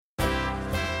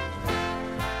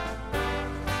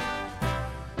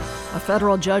A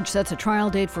federal judge sets a trial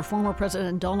date for former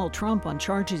President Donald Trump on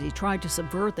charges he tried to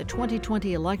subvert the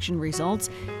 2020 election results.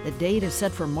 The date is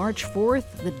set for March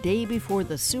 4th, the day before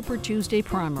the Super Tuesday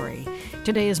primary.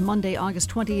 Today is Monday, August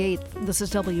 28th. This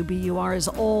is WBUR's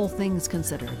All Things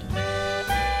Considered.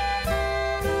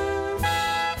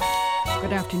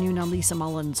 Good afternoon, I'm Lisa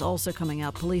Mullins. Also coming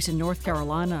up, police in North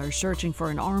Carolina are searching for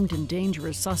an armed and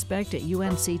dangerous suspect at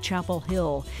UNC Chapel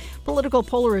Hill. Political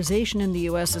polarization in the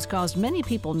U.S. has caused many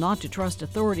people not to trust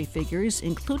authority figures,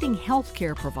 including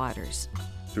healthcare providers.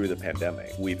 Through the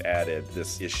pandemic, we've added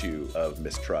this issue of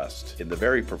mistrust in the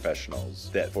very professionals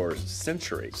that for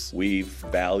centuries we've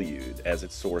valued as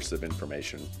its source of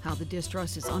information. How the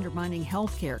distrust is undermining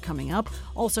healthcare coming up.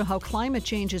 Also how climate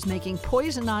change is making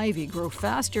poison ivy grow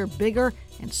faster, bigger,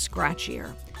 and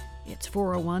scratchier. It's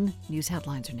 4:01. News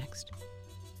headlines are next.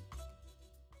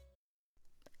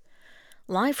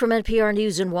 Live from NPR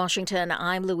News in Washington,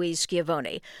 I'm Louise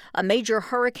Schiavone. A major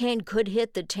hurricane could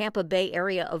hit the Tampa Bay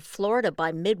area of Florida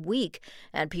by midweek.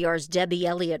 NPR's Debbie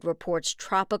Elliott reports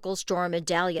Tropical Storm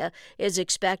Idalia is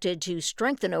expected to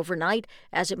strengthen overnight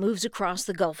as it moves across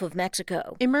the Gulf of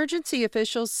Mexico. Emergency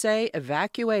officials say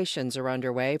evacuations are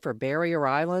underway for barrier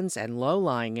islands and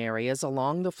low-lying areas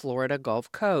along the Florida Gulf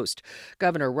Coast.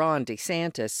 Governor Ron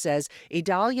DeSantis says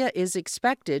Idalia is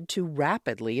expected to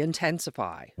rapidly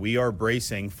intensify. We are bracing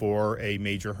for a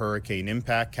major hurricane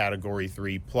impact, Category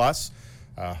 3 plus.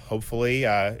 Hopefully,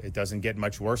 it doesn't get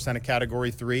much worse than a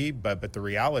Category 3, but the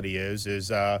reality is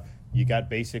you got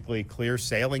basically clear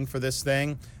sailing for this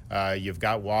thing. You've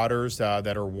got waters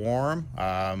that are warm,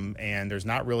 and there's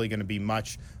not really going to be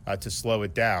much to slow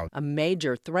it down. A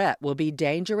major threat will be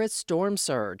dangerous storm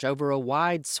surge over a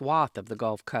wide swath of the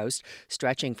Gulf Coast,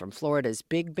 stretching from Florida's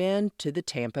Big Bend to the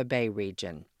Tampa Bay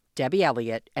region. Debbie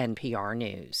Elliott, NPR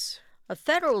News. A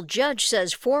federal judge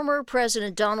says former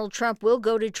President Donald Trump will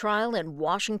go to trial in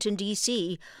Washington,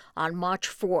 D.C. on March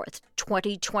 4th,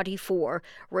 2024,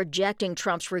 rejecting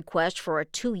Trump's request for a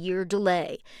 2-year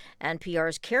delay.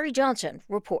 NPR's Carrie Johnson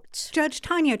reports. Judge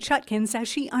Tanya Chutkin says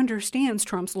she understands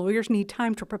Trump's lawyers need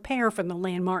time to prepare for the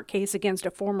landmark case against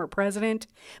a former president,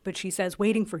 but she says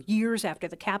waiting for years after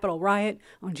the Capitol riot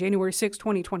on January 6,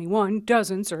 2021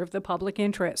 doesn't serve the public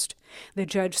interest. The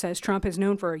judge says Trump has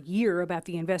known for a year about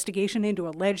the investigation into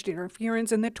alleged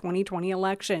interference in the 2020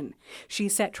 election. She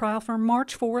set trial for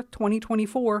March 4th,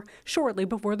 2024, shortly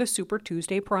before the Super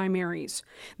Tuesday primaries.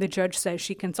 The judge says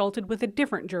she consulted with a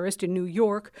different jurist in New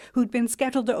York who'd been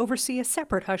scheduled to oversee a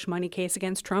separate hush money case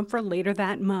against Trump for later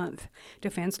that month.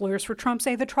 Defense lawyers for Trump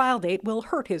say the trial date will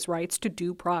hurt his rights to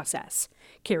due process.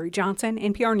 Carrie Johnson,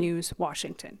 NPR News,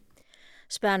 Washington.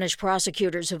 Spanish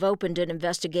prosecutors have opened an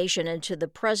investigation into the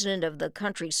president of the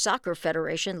country's soccer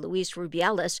federation, Luis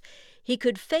Rubiales. He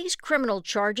could face criminal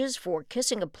charges for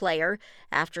kissing a player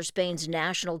after Spain's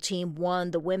national team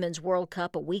won the Women's World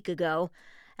Cup a week ago.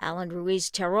 Alan Ruiz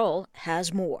Terol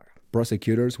has more.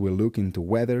 Prosecutors will look into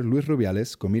whether Luis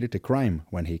Rubiales committed a crime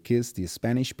when he kissed the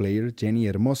Spanish player Jenny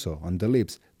Hermoso on the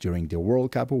lips during the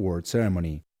World Cup award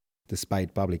ceremony.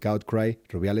 Despite public outcry,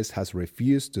 Rubiales has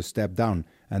refused to step down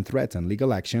and threatened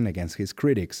legal action against his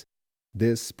critics.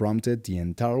 This prompted the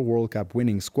entire World Cup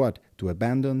winning squad to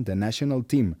abandon the national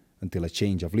team until a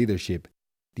change of leadership.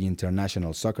 The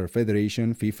International Soccer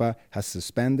Federation, FIFA, has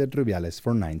suspended Rubiales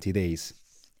for 90 days.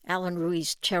 Alan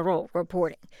Ruiz Terol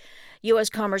reporting.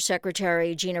 U.S. Commerce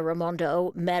Secretary Gina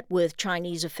Raimondo met with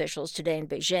Chinese officials today in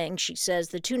Beijing. She says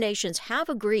the two nations have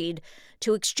agreed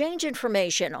to exchange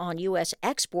information on U.S.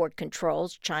 export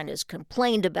controls. China's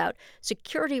complained about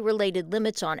security-related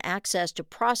limits on access to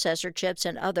processor chips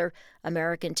and other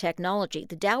American technology.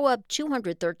 The Dow up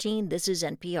 213. This is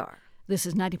NPR. This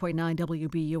is 90.9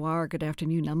 WBUR. Good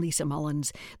afternoon. I'm Lisa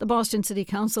Mullins. The Boston City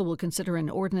Council will consider an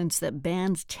ordinance that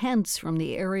bans tents from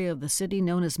the area of the city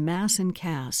known as Mass and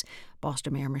Cass.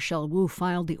 Boston Mayor Michelle Wu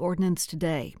filed the ordinance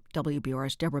today.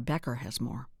 WBUR's Deborah Becker has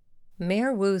more.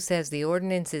 Mayor Wu says the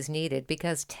ordinance is needed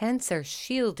because tents are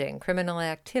shielding criminal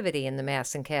activity in the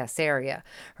Mass and Cass area.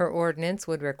 Her ordinance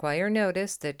would require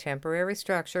notice that temporary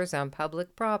structures on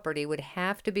public property would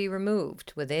have to be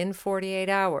removed within 48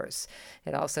 hours.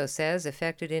 It also says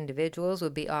affected individuals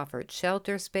would be offered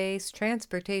shelter space,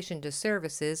 transportation to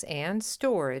services, and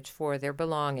storage for their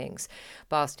belongings.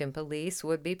 Boston police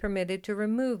would be permitted to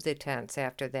remove the tents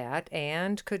after that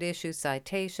and could issue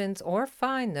citations or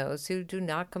fine those who do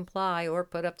not comply or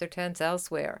put up their tents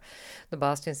elsewhere. The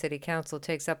Boston City Council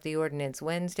takes up the ordinance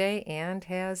Wednesday and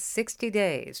has 60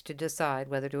 days to decide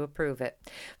whether to approve it.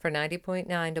 For 90.9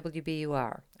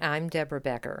 WBUR, I'm Deborah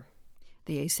Becker.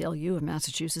 The ACLU of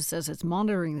Massachusetts says it's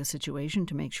monitoring the situation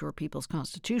to make sure people's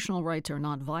constitutional rights are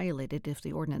not violated if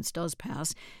the ordinance does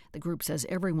pass. The group says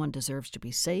everyone deserves to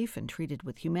be safe and treated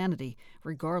with humanity,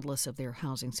 regardless of their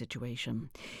housing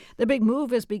situation. The big move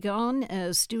has begun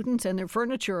as students and their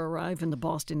furniture arrive in the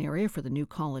Boston area for the new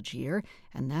college year,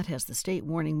 and that has the state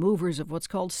warning movers of what's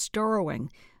called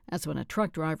starrowing. That's when a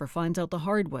truck driver finds out the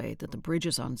hard way that the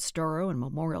bridges on Storrow and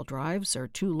Memorial Drives are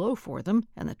too low for them,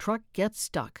 and the truck gets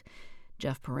stuck.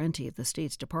 Jeff Parenti of the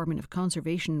state's Department of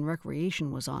Conservation and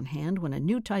Recreation was on hand when a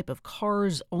new type of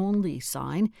cars-only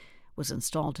sign was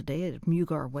installed today at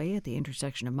Mugar Way at the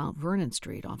intersection of Mount Vernon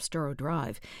Street off Storrow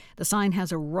Drive. The sign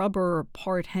has a rubber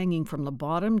part hanging from the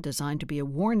bottom designed to be a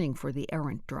warning for the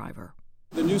errant driver.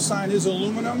 The new sign is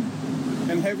aluminum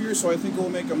and heavier, so I think it will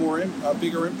make a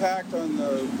bigger impact on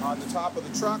the top of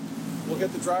the truck. We'll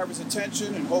get the driver's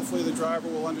attention, and hopefully the driver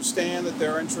will understand that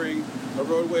they're entering a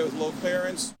roadway with low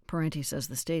clearance. Parenti says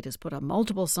the state has put up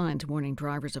multiple signs warning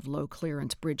drivers of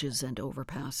low-clearance bridges and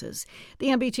overpasses. The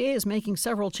MBTA is making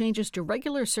several changes to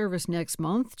regular service next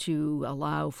month to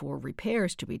allow for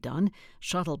repairs to be done.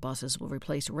 Shuttle buses will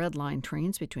replace Red Line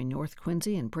trains between North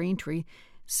Quincy and Braintree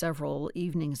several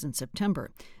evenings in September.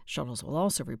 Shuttles will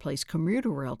also replace commuter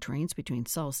rail trains between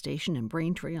South Station and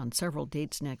Braintree on several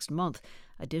dates next month.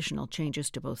 Additional changes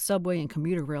to both subway and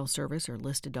commuter rail service are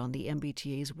listed on the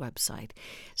MBTA's website.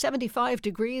 75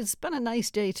 degrees. Been a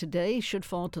nice day today. Should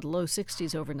fall to the low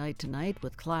 60s overnight tonight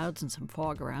with clouds and some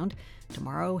fog around.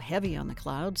 Tomorrow, heavy on the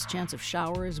clouds. Chance of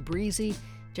showers, breezy.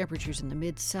 Temperatures in the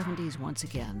mid-70s once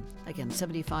again. Again,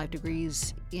 75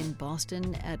 degrees in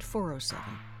Boston at 4:07.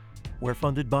 We're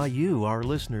funded by you, our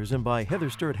listeners, and by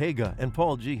Heather Sturt Haga and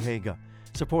Paul G. Haga,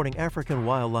 supporting African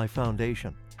Wildlife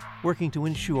Foundation, working to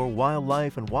ensure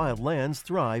wildlife and wildlands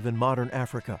thrive in modern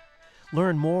Africa.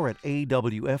 Learn more at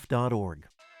awf.org.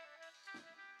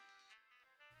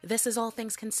 This is All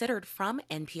Things Considered from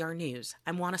NPR News.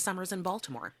 I'm Juana Summers in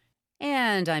Baltimore.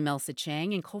 And I'm Elsa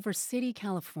Chang in Culver City,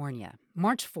 California.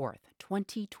 March 4th,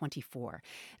 2024.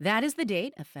 That is the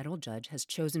date a federal judge has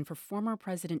chosen for former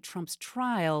President Trump's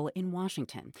trial in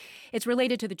Washington. It's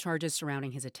related to the charges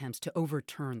surrounding his attempts to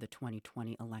overturn the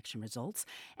 2020 election results.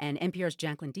 And NPR's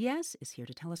Jacqueline Diaz is here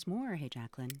to tell us more. Hey,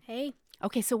 Jacqueline. Hey.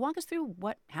 Okay, so walk us through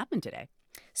what happened today.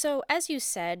 So, as you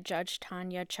said, Judge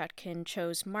Tanya Chutkan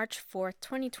chose March 4th,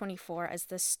 2024 as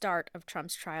the start of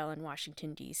Trump's trial in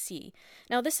Washington, D.C.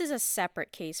 Now, this is a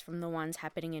separate case from the ones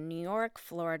happening in New York,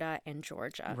 Florida, and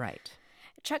Georgia. Right.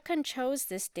 Chutkan chose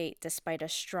this date despite a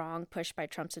strong push by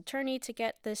Trump's attorney to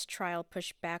get this trial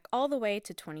pushed back all the way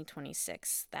to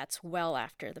 2026. That's well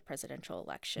after the presidential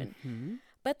election. Mm-hmm.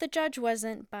 But the judge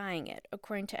wasn't buying it.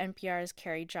 According to NPR's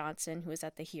Carrie Johnson, who was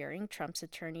at the hearing, Trump's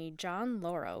attorney John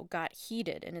Lauro got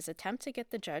heated in his attempt to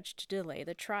get the judge to delay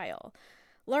the trial.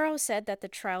 Lauro said that the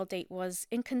trial date was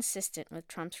inconsistent with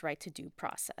Trump's right to due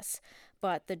process,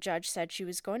 but the judge said she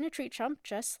was going to treat Trump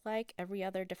just like every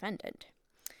other defendant.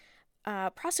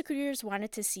 Prosecutors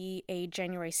wanted to see a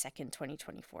January 2nd,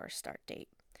 2024 start date.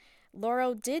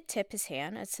 Lauro did tip his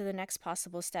hand as to the next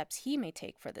possible steps he may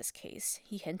take for this case.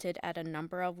 He hinted at a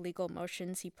number of legal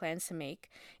motions he plans to make,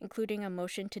 including a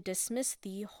motion to dismiss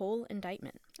the whole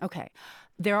indictment. Okay.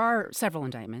 There are several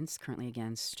indictments currently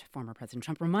against former President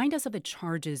Trump. Remind us of the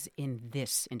charges in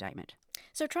this indictment.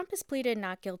 So Trump has pleaded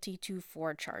not guilty to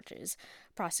 4 charges.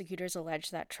 Prosecutors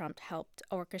allege that Trump helped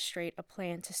orchestrate a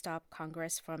plan to stop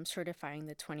Congress from certifying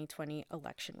the 2020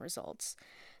 election results.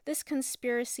 This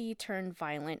conspiracy turned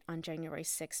violent on January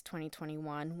 6,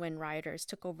 2021, when rioters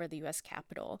took over the U.S.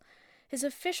 Capitol. His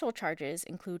official charges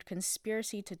include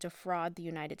conspiracy to defraud the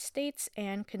United States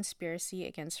and conspiracy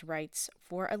against rights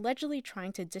for allegedly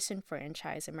trying to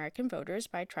disenfranchise American voters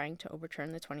by trying to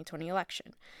overturn the 2020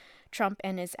 election. Trump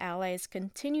and his allies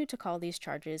continue to call these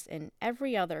charges in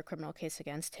every other criminal case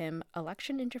against him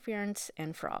election interference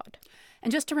and fraud. And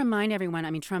just to remind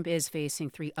everyone, Trump is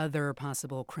facing 3 other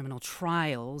possible criminal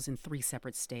trials in 3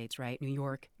 separate states, right? New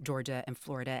York, Georgia, and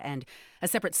Florida, and a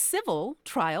separate civil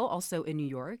trial also in New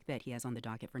York that he has on the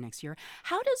docket for next year.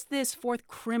 How does this 4th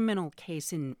criminal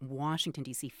case in Washington,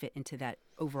 D.C. fit into that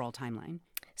overall timeline?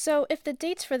 So if the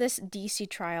dates for this D.C.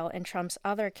 trial and Trump's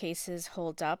other cases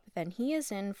hold up, then he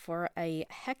is in for a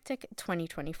hectic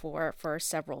 2024 for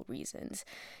several reasons.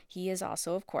 He is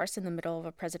also, of course, in the middle of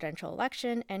a presidential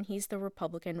election, and he's the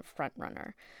Republican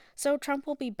frontrunner. So Trump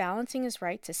will be balancing his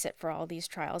right to sit for all these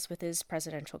trials with his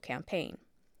presidential campaign.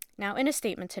 Now, in a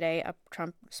statement today, a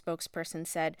Trump spokesperson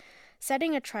said,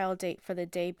 setting a trial date for the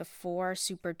day before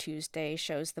Super Tuesday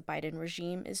shows the Biden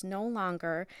regime is no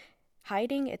longer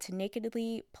hiding its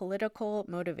nakedly political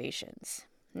motivations.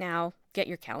 Now, get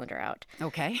your calendar out.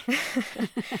 Okay.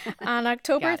 On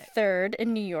October Got it. 3rd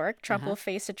in New York, Trump Uh-huh. will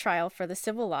face a trial for the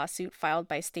civil lawsuit filed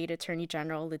by State Attorney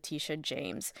General Letitia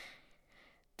James.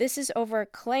 This is over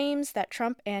claims that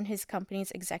Trump and his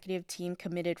company's executive team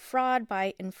committed fraud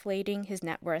by inflating his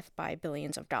net worth by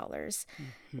billions of dollars.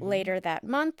 Mm-hmm. Later that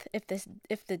month, if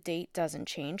the date doesn't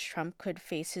change, Trump could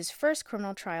face his first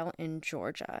criminal trial in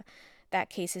Georgia. That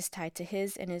case is tied to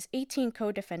his and his 18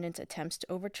 co-defendants' attempts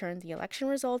to overturn the election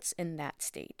results in that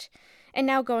state. And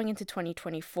now going into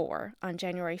 2024, on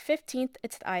January 15th,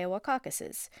 it's the Iowa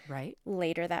caucuses. Right.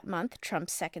 Later that month,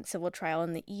 Trump's second civil trial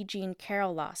in the E. Jean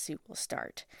Carroll lawsuit will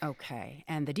start. Okay.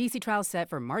 And the D.C. trial set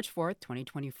for March 4th,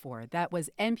 2024. That was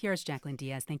NPR's Jacqueline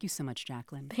Diaz. Thank you so much,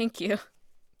 Jacqueline. Thank you.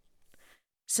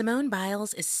 Simone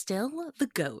Biles is still the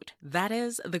GOAT. That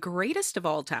is, the greatest of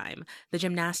all time. The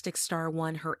gymnastics star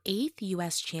won her 8th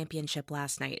U.S. championship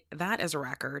last night. That is a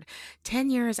record. 10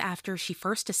 years after she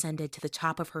first ascended to the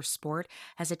top of her sport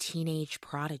as a teenage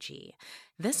prodigy.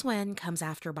 This win comes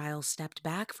after Biles stepped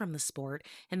back from the sport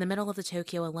in the middle of the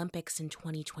Tokyo Olympics in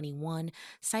 2021,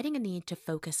 citing a need to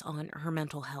focus on her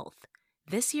mental health.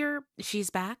 This year, she's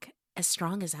back as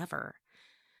strong as ever.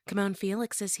 Kimon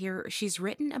Felix is here. She's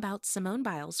written about Simone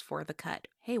Biles for The Cut.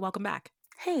 Hey, welcome back.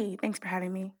 Hey, thanks for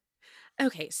having me.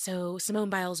 Okay, so Simone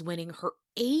Biles winning her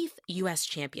 8th U.S.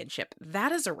 championship.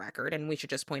 That is a record, and we should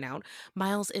just point out,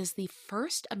 Biles is the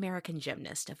first American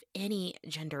gymnast of any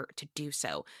gender to do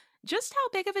so. Just how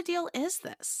big of a deal is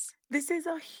this? This is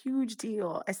a huge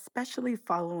deal, especially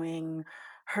following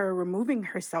her removing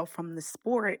herself from the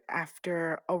sport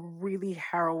after a really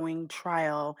harrowing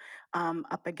trial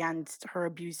up against her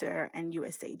abuser and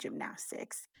USA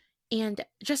Gymnastics. And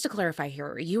just to clarify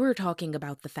here, you were talking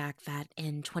about the fact that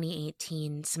in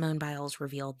 2018, Simone Biles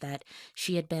revealed that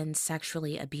she had been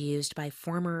sexually abused by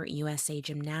former USA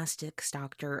Gymnastics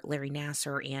doctor Larry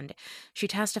Nassar, and she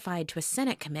testified to a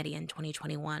Senate committee in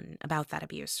 2021 about that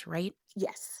abuse, right?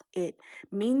 Yes, it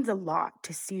means a lot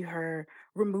to see her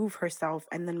remove herself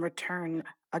and then return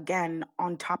again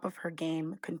on top of her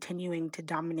game, continuing to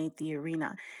dominate the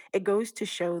arena. It goes to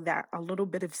show that a little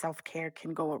bit of self-care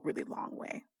can go a really long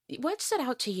way. What stood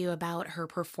out to you about her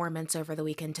performance over the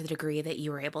weekend to the degree that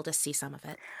you were able to see some of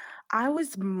it? I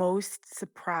was most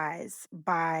surprised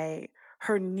by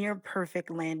her near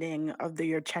perfect landing of the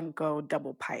Yurchenko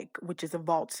double pike, which is a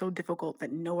vault so difficult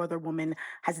that no other woman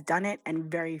has done it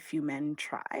and very few men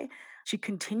try. She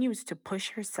continues to push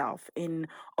herself in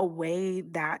a way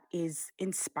that is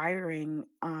inspiring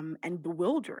and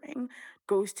bewildering,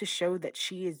 goes to show that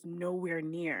she is nowhere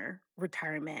near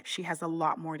retirement. She has a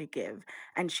lot more to give,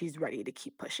 and she's ready to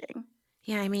keep pushing.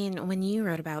 Yeah, I mean, when you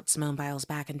wrote about Simone Biles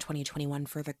back in 2021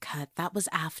 for The Cut, that was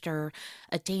after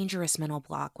a dangerous mental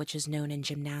block, which is known in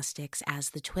gymnastics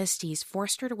as the twisties,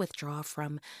 forced her to withdraw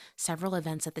from several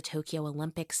events at the Tokyo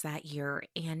Olympics that year.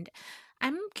 And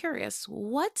I'm curious,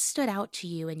 what stood out to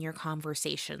you in your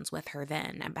conversations with her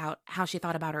then about how she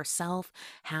thought about herself,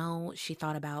 how she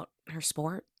thought about her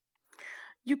sport?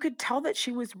 You could tell that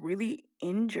she was really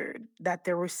injured, that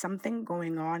there was something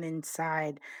going on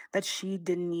inside that she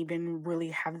didn't even really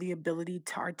have the ability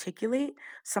to articulate,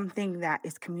 something that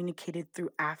is communicated through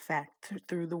affect,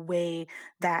 through the way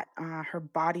that her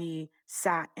body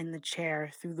sat in the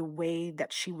chair, through the way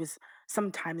that she was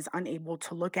sometimes unable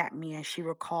to look at me as she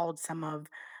recalled some of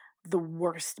the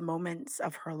worst moments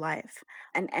of her life.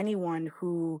 And anyone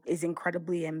who is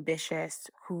incredibly ambitious,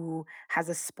 who has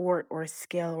a sport or a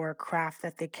skill or a craft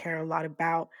that they care a lot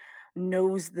about,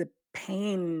 knows the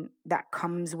pain that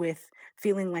comes with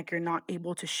feeling like you're not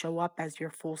able to show up as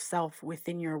your full self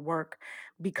within your work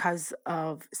because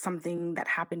of something that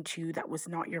happened to you that was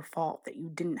not your fault, that you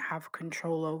didn't have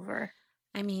control over.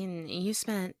 I mean, you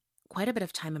spent quite a bit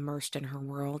of time immersed in her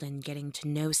world and getting to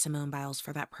know Simone Biles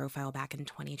for that profile back in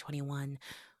 2021.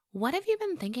 What have you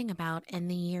been thinking about in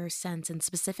the years since, and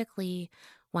specifically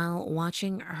while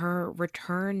watching her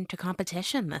return to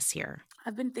competition this year?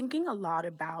 I've been thinking a lot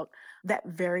about that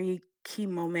very key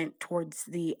moment towards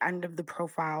the end of the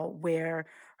profile where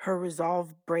her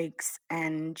resolve breaks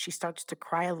and she starts to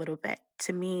cry a little bit.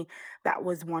 To me, that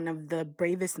was one of the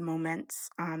bravest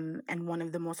moments and one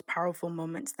of the most powerful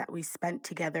moments that we spent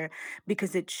together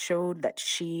because it showed that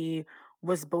she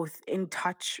was both in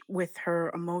touch with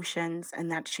her emotions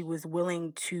and that she was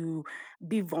willing to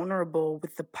be vulnerable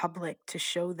with the public to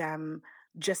show them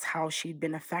just how she'd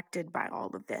been affected by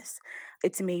all of this.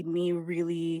 It's made me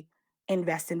really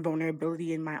invest in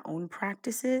vulnerability in my own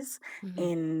practices, Mhm.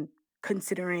 in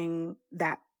considering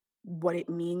that what it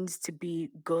means to be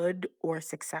good or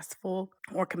successful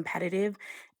or competitive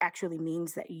actually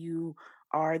means that you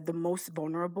are the most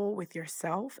vulnerable with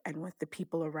yourself and with the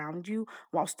people around you,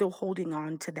 while still holding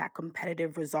on to that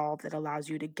competitive resolve that allows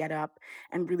you to get up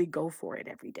and really go for it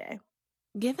every day.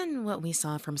 Given what we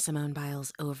saw from Simone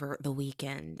Biles over the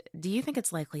weekend, do you think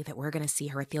it's likely that we're going to see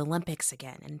her at the Olympics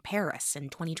again in Paris in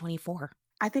 2024?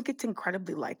 I think it's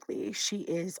incredibly likely. She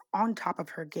is on top of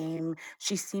her game.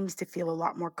 She seems to feel a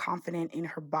lot more confident in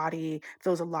her body,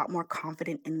 feels a lot more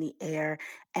confident in the air.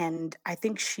 And I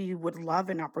think she would love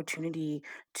an opportunity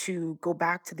to go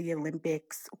back to the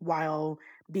Olympics while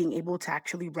being able to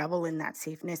actually revel in that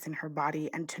safeness in her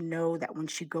body, and to know that when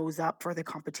she goes up for the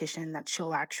competition that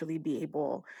she'll actually be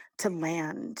able to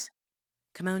land.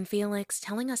 Kimon Felix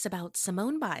telling us about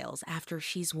Simone Biles after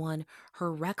she's won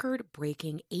her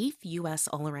record-breaking 8th U.S.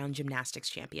 All-Around Gymnastics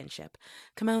Championship.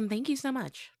 Kimon, thank you so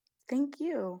much. Thank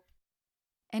you.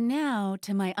 And now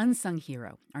to My Unsung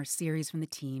Hero, our series from the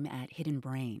team at Hidden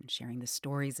Brain, sharing the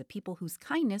stories of people whose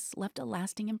kindness left a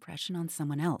lasting impression on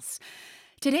someone else.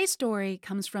 Today's story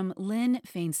comes from Lynn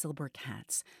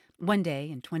Fain-Silber-Katz. One day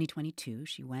in 2022,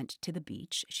 she went to the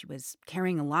beach. She was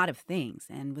carrying a lot of things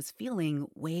and was feeling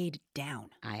weighed down.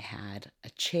 I had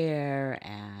a chair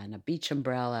and a beach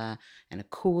umbrella and a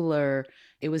cooler.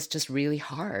 It was just really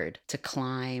hard to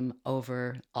climb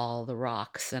over all the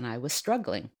rocks, and I was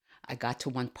struggling. I got to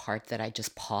one part that I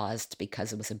just paused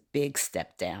because it was a big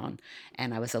step down,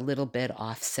 and I was a little bit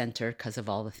off center because of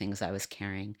all the things I was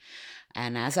carrying.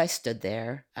 And as I stood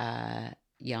there,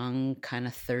 young, kind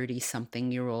of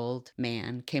 30-something-year-old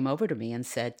man came over to me and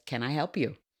said, "Can I help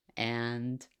you?"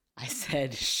 And I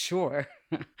said, "Sure."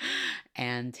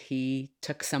 And he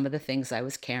took some of the things I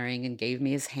was carrying and gave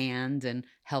me his hand and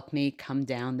helped me come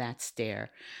down that stair.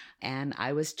 And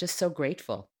I was just so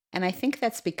grateful. And I think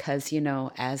that's because,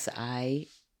 as I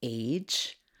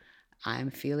age, I'm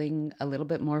feeling a little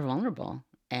bit more vulnerable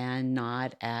and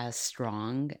not as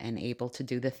strong and able to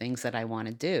do the things that I want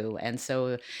to do. And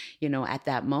so, at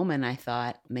that moment, I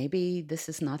thought, maybe this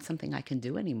is not something I can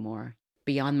do anymore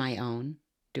beyond my own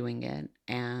doing it.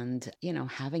 And,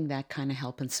 having that kind of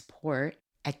help and support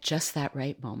at just that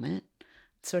right moment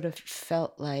sort of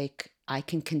felt like I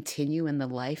can continue in the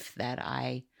life that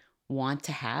I want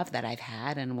to have, that I've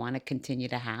had and want to continue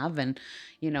to have. And,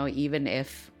 even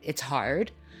if it's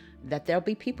hard, that there'll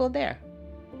be people there.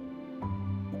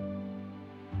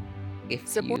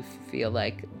 If you feel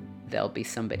like there'll be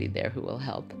somebody there who will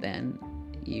help, then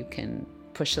you can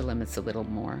push the limits a little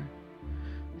more.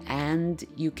 And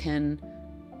you can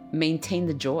maintain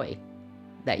the joy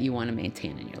that you want to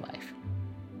maintain in your life.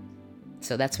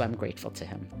 So that's why I'm grateful to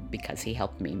him, because he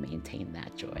helped me maintain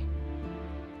that joy.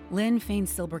 Lynn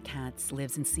Fain-Silber-Katz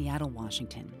lives in Seattle,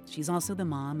 Washington. She's also the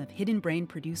mom of Hidden Brain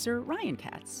producer Ryan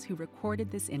Katz, who recorded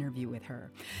this interview with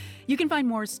her. You can find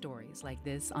more stories like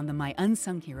this on the My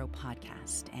Unsung Hero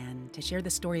podcast. And to share the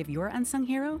story of your unsung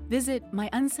hero, visit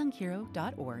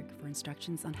myunsunghero.org for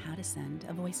instructions on how to send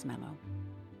a voice memo.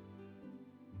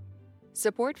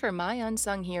 Support for My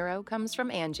Unsung Hero comes from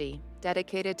Angie,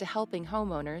 dedicated to helping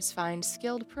homeowners find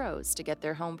skilled pros to get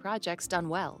their home projects done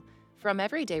well. From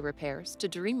everyday repairs to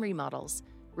dream remodels,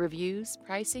 reviews,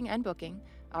 pricing, and booking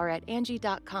are at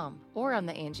Angie.com or on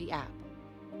the Angie app.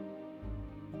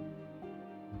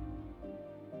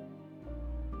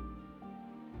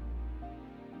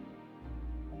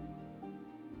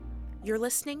 You're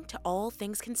listening to All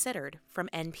Things Considered from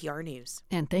NPR News.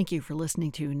 And thank you for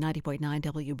listening to 90.9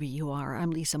 WBUR.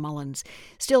 I'm Lisa Mullins.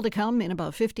 Still to come in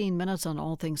about 15 minutes on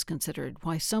All Things Considered,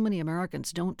 why so many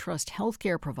Americans don't trust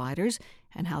healthcare providers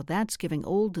and how that's giving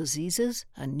old diseases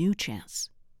a new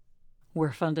chance.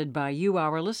 We're funded by you,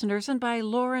 our listeners, and by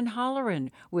Lauren Holleran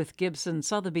with Gibson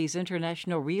Sotheby's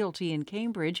International Realty in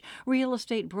Cambridge, real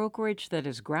estate brokerage that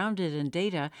is grounded in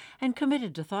data and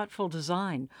committed to thoughtful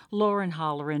design.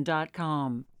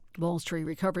 LaurenHolleran.com. Wall Street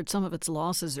recovered some of its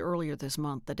losses earlier this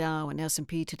month. The Dow and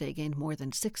S&P today gained more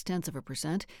than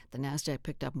 0.6%. The Nasdaq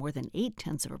picked up more than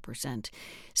 0.8%.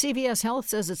 CVS Health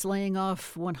says it's laying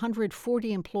off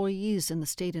 140 employees in the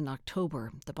state in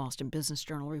October. The Boston Business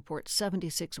Journal reports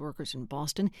 76 workers in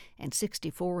Boston and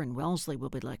 64 in Wellesley will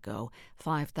be let go.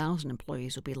 5,000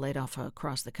 employees will be laid off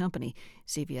across the company.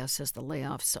 CVS says the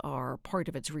layoffs are part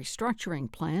of its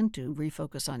restructuring plan to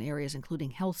refocus on areas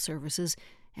including health services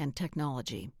and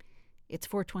technology. It's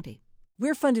 4:20.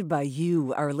 We're funded by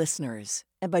you, our listeners,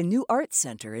 and by New Arts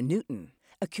Center in Newton,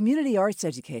 a community arts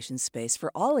education space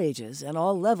for all ages and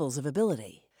all levels of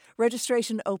ability.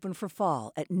 Registration open for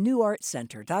fall at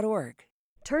newartscenter.org.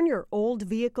 Turn your old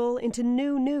vehicle into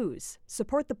new news.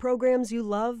 Support the programs you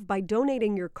love by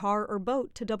donating your car or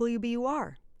boat to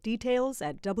WBUR. Details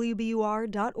at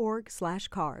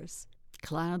wbur.org/cars.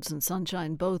 Clouds and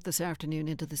sunshine both this afternoon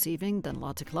into this evening, then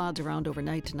lots of clouds around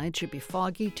overnight. Tonight should be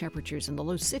foggy, temperatures in the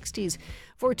low 60s.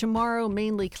 For tomorrow,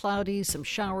 mainly cloudy, some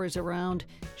showers around,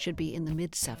 should be in the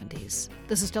mid-70s.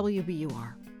 This is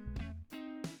WBUR.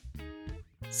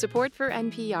 Support for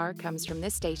NPR comes from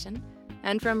this station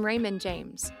and from Raymond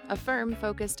James, a firm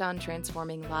focused on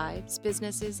transforming lives,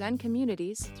 businesses, and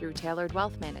communities through tailored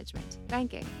wealth management,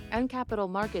 banking, and capital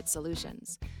market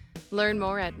solutions. Learn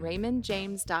more at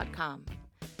raymondjames.com.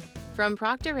 From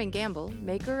Procter & Gamble,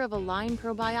 maker of Align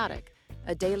Probiotic,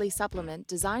 a daily supplement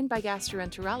designed by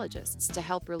gastroenterologists to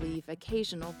help relieve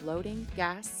occasional bloating,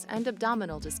 gas, and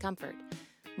abdominal discomfort.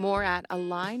 More at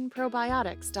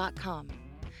alignprobiotics.com.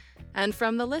 And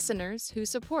from the listeners who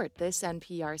support this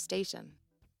NPR station.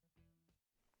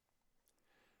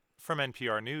 From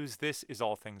NPR News, this is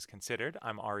All Things Considered.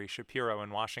 I'm Ari Shapiro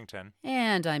in Washington.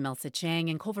 And I'm Elsa Chang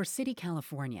in Culver City,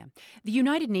 California. The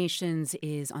United Nations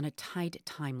is on a tight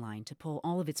timeline to pull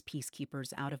all of its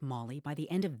peacekeepers out of Mali by the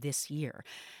end of this year,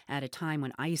 at a time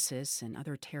when ISIS and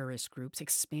other terrorist groups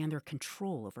expand their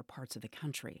control over parts of the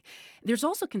country. There's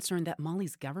also concern that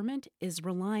Mali's government is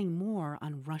relying more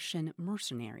on Russian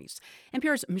mercenaries.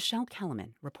 NPR's Michelle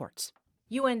Kellerman reports.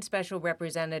 UN Special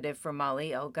Representative for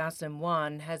Mali, El Ghasem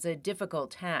Wan, has a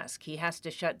difficult task. He has to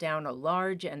shut down a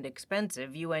large and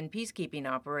expensive UN peacekeeping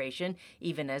operation,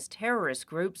 even as terrorist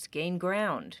groups gain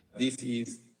ground. This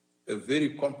is a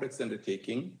very complex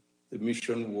undertaking. The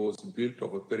mission was built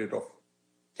over a period of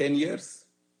 10 years,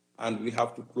 and we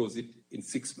have to close it in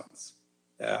 6 months.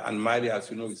 And Mali,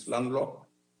 as you know, is landlocked,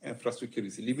 infrastructure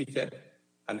is limited,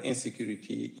 and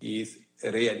insecurity is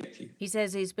a reality. He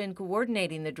says he's been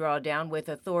coordinating the drawdown with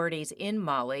authorities in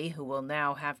Mali, who will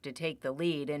now have to take the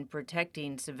lead in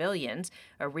protecting civilians.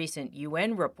 A recent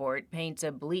UN report paints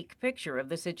a bleak picture of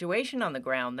the situation on the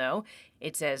ground, though.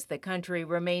 It says the country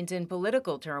remains in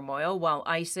political turmoil, while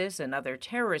ISIS and other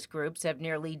terrorist groups have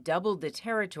nearly doubled the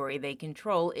territory they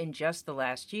control in just the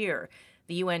last year.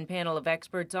 The UN panel of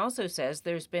experts also says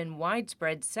there's been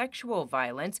widespread sexual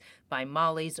violence by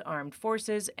Mali's armed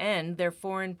forces and their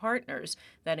foreign partners.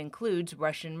 That includes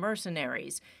Russian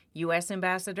mercenaries. U.S.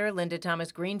 Ambassador Linda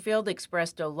Thomas-Greenfield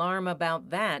expressed alarm about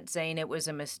that, saying it was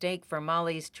a mistake for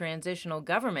Mali's transitional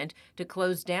government to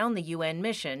close down the UN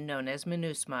mission known as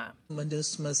MINUSMA.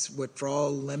 MINUSMA's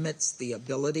withdrawal limits the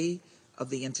ability of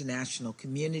the international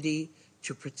community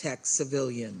to protect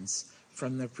civilians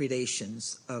from the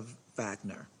predations of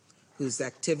Wagner, whose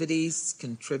activities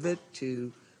contribute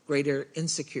to greater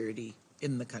insecurity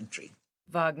in the country.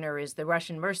 Wagner is the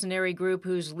Russian mercenary group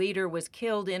whose leader was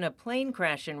killed in a plane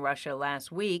crash in Russia last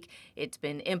week. It's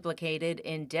been implicated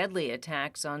in deadly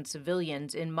attacks on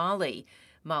civilians in Mali.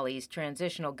 Mali's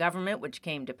transitional government, which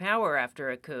came to power after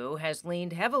a coup, has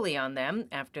leaned heavily on them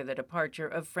after the departure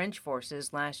of French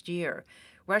forces last year.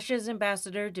 Russia's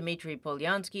ambassador Dmitry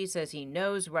Polyansky says he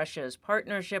knows Russia's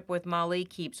partnership with Mali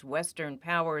keeps Western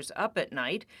powers up at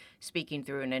night. Speaking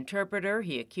through an interpreter,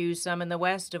 he accused some in the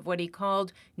West of what he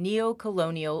called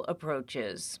neo-colonial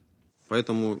approaches.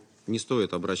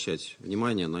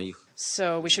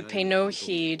 So we should pay no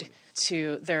heed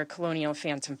to their colonial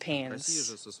phantom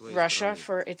pains. Russia,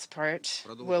 for its part,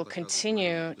 will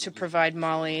continue to provide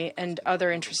Mali and other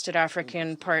interested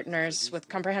African partners with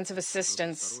comprehensive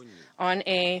assistance on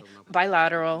a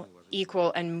bilateral,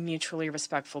 equal, and mutually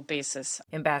respectful basis.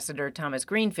 Ambassador Thomas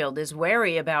Greenfield is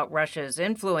wary about Russia's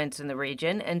influence in the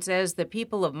region and says the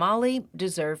people of Mali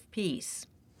deserve peace.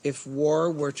 If war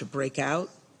were to break out,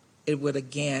 it would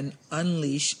again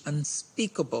unleash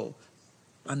unspeakable,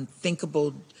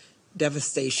 unthinkable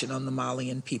devastation on the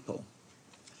Malian people,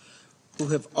 who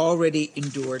have already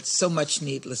endured so much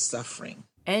needless suffering.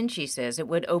 And she says it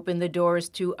would open the doors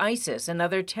to ISIS and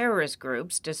other terrorist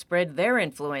groups to spread their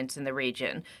influence in the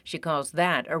region. She calls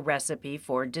that a recipe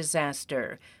for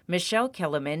disaster. Michelle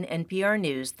Kellerman, NPR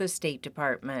News, the State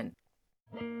Department.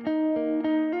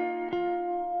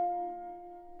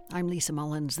 I'm Lisa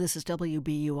Mullins. This is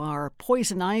WBUR.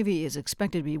 Poison ivy is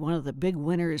expected to be one of the big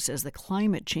winners as the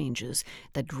climate changes.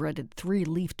 The dreaded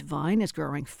three-leafed vine is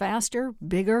growing faster,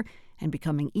 bigger, and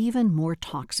becoming even more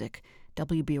toxic.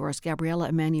 WBUR's Gabriella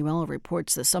Emanuel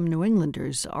reports that some New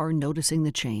Englanders are noticing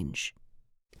the change.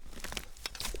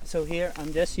 So here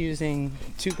I'm just using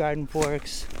 2 garden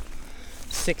forks,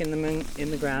 sticking them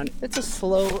in the ground. It's a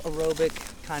slow aerobic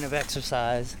kind of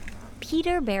exercise.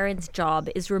 Peter Barron's job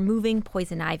is removing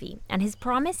poison ivy, and his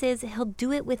promise is he'll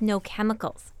do it with no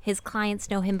chemicals. His clients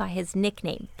know him by his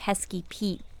nickname, Pesky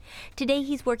Pete. Today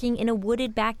he's working in a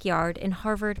wooded backyard in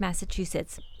Harvard,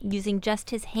 Massachusetts, using just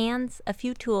his hands, a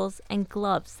few tools, and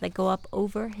gloves that go up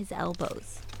over his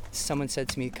elbows. Someone said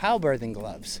to me, cow birthing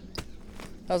gloves.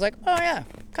 I was like, oh yeah,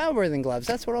 Kyle Worthing gloves.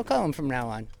 That's what I'll call them from now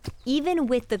on. Even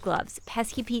with the gloves,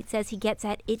 Pesky Pete says he gets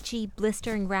that itchy,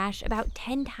 blistering rash about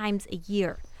 10 times a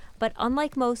year. But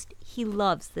unlike most, he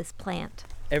loves this plant.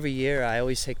 Every year I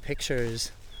always take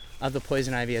pictures of the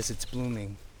poison ivy as it's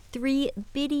blooming. 3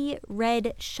 bitty,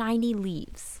 red, shiny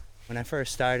leaves. When I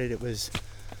first started, it was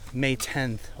May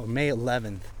 10th or May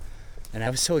 11th. And I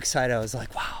was so excited. I was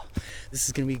like, wow, this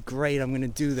is going to be great. I'm going to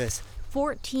do this.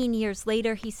 14 years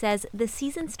later, he says, the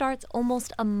season starts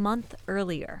almost a month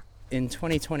earlier. In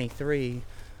 2023,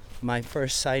 my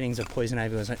first sightings of poison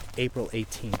ivy was on April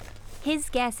 18th. His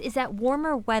guess is that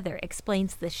warmer weather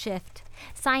explains the shift.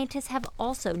 Scientists have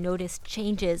also noticed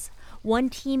changes. One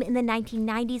team in the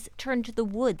 1990s turned the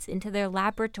woods into their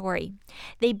laboratory.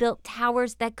 They built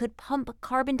towers that could pump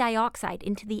carbon dioxide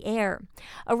into the air.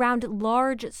 Around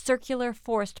large circular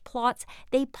forest plots,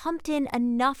 they pumped in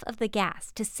enough of the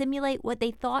gas to simulate what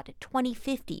they thought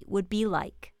 2050 would be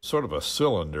like. Sort of a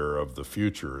cylinder of the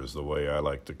future is the way I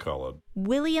like to call it.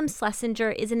 William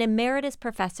Schlesinger is an emeritus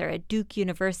professor at Duke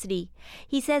University.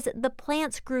 He says the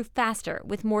plants grew faster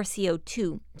with more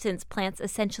CO2, since plants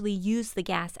essentially use the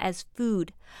gas as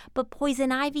food. But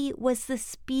poison ivy was the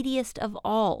speediest of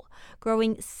all,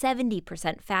 growing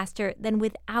 70% faster than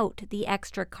without the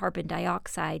extra carbon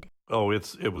dioxide. Oh,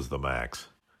 it was the max.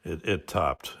 It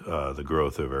topped the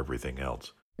growth of everything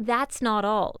else. That's not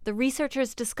all. The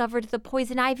researchers discovered the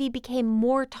poison ivy became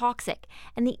more toxic,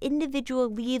 and the individual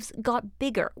leaves got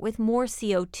bigger with more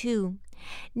CO2.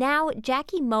 Now,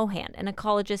 Jackie Mohan, an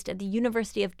ecologist at the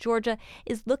University of Georgia,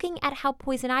 is looking at how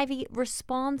poison ivy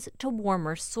responds to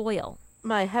warmer soil.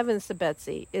 My heavens to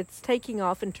Betsy, it's taking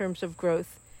off in terms of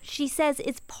growth. She says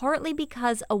it's partly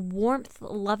because a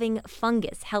warmth-loving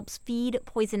fungus helps feed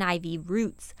poison ivy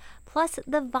roots. Plus,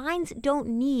 the vines don't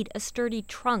need a sturdy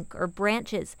trunk or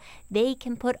branches. They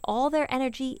can put all their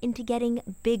energy into getting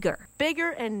bigger.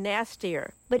 Bigger and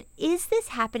nastier. But is this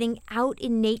happening out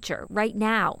in nature right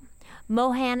now?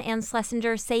 Mohan and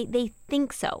Schlesinger say they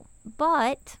think so,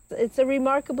 but it's a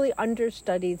remarkably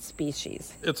understudied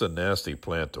species. It's a nasty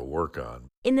plant to work on.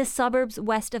 In the suburbs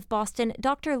west of Boston,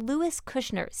 Dr. Louis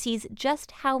Kushner sees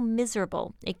just how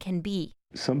miserable it can be.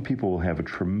 Some people will have a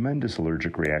tremendous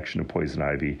allergic reaction to poison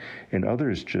ivy, and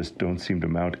others just don't seem to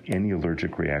mount any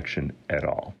allergic reaction at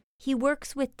all. He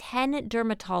works with 10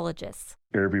 dermatologists.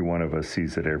 Every one of us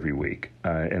sees it every week.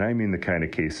 And I mean the kind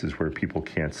of cases where people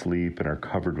can't sleep and are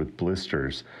covered with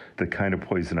blisters. The kind of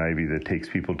poison ivy that takes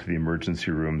people to the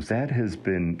emergency rooms, that has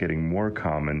been getting more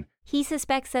common. He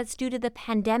suspects that's due to the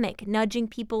pandemic nudging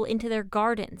people into their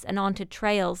gardens and onto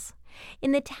trails.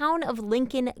 In the town of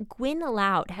Lincoln, Gwyn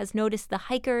Loud has noticed the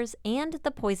hikers and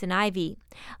the poison ivy.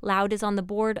 Loud is on the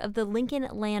board of the Lincoln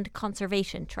Land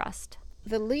Conservation Trust.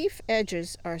 The leaf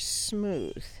edges are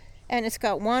smooth, and it's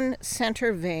got one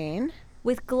center vein.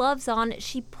 With gloves on,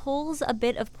 she pulls a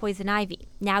bit of poison ivy,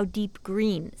 now deep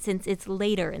green since it's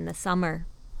later in the summer.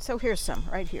 So here's some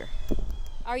right here.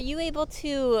 Are you able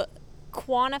to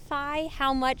quantify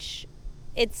how much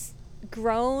it's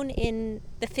grown in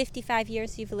the 55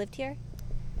 years you've lived here?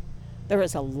 There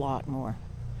is a lot more,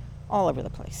 all over the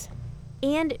place.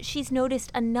 And she's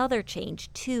noticed another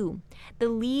change, too. The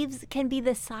leaves can be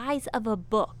the size of a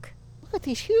book. Look at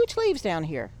these huge leaves down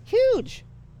here. Huge!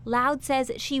 Loud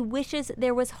says she wishes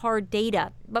there was hard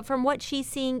data, but from what she's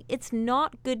seeing, it's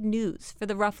not good news for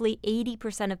the roughly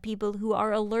 80% of people who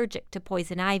are allergic to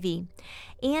poison ivy.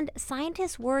 And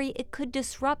scientists worry it could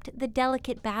disrupt the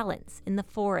delicate balance in the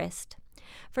forest.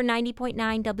 For 90.9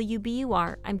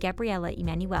 WBUR, I'm Gabriella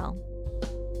Emanuel.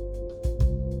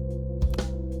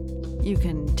 You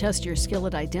can test your skill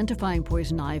at identifying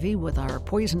poison ivy with our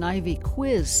Poison Ivy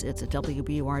quiz. It's at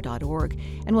WBUR.org.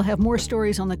 And we'll have more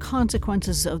stories on the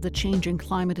consequences of the changing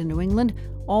climate in New England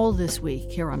all this week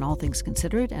here on All Things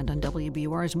Considered and on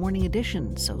WBUR's Morning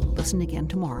Edition. So listen again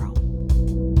tomorrow.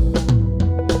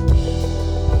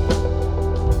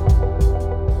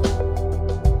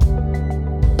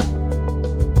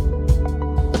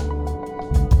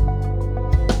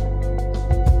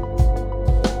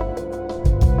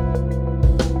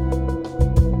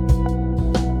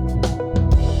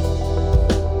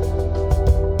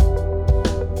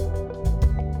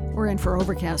 For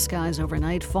overcast skies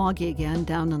overnight, foggy again,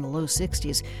 down in the low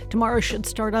 60s. Tomorrow should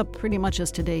start up pretty much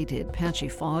as today did. Patchy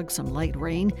fog, some light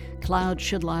rain. Clouds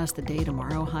should last the day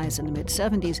tomorrow, highs in the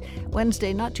mid-70s.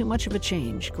 Wednesday, not too much of a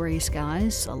change. Gray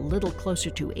skies, a little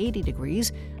closer to 80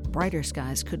 degrees. Brighter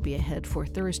skies could be ahead for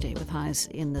Thursday with highs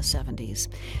in the 70s.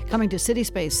 Coming to City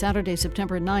Space Saturday,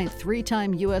 September 9th,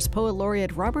 three-time U.S. Poet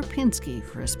Laureate Robert Pinsky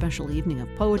for a special evening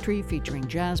of poetry featuring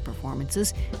jazz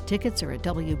performances. Tickets are at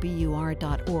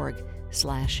WBUR.org.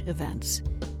 www.ncc.gov/events.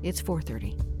 It's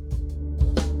 4:30.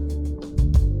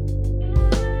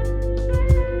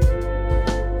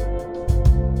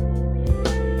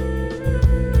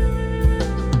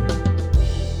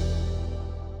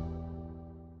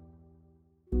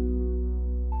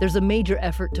 There's a major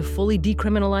effort to fully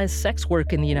decriminalize sex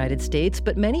work in the United States,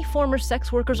 but many former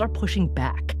sex workers are pushing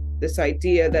back. This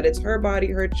idea that it's her body,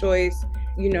 her choice,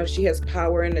 she has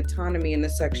power and autonomy in the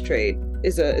sex trade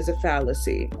is a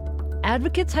fallacy.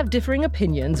 Advocates have differing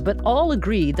opinions, but all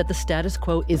agree that the status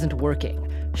quo isn't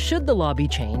working. Should the law be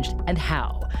changed, and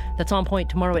how? That's On Point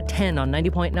tomorrow at 10 on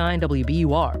 90.9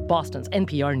 WBUR, Boston's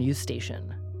NPR news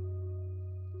station.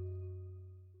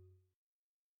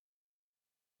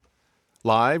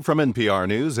 Live from NPR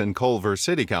News in Culver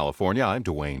City, California, I'm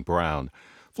Dwayne Brown.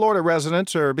 Florida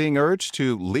residents are being urged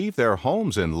to leave their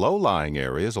homes in low-lying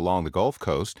areas along the Gulf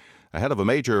Coast ahead of a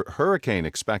major hurricane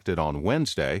expected on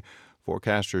Wednesday.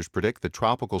 Forecasters predict the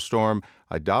tropical storm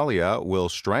Idalia will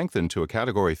strengthen to a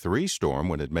Category 3 storm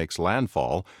when it makes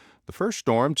landfall, the first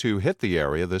storm to hit the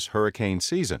area this hurricane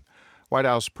season. White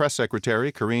House Press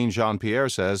Secretary Karine Jean-Pierre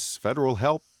says federal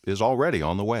help is already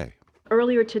on the way.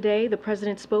 Earlier today, the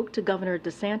president spoke to Governor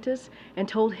DeSantis and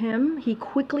told him he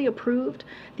quickly approved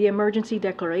the emergency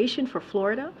declaration for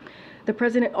Florida. The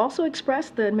president also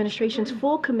expressed the administration's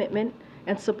full commitment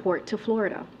and support to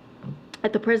Florida.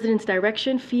 At the president's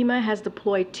direction, FEMA has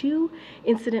deployed 2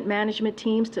 incident management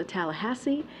teams to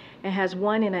Tallahassee and has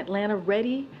one in Atlanta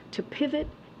ready to pivot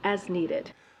as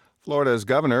needed. Florida's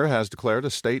governor has declared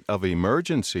a state of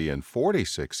emergency in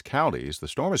 46 counties. The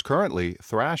storm is currently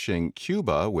thrashing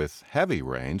Cuba with heavy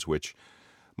rains, which,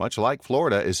 much like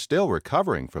Florida, is still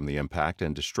recovering from the impact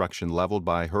and destruction leveled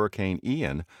by Hurricane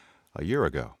Ian a year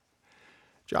ago.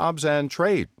 Jobs and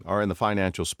trade are in the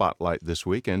financial spotlight this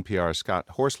week. NPR's Scott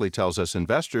Horsley tells us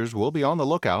investors will be on the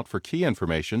lookout for key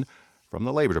information from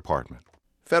the Labor Department.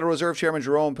 Federal Reserve Chairman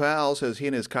Jerome Powell says he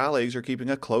and his colleagues are keeping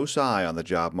a close eye on the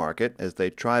job market as they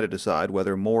try to decide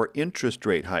whether more interest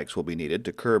rate hikes will be needed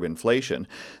to curb inflation.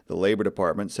 The Labor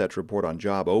Department set to report on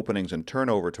job openings and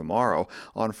turnover tomorrow.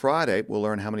 On Friday, we'll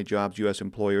learn how many jobs U.S.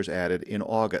 employers added in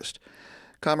August.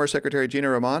 Commerce Secretary Gina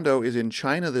Raimondo is in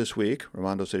China this week.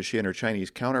 Raimondo says she and her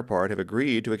Chinese counterpart have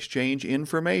agreed to exchange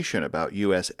information about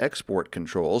U.S. export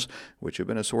controls, which have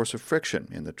been a source of friction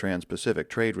in the Trans-Pacific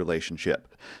trade relationship.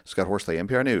 Scott Horsley,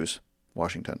 NPR News,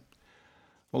 Washington.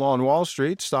 Well, on Wall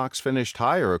Street, stocks finished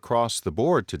higher across the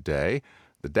board today.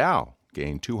 The Dow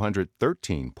gained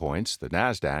 213 points. The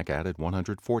Nasdaq added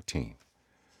 114.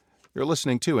 You're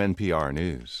listening to NPR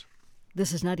News.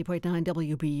 This is 90.9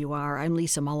 WBUR. I'm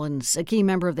Lisa Mullins. A key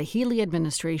member of the Healey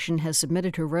administration has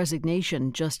submitted her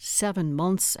resignation just 7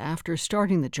 months after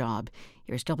starting the job.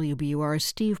 Here's WBUR's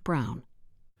Steve Brown.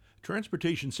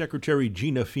 Transportation Secretary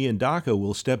Gina Fiandaca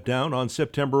will step down on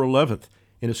September 11th.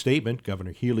 In a statement,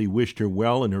 Governor Healey wished her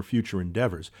well in her future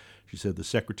endeavors. She said the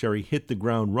secretary hit the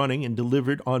ground running and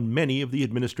delivered on many of the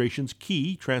administration's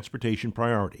key transportation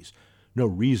priorities. No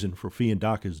reason for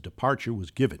Fiandaca's departure was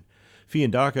given.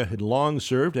 Fiandaca had long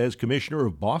served as commissioner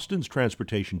of Boston's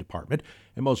Transportation Department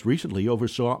and most recently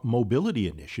oversaw mobility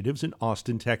initiatives in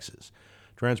Austin, Texas.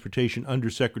 Transportation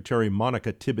Undersecretary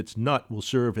Monica Tibbetts-Nutt will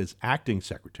serve as acting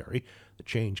secretary. The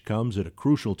change comes at a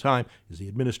crucial time as the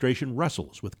administration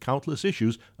wrestles with countless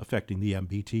issues affecting the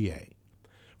MBTA.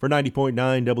 For 90.9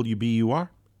 WBUR,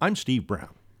 I'm Steve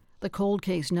Brown. The cold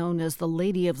case known as the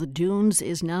Lady of the Dunes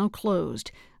is now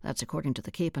closed. That's according to the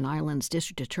Cape and Islands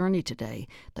District Attorney today.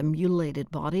 The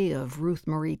mutilated body of Ruth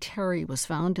Marie Terry was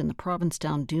found in the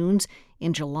Provincetown Dunes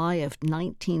in July of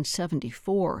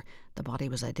 1974. The body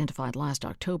was identified last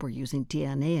October using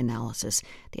DNA analysis.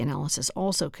 The analysis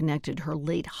also connected her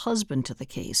late husband to the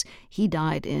case. He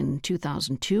died in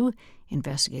 2002.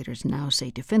 Investigators now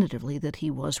say definitively that he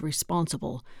was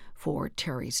responsible for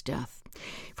Terry's death.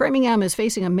 Framingham is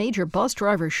facing a major bus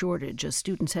driver shortage as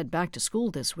students head back to school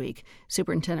this week.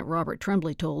 Superintendent Robert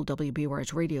Tremblay told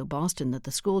WBUR's Radio Boston that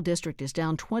the school district is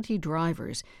down 20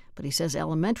 drivers, but he says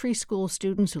elementary school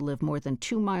students who live more than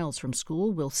 2 miles from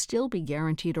school will still be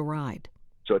guaranteed a ride.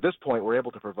 So at this point, we're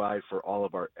able to provide for all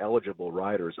of our eligible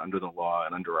riders under the law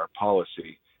and under our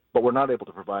policy, but we're not able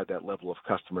to provide that level of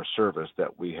customer service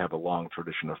that we have a long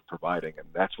tradition of providing, and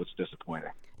that's what's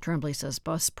disappointing. Tremblay says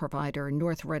bus provider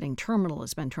North Reading Terminal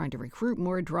has been trying to recruit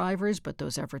more drivers, but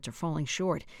those efforts are falling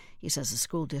short. He says the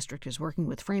school district is working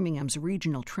with Framingham's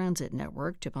regional transit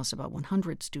network to bus about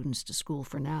 100 students to school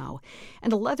for now.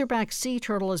 And a leatherback sea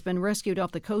turtle has been rescued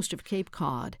off the coast of Cape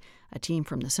Cod. A team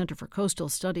from the Center for Coastal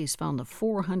Studies found the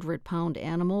 400-pound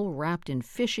animal wrapped in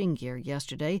fishing gear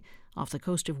yesterday off the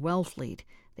coast of Wellfleet.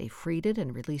 They freed it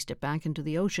and released it back into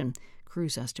the ocean.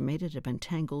 Crews estimated it had been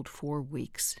tangled for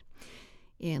weeks.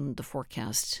 In the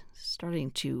forecast,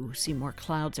 starting to see more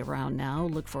clouds around now.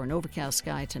 Look for an overcast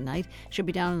sky tonight. Should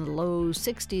be down in the low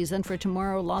 60s. Then for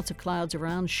tomorrow, lots of clouds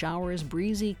around, showers,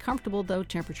 breezy, comfortable though,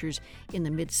 temperatures in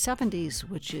the mid-70s,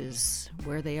 which is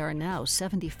where they are now,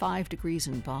 75 degrees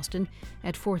in Boston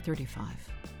at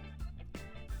 4:35.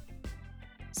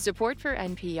 Support for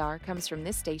NPR comes from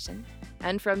this station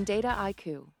and from Data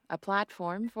IQ, a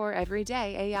platform for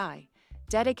everyday AI.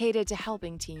 Dedicated to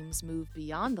helping teams move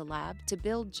beyond the lab to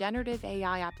build generative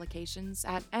AI applications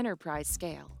at enterprise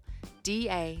scale.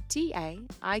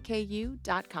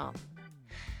 DATAIKU.com.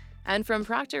 And from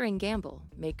Procter & Gamble,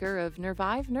 maker of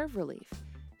Nervive Nerve Relief.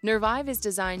 Nervive is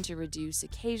designed to reduce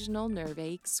occasional nerve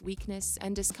aches, weakness,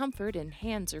 and discomfort in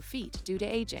hands or feet due to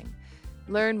aging.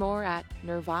 Learn more at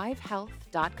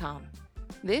nervivehealth.com.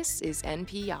 This is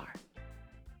NPR.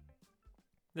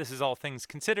 This is All Things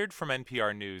Considered from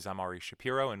NPR News. I'm Ari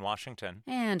Shapiro in Washington.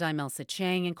 And I'm Elsa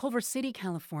Chang in Culver City,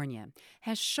 California.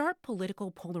 Has sharp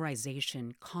political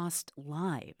polarization cost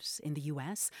lives in the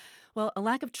U.S.? Well, a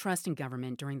lack of trust in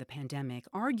government during the pandemic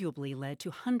arguably led to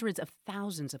hundreds of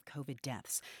thousands of COVID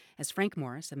deaths. As Frank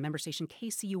Morris of member station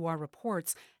KCUR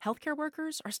reports, healthcare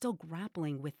workers are still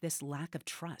grappling with this lack of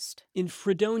trust. In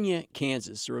Fredonia,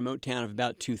 Kansas, a remote town of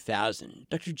about 2,000,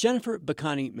 Dr. Jennifer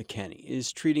Bacani McKenney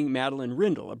is treating Madeline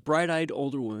Rindle, a bright-eyed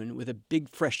older woman with a big,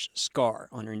 fresh scar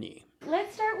on her knee.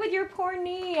 Let's start with your poor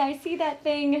knee. I see that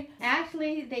thing.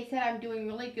 Actually, they said I'm doing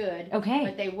really good. Okay.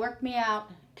 But they worked me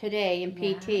out today in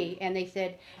PT, and they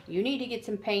said, you need to get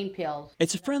some pain pills.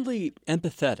 It's a friendly,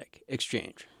 empathetic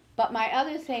exchange. But my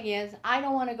other thing is, I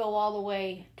don't want to go all the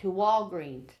way to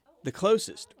Walgreens. The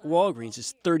closest, Walgreens,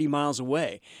 is 30 miles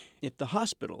away. If the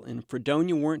hospital in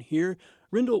Fredonia weren't here,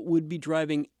 Rindle would be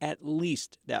driving at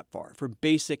least that far for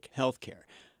basic health care.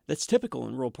 That's typical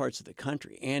in rural parts of the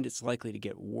country, and it's likely to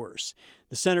get worse.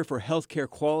 The Center for Healthcare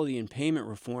Quality and Payment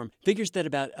Reform figures that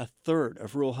about a third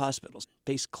of rural hospitals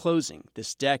face closing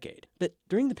this decade. But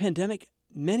during the pandemic,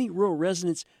 many rural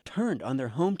residents turned on their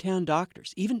hometown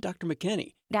doctors, even Dr.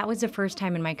 McKenney. That was the first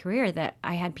time in my career that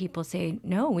I had people say,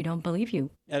 no, we don't believe you.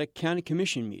 At a county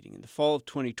commission meeting in the fall of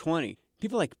 2020,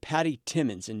 people like Patty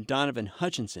Timmons and Donovan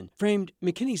Hutchinson framed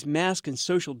McKinney's mask and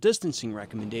social distancing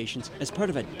recommendations as part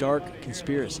of a dark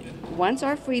conspiracy. Once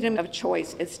our freedom of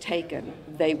choice is taken,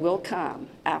 they will come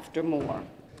after more.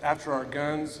 After our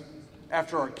guns,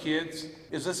 after our kids.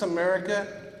 Is this America?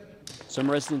 Some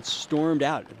residents stormed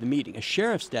out of the meeting. A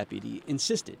sheriff's deputy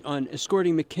insisted on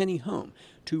escorting McKenney home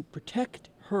to protect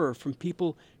her from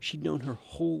people she'd known her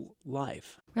whole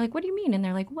life. We're like, what do you mean? And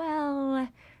they're like, well,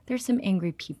 there's some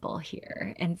angry people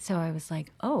here. And so I was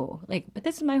like, oh, but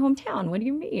this is my hometown. What do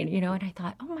you mean? And I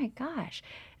thought, oh my gosh,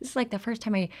 this is like the first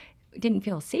time I didn't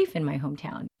feel safe in my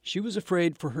hometown. She was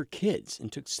afraid for her kids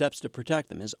and took steps to protect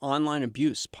them as online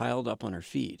abuse piled up on her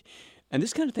feed. And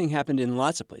this kind of thing happened in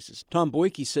lots of places. Tom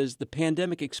Boyke says the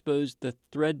pandemic exposed the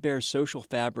threadbare social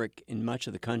fabric in much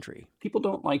of the country. People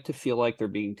don't like to feel like they're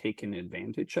being taken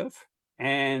advantage of.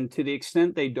 And to the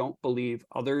extent they don't believe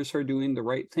others are doing the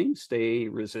right things, they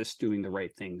resist doing the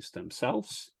right things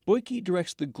themselves. Boyke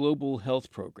directs the Global Health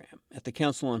Program at the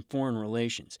Council on Foreign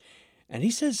Relations. And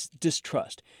he says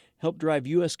distrust helped drive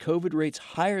U.S. COVID rates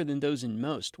higher than those in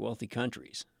most wealthy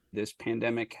countries. This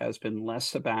pandemic has been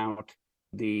less about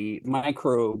the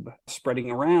microbe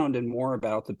spreading around and more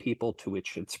about the people to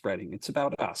which it's spreading. It's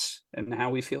about us and how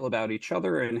we feel about each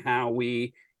other and how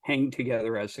we hang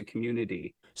together as a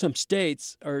community. Some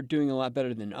states are doing a lot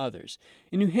better than others.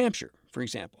 In New Hampshire, for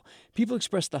example, people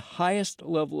express the highest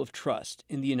level of trust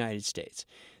in the United States.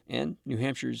 And New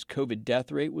Hampshire's COVID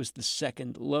death rate was the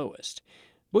second lowest.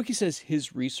 Boyke says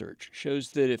his research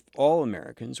shows that if all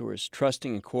Americans were as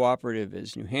trusting and cooperative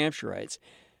as New Hampshireites,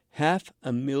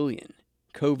 500,000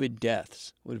 COVID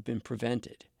deaths would have been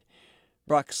prevented.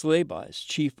 Brock Slaybaugh is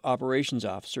Chief Operations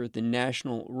Officer at the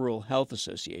National Rural Health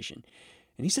Association,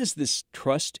 and he says this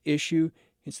trust issue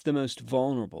is the most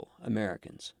vulnerable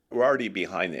Americans. We're already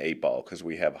behind the eight ball because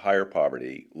we have higher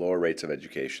poverty, lower rates of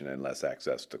education, and less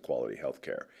access to quality health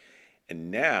care.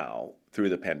 And now, through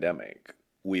the pandemic,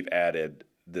 we've added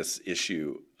this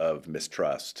issue of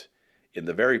mistrust in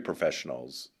the very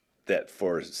professionals that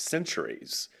for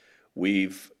centuries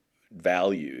we've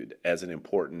valued as an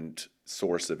important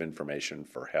source of information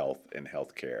for health and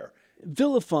health care.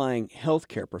 Vilifying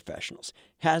healthcare professionals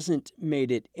hasn't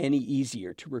made it any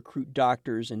easier to recruit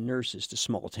doctors and nurses to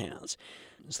small towns.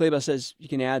 Slaybaugh says you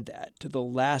can add that to the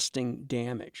lasting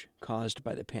damage caused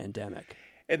by the pandemic.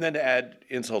 And then to add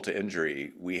insult to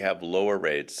injury, we have lower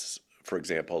rates for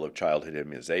example, of childhood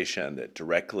immunization that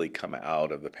directly come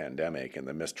out of the pandemic and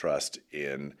the mistrust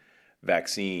in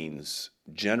vaccines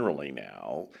generally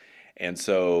now. And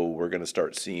so we're going to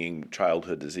start seeing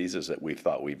childhood diseases that we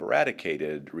thought we've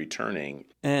eradicated returning.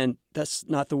 And that's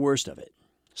not the worst of it.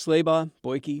 Slaybaugh,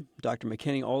 Boyke, Dr.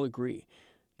 McKinney all agree.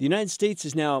 The United States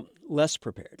is now less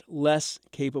prepared, less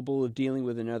capable of dealing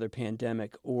with another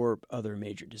pandemic or other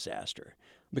major disaster,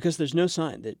 because there's no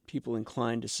sign that people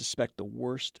inclined to suspect the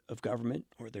worst of government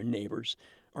or their neighbors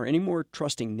are any more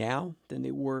trusting now than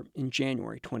they were in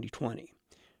January 2020.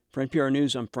 For NPR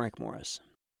News, I'm Frank Morris.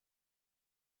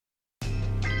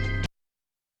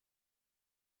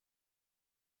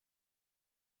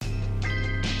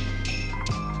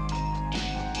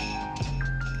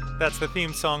 That's the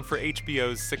theme song for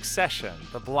HBO's Succession.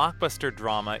 The blockbuster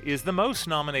drama is the most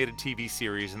nominated TV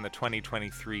series in the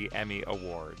 2023 Emmy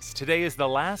Awards. Today is the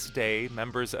last day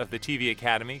members of the TV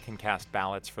Academy can cast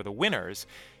ballots for the winners,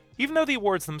 even though the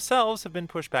awards themselves have been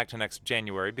pushed back to next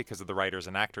January because of the writers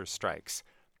and actors strikes.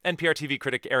 NPR TV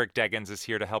critic Eric Deggans is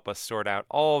here to help us sort out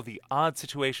all the odd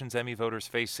situations Emmy voters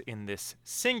face in this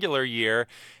singular year,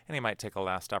 and he might take a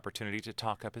last opportunity to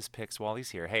talk up his picks while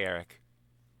he's here. Hey, Eric.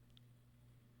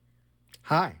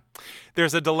 Hi.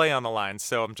 There's a delay on the line,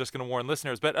 so I'm just going to warn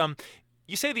listeners. But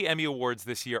you say the Emmy Awards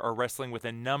this year are wrestling with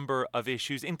a number of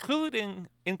issues, including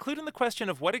the question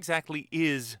of what exactly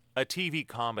is a TV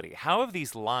comedy. How have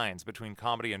these lines between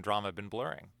comedy and drama been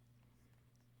blurring?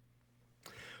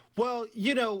 Well,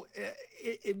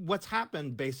 what's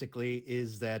happened basically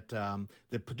is that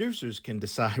the producers can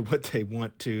decide what they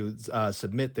want to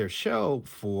submit their show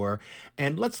for.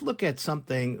 And let's look at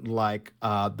something like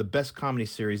the Best Comedy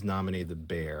Series nominee, The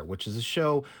Bear, which is a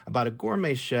show about a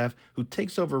gourmet chef who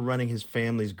takes over running his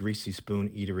family's Greasy Spoon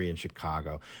eatery in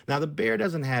Chicago. Now, The Bear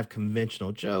doesn't have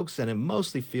conventional jokes, and it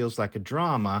mostly feels like a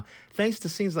drama, thanks to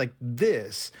scenes like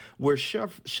this, where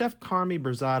Chef Carmi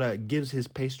Berzada gives his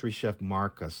pastry chef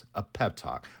Marcus a pep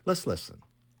talk. Let's listen.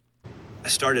 I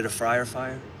started a fryer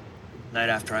fire. Night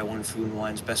after I won Food and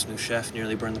Wine's Best New Chef,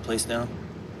 nearly burned the place down.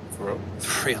 For real?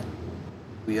 For real.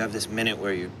 You have this minute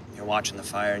where you're watching the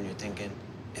fire and you're thinking,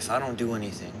 if I don't do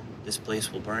anything, this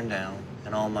place will burn down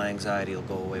and all my anxiety will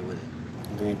go away with it.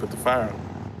 And then you put the fire out.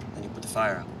 Then you put the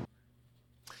fire out.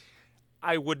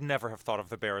 I would never have thought of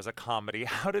The Bear as a comedy.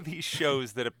 How do these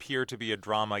shows that appear to be a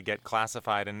drama get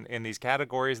classified in these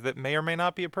categories that may or may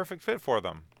not be a perfect fit for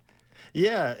them?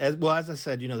 Yeah, as I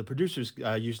said, the producers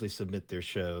usually submit their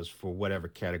shows for whatever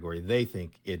category they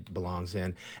think it belongs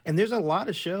in. And there's a lot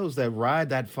of shows that ride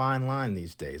that fine line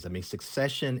these days. I mean,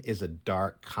 Succession is a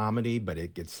dark comedy, but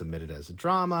it gets submitted as a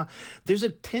drama. There's a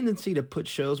tendency to put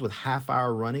shows with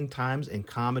half-hour running times in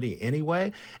comedy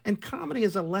anyway, and comedy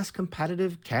is a less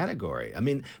competitive category. I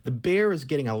mean, The Bear is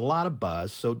getting a lot of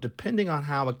buzz, so depending on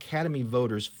how Academy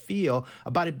voters feel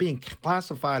about it being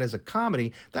classified as a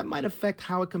comedy, that might affect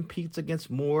how it competes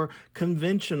against more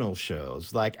conventional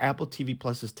shows like Apple TV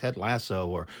Plus's Ted Lasso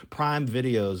or Prime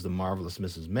Video's The Marvelous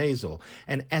Mrs. Maisel.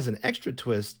 And as an extra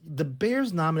twist, The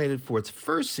Bear's nominated for its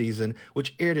first season,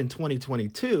 which aired in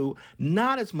 2022,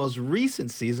 not its most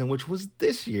recent season, which was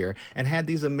this year, and had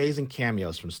these amazing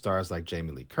cameos from stars like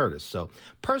Jamie Lee Curtis. So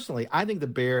personally, I think The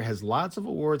Bear has lots of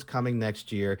awards coming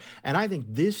next year, and I think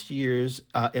this year's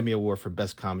Emmy Award for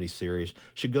Best Comedy Series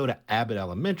should go to Abbott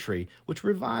Elementary, which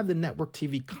revived the network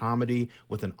TV comedy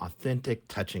with an authentic,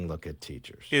 touching look at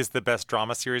teachers. Is the Best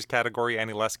Drama Series category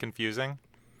any less confusing?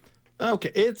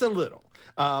 Okay, it's a little.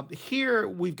 Here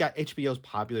we've got HBO's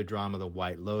popular drama, The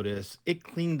White Lotus. It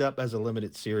cleaned up as a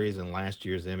limited series in last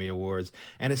year's Emmy Awards,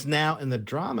 and it's now in the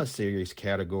drama series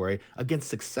category against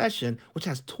Succession, which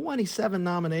has 27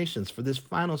 nominations for this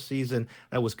final season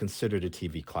that was considered a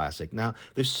TV classic. Now,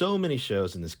 there's so many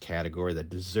shows in this category that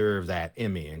deserve that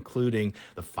Emmy, including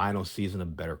the final season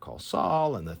of Better Call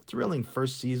Saul and the thrilling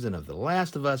first season of The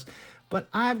Last of Us. But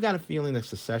I've got a feeling that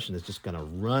Succession is just going to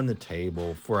run the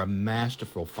table for a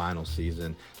masterful final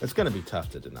season that's going to be tough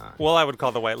to deny. Well, I would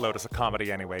call The White Lotus a comedy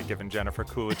anyway, given Jennifer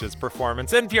Coolidge's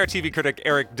performance. NPR TV critic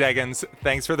Eric Deggans,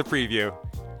 thanks for the preview.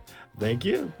 Thank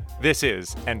you. This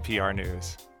is NPR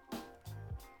News.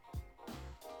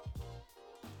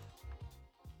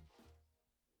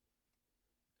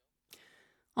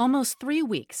 Almost 3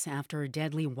 weeks after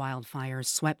deadly wildfires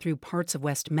swept through parts of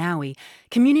West Maui,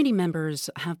 community members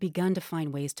have begun to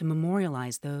find ways to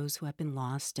memorialize those who have been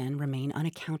lost and remain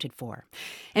unaccounted for.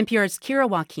 NPR's Kira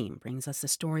Joaquim brings us the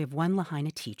story of one Lahaina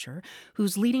teacher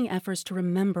who's leading efforts to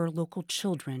remember local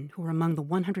children who are among the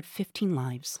 115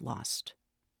 lives lost.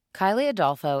 Kylie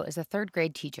Adolfo is a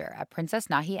third-grade teacher at Princess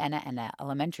Nahi'enaena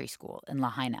Elementary School in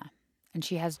Lahaina, and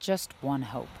she has just one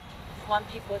hope. want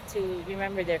people to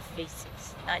remember their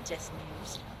faces, not just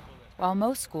names. While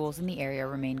most schools in the area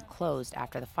remained closed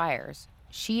after the fires,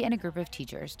 she and a group of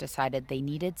teachers decided they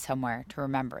needed somewhere to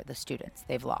remember the students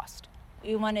they've lost.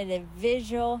 We wanted a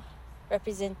visual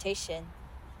representation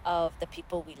of the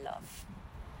people we love.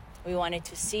 We wanted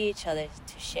to see each other,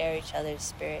 to share each other's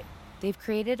spirit. They've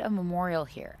created a memorial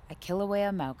here at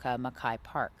Kilauea Mauka Makai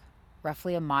Park,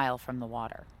 roughly a mile from the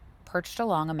water. Perched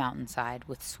along a mountainside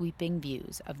with sweeping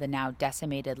views of the now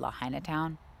decimated Lahaina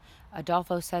town,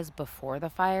 Adolfo says before the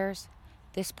fires,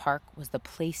 this park was the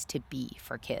place to be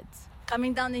for kids.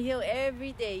 Coming down the hill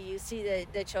every day, you see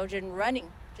the children running,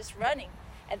 just running.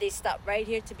 And they stop right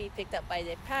here to be picked up by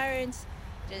their parents,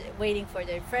 just waiting for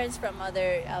their friends from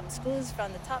other schools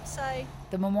from the top side.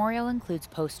 The memorial includes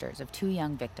posters of 2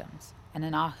 young victims and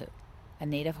an ahu, a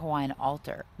native Hawaiian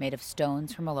altar made of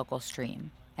stones from a local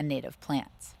stream and native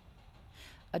plants.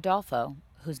 Adolfo,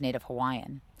 who's native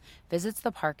Hawaiian, visits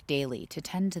the park daily to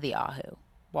tend to the ahu,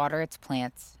 water its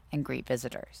plants, and greet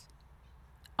visitors.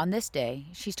 On this day,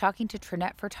 she's talking to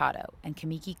Trinette Furtado and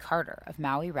Kamiki Carter of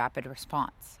Maui Rapid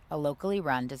Response, a locally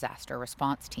run disaster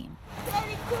response team.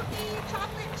 Berry cookie,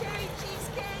 chocolate cherry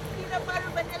cheesecake, peanut butter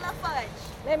vanilla fudge.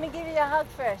 Let me give you a hug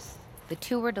first. The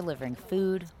 2 were delivering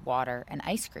food, water, and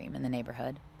ice cream in the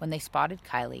neighborhood when they spotted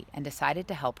Kylie and decided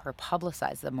to help her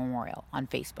publicize the memorial on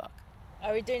Facebook.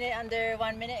 Are we doing it under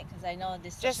 1 minute? Because I know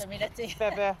this social media thing.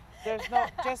 Bebe, there's no,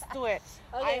 just do it.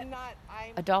 Okay.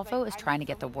 Adolfo is trying to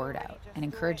get the word out and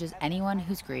encourages anyone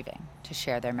who's grieving to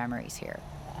share their memories here.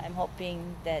 I'm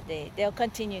hoping that they'll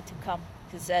continue to come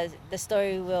because the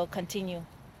story will continue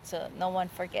so no one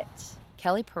forgets.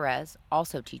 Kelly Perez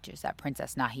also teaches at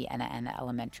Princess Nahi'enaena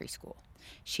Elementary School.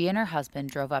 She and her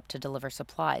husband drove up to deliver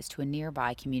supplies to a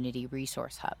nearby community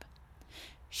resource hub.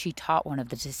 She taught one of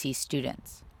the deceased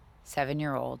students,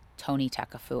 7-year-old Tony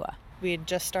Takafua. We had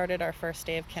just started our first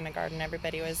day of kindergarten.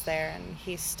 Everybody was there, and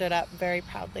he stood up very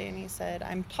proudly, and he said,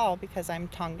 "I'm tall because I'm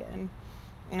Tongan."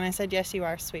 And I said, "Yes, you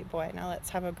are, sweet boy. Now let's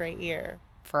have a great year."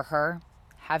 For her,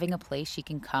 having a place she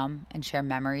can come and share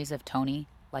memories of Tony,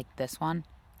 like this one,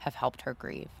 have helped her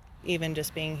grieve. Even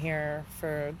just being here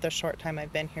for the short time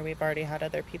I've been here, we've already had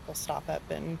other people stop up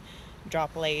and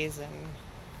drop lays, and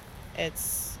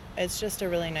it's just a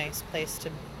really nice place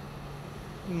to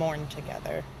mourn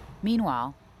together.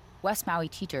 Meanwhile, West Maui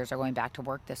teachers are going back to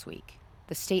work this week.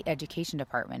 The state education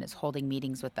department is holding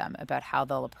meetings with them about how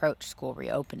they'll approach school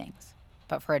reopenings.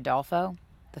 But for Adolfo,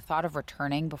 the thought of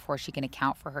returning before she can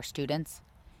account for her students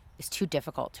is too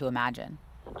difficult to imagine.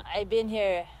 I've been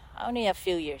here only a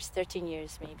few years, 13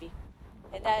 years maybe.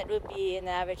 And that would be an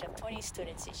average of 20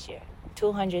 students each year,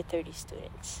 230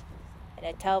 students. And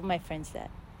I tell my friends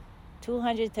that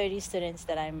 230 students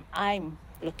that I'm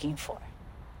looking for.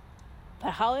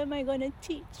 But how am I going to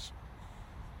teach?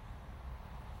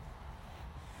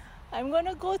 I'm going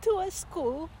to go to a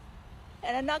school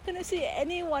and I'm not going to see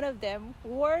any one of them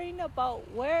worrying about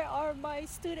where are my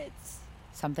students.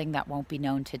 Something that won't be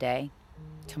known today,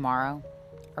 tomorrow,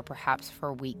 or perhaps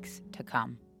for weeks to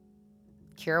come.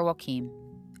 Kira Joaquim,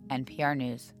 NPR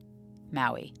News,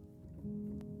 Maui.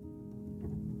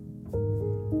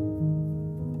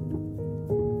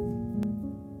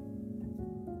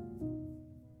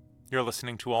 You're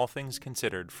listening to All Things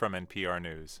Considered from NPR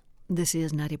News. This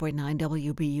is 90.9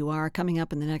 WBUR. Coming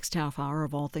up in the next half hour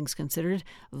of All Things Considered,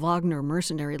 Wagner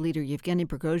mercenary leader Yevgeny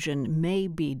Prigozhin may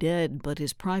be dead, but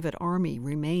his private army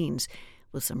remains.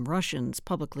 With some Russians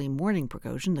publicly mourning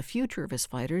Prigozhin, the future of his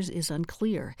fighters is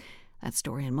unclear. That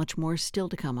story and much more still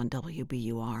to come on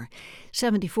WBUR.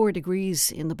 74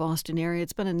 degrees in the Boston area.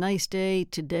 It's been a nice day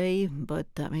today, but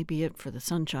that may be it for the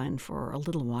sunshine for a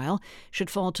little while.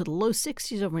 Should fall to the low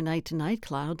 60s overnight tonight,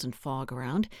 clouds and fog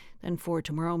around. Then for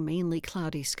tomorrow, mainly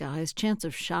cloudy skies, chance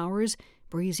of showers,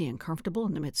 breezy and comfortable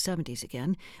in the mid-70s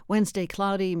again. Wednesday,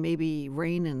 cloudy, maybe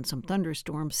rain and some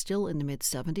thunderstorms still in the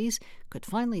mid-70s. Could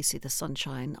finally see the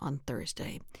sunshine on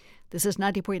Thursday. This is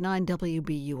 90.9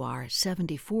 WBUR,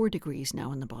 74 degrees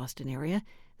now in the Boston area.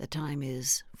 The time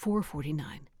is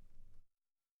 4:49.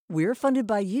 We're funded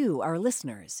by you, our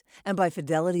listeners, and by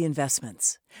Fidelity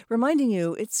Investments, reminding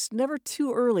you it's never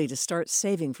too early to start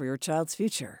saving for your child's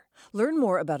future. Learn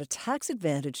more about a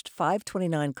tax-advantaged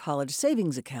 529 college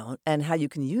savings account and how you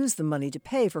can use the money to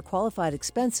pay for qualified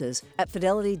expenses at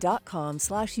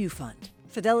fidelity.com/ufund.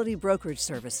 Fidelity Brokerage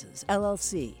Services,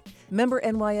 LLC, member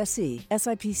NYSE,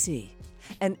 SIPC,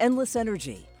 and Endless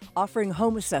Energy, offering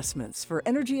home assessments for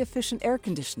energy-efficient air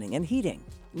conditioning and heating.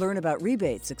 Learn about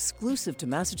rebates exclusive to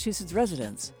Massachusetts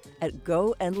residents at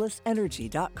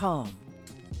goendlessenergy.com.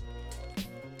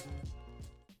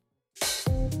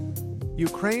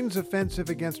 Ukraine's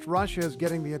offensive against Russia is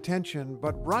getting the attention,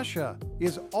 but Russia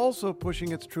is also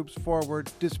pushing its troops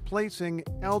forward, displacing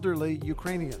elderly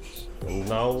Ukrainians.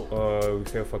 Now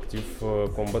we have active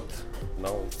combat.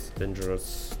 Now it's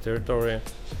dangerous territory,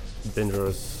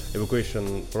 dangerous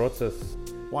evacuation process.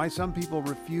 Why some people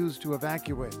refuse to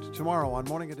evacuate. Tomorrow on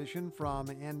Morning Edition from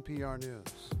NPR News.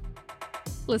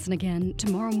 Listen again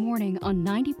tomorrow morning on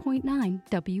 90.9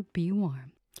 WBUR.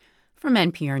 From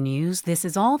NPR News, this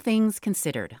is All Things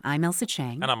Considered. I'm Elsa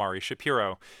Chang. And I'm Ari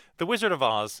Shapiro. The Wizard of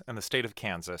Oz and the state of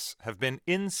Kansas have been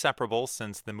inseparable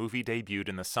since the movie debuted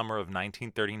in the summer of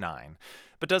 1939.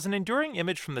 But does an enduring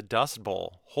image from the Dust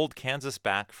Bowl hold Kansas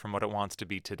back from what it wants to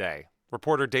be today?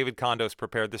 Reporter David Kondos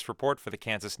prepared this report for the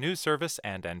Kansas News Service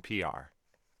and NPR.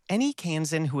 Any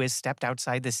Kansan who has stepped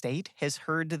outside the state has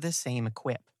heard the same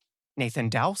quip. Nathan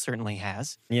Dowell certainly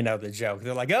has. You know, the joke.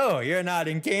 They're like, oh, you're not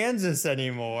in Kansas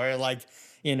anymore. Like,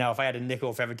 you know, if I had a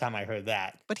nickel for every time I heard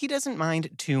that. But he doesn't mind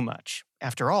too much.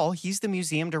 After all, he's the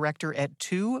museum director at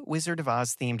 2 Wizard of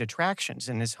Oz-themed attractions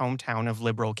in his hometown of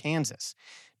Liberal, Kansas.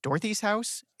 Dorothy's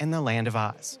House and the Land of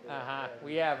Oz.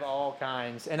 We have all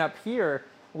kinds. And up here,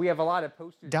 we have a lot of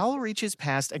posters. Dowell reaches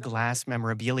past a glass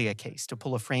memorabilia case to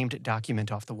pull a framed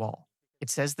document off the wall. It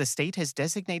says the state has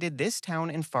designated this town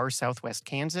in far southwest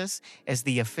Kansas as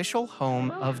the official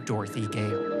home of Dorothy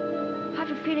Gale. I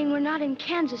have a feeling we're not in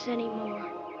Kansas anymore.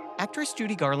 Actress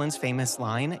Judy Garland's famous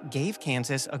line gave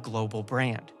Kansas a global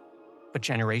brand. But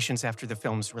generations after the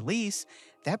film's release,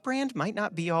 that brand might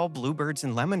not be all bluebirds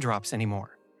and lemon drops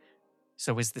anymore.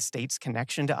 So is the state's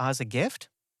connection to Oz a gift?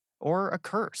 Or a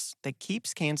curse that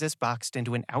keeps Kansas boxed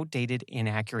into an outdated,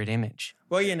 inaccurate image?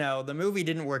 Well, you know, the movie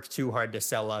didn't work too hard to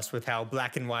sell us with how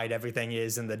black and white everything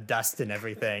is and the dust and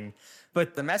everything.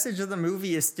 But the message of the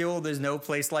movie is still there's no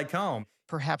place like home.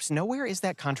 Perhaps nowhere is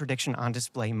that contradiction on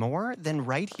display more than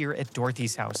right here at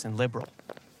Dorothy's house in Liberal.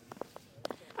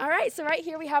 All right, so right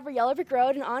here we have our Yellow Brick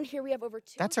Road, and on here we have over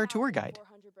 2. That's our tour guide.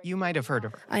 You might have heard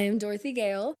of her. I am Dorothy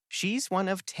Gale. She's one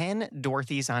of 10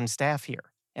 Dorothys on staff here,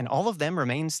 and all of them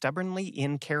remain stubbornly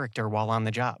in character while on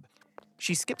the job.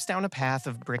 She skips down a path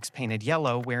of bricks painted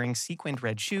yellow, wearing sequined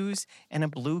red shoes and a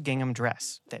blue gingham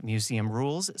dress that museum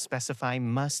rules specify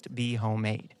must be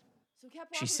homemade.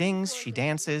 She sings, she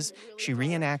dances, she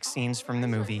reenacts scenes from the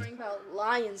movie. About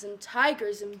lions and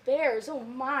tigers and bears, oh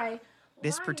my.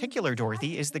 This particular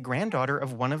Dorothy is the granddaughter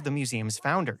of one of the museum's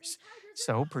founders,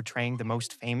 so portraying the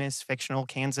most famous fictional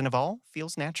Kansan of all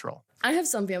feels natural. I have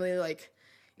some family like,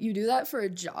 you do that for a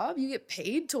job? You get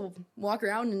paid to walk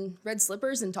around in red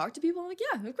slippers and talk to people? I'm like,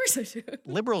 yeah, of course I do.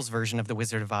 Liberal's version of the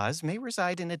Wizard of Oz may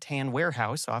reside in a tan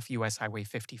warehouse off U.S. Highway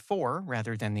 54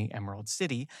 rather than the Emerald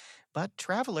City, but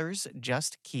travelers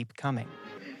just keep coming.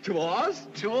 To Oz?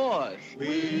 To Oz.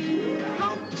 We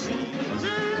come to see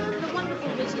the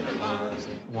wonderful Wizard of Oz.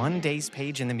 One day's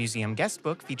page in the museum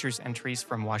guestbook features entries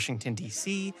from Washington,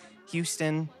 D.C.,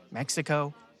 Houston,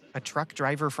 Mexico. A truck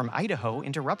driver from Idaho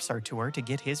interrupts our tour to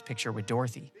get his picture with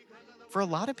Dorothy. For a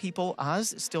lot of people,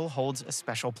 Oz still holds a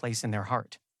special place in their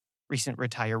heart. Recent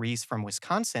retirees from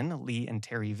Wisconsin, Lee and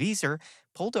Terry Vieser,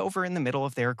 pulled over in the middle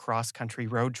of their cross-country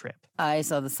road trip. I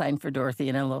saw the sign for Dorothy,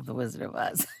 and I love the Wizard of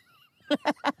Oz.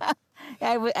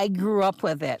 I grew up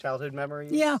with it. Childhood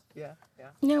memories? Yeah. Yeah.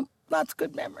 Yep, lots of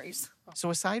good memories. So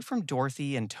aside from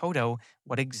Dorothy and Toto,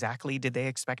 what exactly did they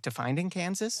expect to find in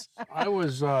Kansas? I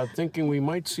was thinking we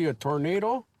might see a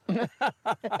tornado.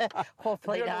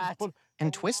 Hopefully not.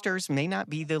 And twisters may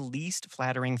not be the least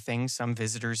flattering thing some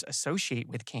visitors associate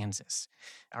with Kansas.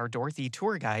 Our Dorothy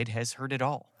tour guide has heard it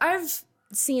all. I've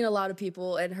seen a lot of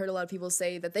people and heard a lot of people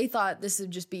say that they thought this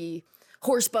would just be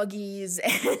horse buggies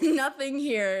and nothing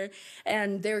here.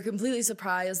 And they were completely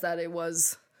surprised that it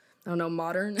was, I don't know,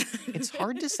 modern. It's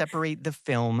hard to separate the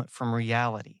film from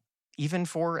reality, even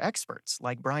for experts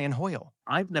like Brian Hoyle.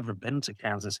 I've never been to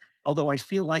Kansas, although I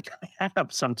feel like I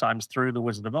have sometimes through The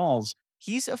Wizard of Oz.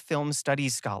 He's a film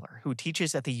studies scholar who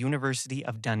teaches at the University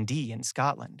of Dundee in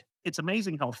Scotland. It's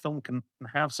amazing how film can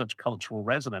have such cultural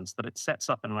resonance that it sets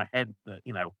up in my head that,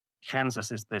 you know,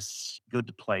 Kansas is this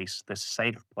good place, this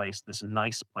safe place, this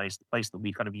nice place, the place that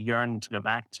we kind of yearn to go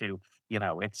back to. You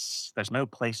know, there's no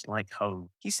place like home.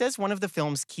 He says one of the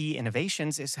film's key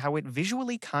innovations is how it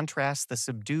visually contrasts the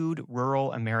subdued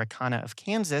rural Americana of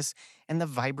Kansas and the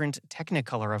vibrant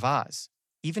Technicolor of Oz.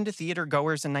 Even to theater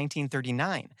goers in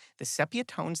 1939, the sepia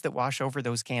tones that wash over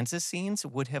those Kansas scenes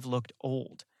would have looked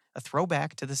old, a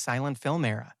throwback to the silent film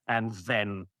era. And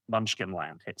then Munchkin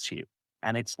Land hits you.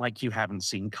 And it's like you haven't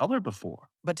seen color before.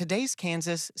 But today's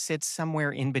Kansas sits somewhere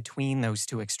in between those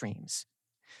two extremes.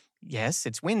 Yes,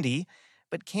 it's windy,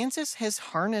 But Kansas has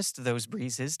harnessed those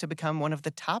breezes to become one of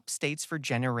the top states for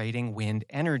generating wind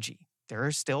energy. There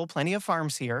are still plenty of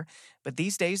farms here, but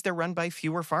these days they're run by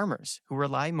fewer farmers who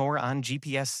rely more on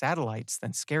GPS satellites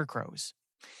than scarecrows.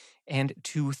 And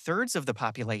 2/3 of the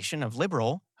population of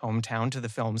Liberal, hometown to the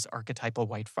film's archetypal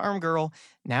white farm girl,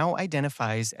 now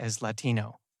identifies as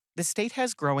Latino. The state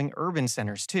has growing urban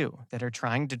centers, too, that are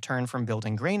trying to turn from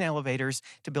building grain elevators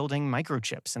to building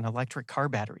microchips and electric car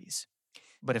batteries.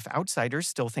 But if outsiders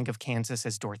still think of Kansas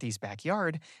as Dorothy's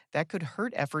backyard, that could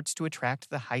hurt efforts to attract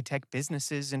the high-tech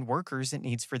businesses and workers it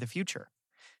needs for the future.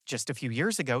 Just a few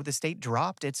years ago, the state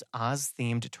dropped its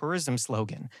Oz-themed tourism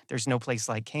slogan, "There's no place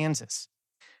like Kansas."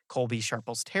 Colby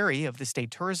Sharples-Terry of the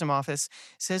State Tourism Office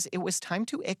says it was time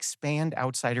to expand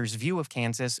outsiders' view of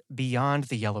Kansas beyond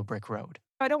the yellow brick road.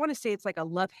 I don't want to say it's like a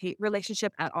love-hate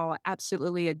relationship at all. I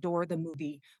absolutely adore the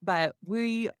movie, but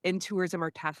we in tourism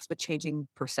are tasked with changing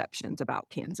perceptions about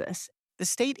Kansas. The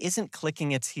state isn't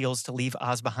clicking its heels to leave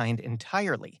Oz behind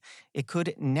entirely. It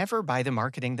could never buy the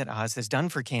marketing that Oz has done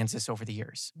for Kansas over the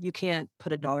years. You can't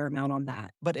put a dollar amount on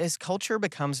that. But as culture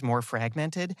becomes more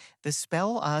fragmented, the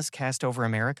spell Oz cast over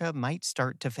America might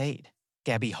start to fade.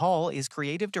 Gabby Hall is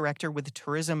creative director with the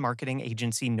tourism marketing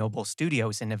agency Noble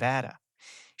Studios in Nevada.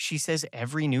 She says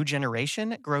every new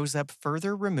generation grows up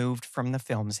further removed from the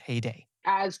film's heyday.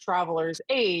 As travelers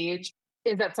age,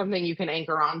 is that something you can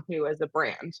anchor onto as a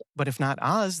brand? But if not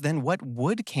Oz, then what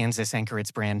would Kansas anchor its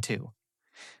brand to?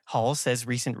 Hall says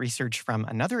recent research from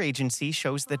another agency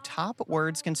shows the top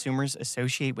words consumers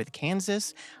associate with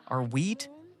Kansas are wheat,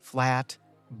 flat,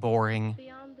 boring,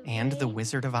 and the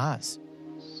Wizard of Oz.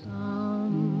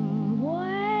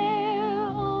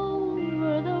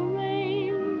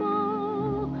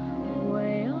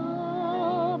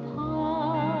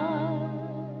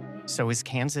 So is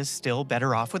Kansas still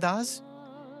better off with Oz?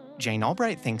 Jane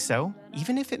Albright thinks so,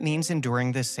 even if it means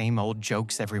enduring the same old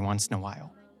jokes every once in a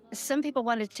while. Some people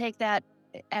want to take that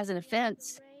as an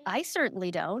offense. I certainly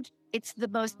don't. It's the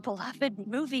most beloved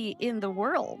movie in the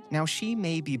world. Now, she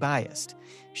may be biased.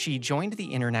 She joined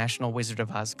the International Wizard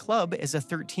of Oz Club as a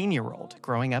 13-year-old,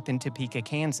 growing up in Topeka,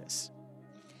 Kansas.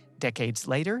 Decades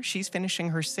later, she's finishing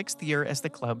her 6th year as the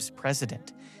club's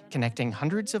president, connecting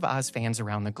hundreds of Oz fans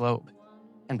around the globe.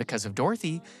 And because of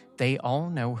Dorothy, they all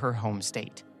know her home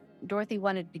state. Dorothy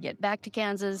wanted to get back to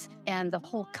Kansas, and the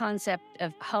whole concept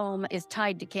of home is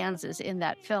tied to Kansas in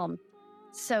that film.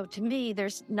 So to me,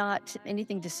 there's not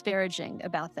anything disparaging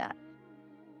about that.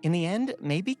 In the end,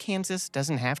 maybe Kansas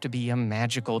doesn't have to be a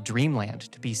magical dreamland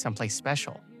to be someplace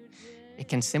special. It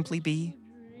can simply be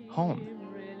home.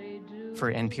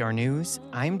 For NPR News,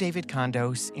 I'm David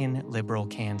Condos in Liberal,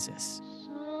 Kansas.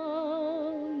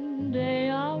 Someday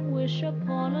I'll wish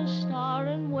upon a star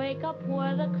and wake up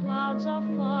where the clouds are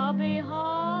far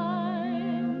behind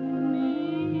me,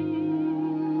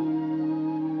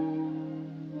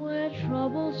 where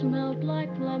troubles melt like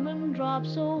lemon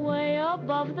drops away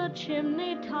above the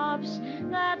chimney tops.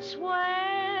 That's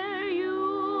where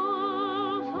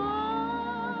you'll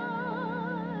find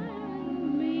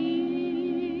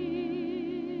me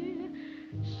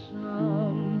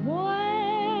somewhere.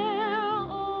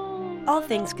 All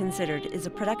Things Considered is a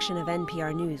production of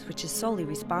NPR News, which is solely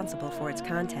responsible for its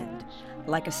content.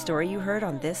 Like a story you heard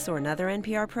on this or another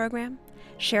NPR program?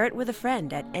 Share it with a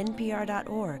friend at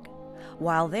npr.org.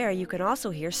 While there, you can also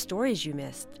hear stories you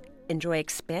missed, enjoy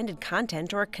expanded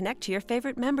content, or connect to your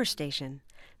favorite member station.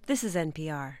 This is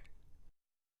NPR.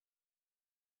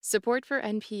 Support for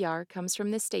NPR comes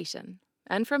from this station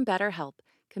and from BetterHelp,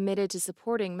 committed to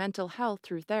supporting mental health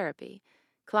through therapy.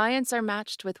 Clients are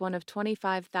matched with one of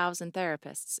 25,000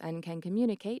 therapists and can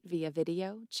communicate via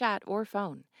video, chat, or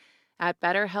phone at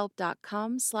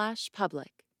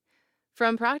betterhelp.com/public.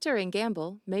 From Procter &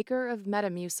 Gamble, maker of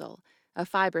Metamucil, a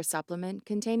fiber supplement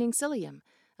containing psyllium,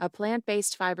 a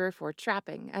plant-based fiber for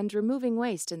trapping and removing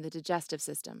waste in the digestive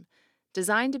system,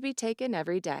 designed to be taken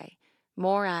every day.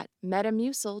 More at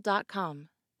metamucil.com.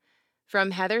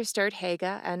 From Heather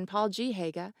Sturt-Haga and Paul G.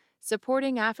 Haga,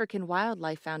 supporting African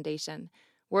Wildlife Foundation,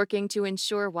 working to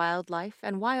ensure wildlife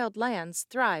and wild lands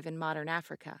thrive in modern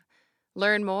Africa.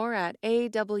 Learn more at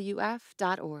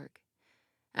awf.org.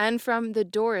 And from the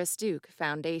Doris Duke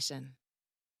Foundation.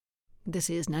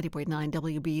 This is 90.9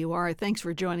 WBUR. Thanks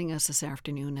for joining us this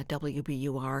afternoon at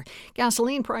WBUR.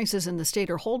 Gasoline prices in the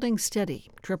state are holding steady.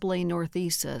 AAA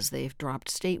Northeast says they've dropped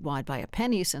statewide by a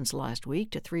penny since last week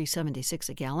to $3.76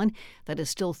 a gallon. That is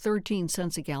still 13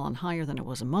 cents a gallon higher than it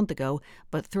was a month ago,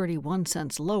 but 31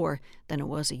 cents lower than it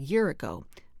was a year ago.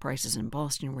 Prices in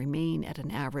Boston remain at an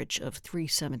average of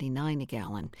 $3.79 a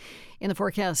gallon. In the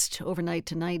forecast, overnight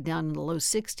tonight down in the low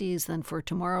 60s. Then for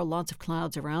tomorrow, lots of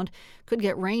clouds around. Could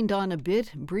get rained on a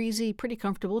bit. Breezy, pretty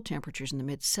comfortable. Temperatures in the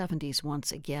mid-70s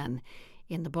once again.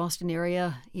 In the Boston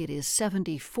area, it is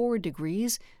 74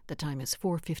 degrees. The time is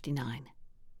 4:59.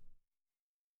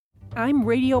 I'm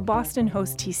Radio Boston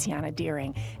host Tiziana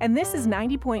Deering, and this is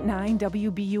 90.9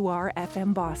 WBUR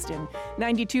FM Boston,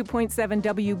 92.7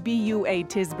 WBUA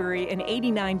Tisbury, and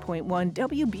 89.1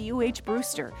 WBUH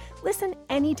Brewster. Listen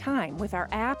anytime with our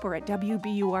app or at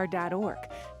WBUR.org.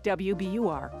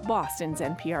 WBUR, Boston's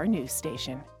NPR news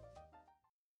station.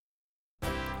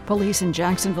 Police in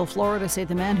Jacksonville, Florida say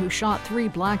the man who shot 3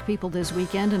 black people this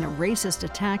weekend in a racist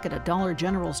attack at a Dollar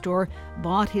General store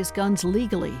bought his guns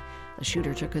legally. The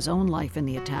shooter took his own life in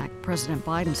the attack. President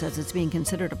Biden says it's being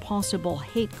considered a possible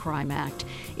hate crime act.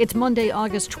 It's Monday,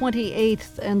 August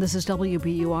 28th, and this is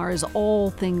WBUR's All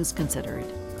Things Considered.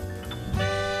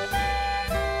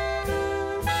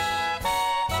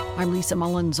 I'm Lisa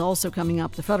Mullins. Also coming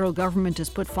up, the federal government has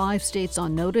put 5 states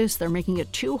on notice. They're making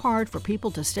it too hard for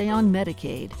people to stay on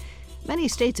Medicaid. Many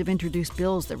states have introduced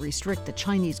bills that restrict the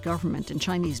Chinese government and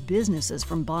Chinese businesses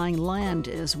from buying land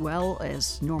as well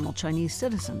as normal Chinese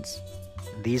citizens.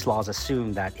 These laws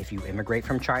assume that if you immigrate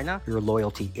from China, your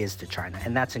loyalty is to China,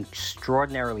 and that's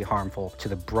extraordinarily harmful to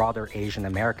the broader Asian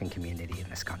American community in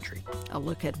this country. A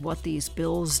look at what these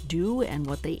bills do and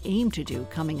what they aim to do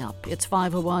coming up. It's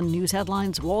 5:01 news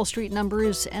headlines, Wall Street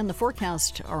numbers, and the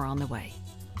forecast are on the way.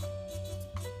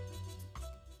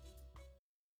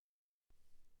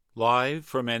 Live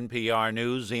from NPR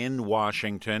News in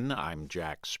Washington, I'm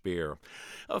Jack Speer.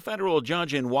 A federal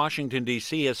judge in Washington,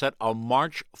 D.C. has set a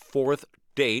March 4th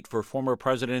date for former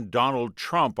President Donald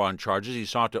Trump on charges he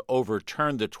sought to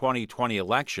overturn the 2020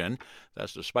 election.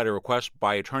 That's despite a request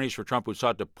by attorneys for Trump who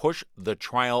sought to push the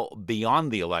trial beyond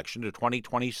the election to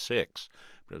 2026.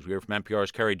 As we hear from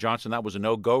NPR's Carrie Johnson, that was a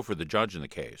no-go for the judge in the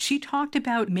case. She talked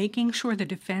about making sure the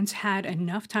defense had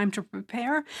enough time to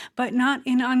prepare, but not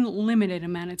an unlimited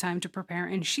amount of time to prepare.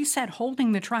 And she said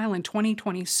holding the trial in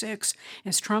 2026,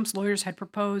 as Trump's lawyers had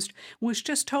proposed, was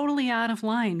just totally out of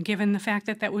line, given the fact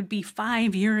that that would be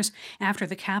 5 years after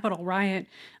the Capitol riot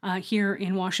here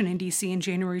in Washington, D.C. in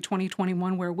January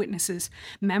 2021, where witnesses'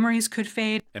 memories could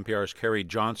fade. NPR's Carrie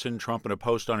Johnson. Trump, in a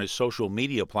post on his social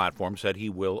media platform, said he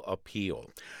will appeal.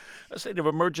 A state of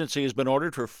emergency has been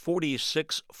ordered for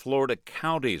 46 Florida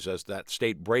counties as that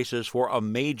state braces for a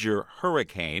major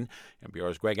hurricane.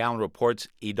 NPR's Greg Allen reports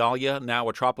Idalia, now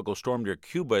a tropical storm near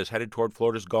Cuba, is headed toward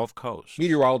Florida's Gulf Coast.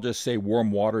 Meteorologists say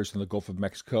warm waters in the Gulf of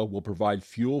Mexico will provide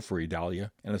fuel for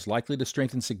Idalia and is likely to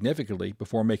strengthen significantly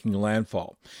before making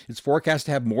landfall. It's forecast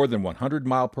to have more than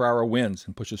 100-mile-per-hour winds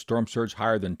and push a storm surge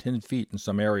higher than 10 feet in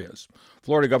some areas.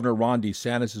 Florida Governor Ron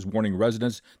DeSantis is warning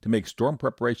residents to make storm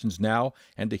preparations now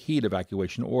and to heed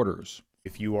evacuation orders.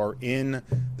 If you are in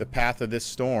the path of this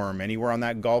storm, anywhere on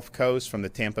that Gulf Coast, from the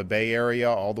Tampa Bay area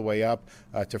all the way up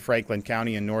to Franklin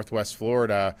County in northwest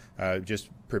Florida, just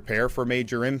prepare for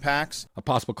major impacts. A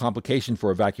possible complication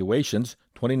for evacuations,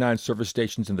 29 service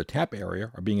stations in the Tampa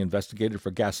area are being investigated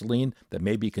for gasoline that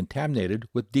may be contaminated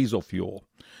with diesel fuel.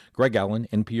 Greg Allen,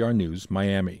 NPR News,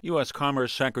 Miami. U.S.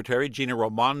 Commerce Secretary Gina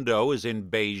Raimondo is in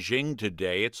Beijing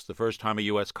today. It's the first time a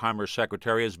U.S. Commerce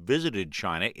Secretary has visited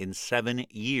China in 7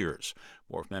 years.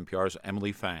 More from NPR's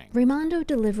Emily Fang. Raimondo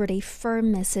delivered a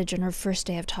firm message on her first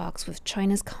day of talks with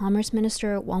China's Commerce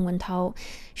Minister Wang Wentao.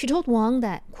 She told Wang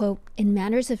that, quote, in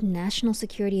matters of national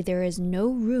security, there is no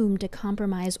room to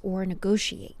compromise or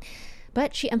negotiate.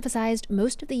 But she emphasized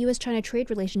most of the U.S.-China trade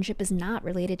relationship is not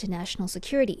related to national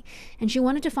security, and she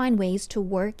wanted to find ways to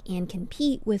work and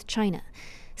compete with China.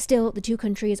 Still, the two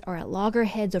countries are at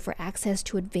loggerheads over access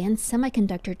to advanced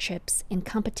semiconductor chips and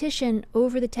competition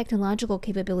over the technological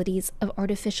capabilities of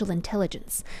artificial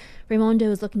intelligence.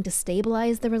 Raimondo is looking to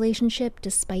stabilize the relationship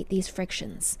despite these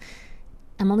frictions.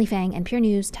 Emily Fang, NPR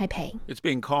News, Taipei. It's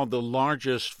being called the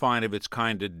largest fine of its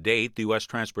kind to date. The U.S.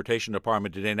 Transportation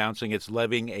Department today announcing it's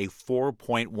levying a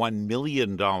 $4.1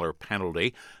 million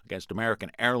penalty against American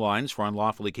Airlines for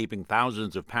unlawfully keeping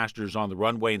thousands of passengers on the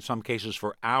runway, in some cases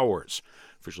for hours.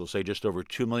 Officials say just over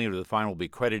 $2 million of the fine will be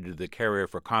credited to the carrier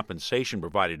for compensation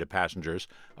provided to passengers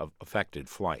of affected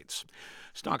flights.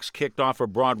 Stocks kicked off a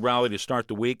broad rally to start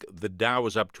the week. The Dow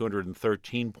was up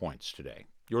 213 points today.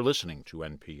 You're listening to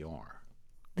NPR.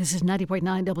 This is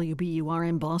 90.9 WBUR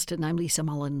in Boston. I'm Lisa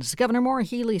Mullins. Governor Maura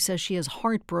Healey says she is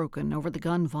heartbroken over the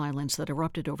gun violence that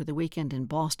erupted over the weekend in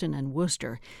Boston and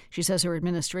Worcester. She says her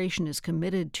administration is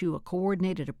committed to a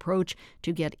coordinated approach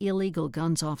to get illegal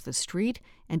guns off the street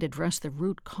and address the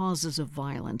root causes of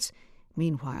violence.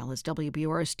 Meanwhile, as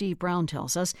WBUR's Steve Brown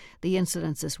tells us, the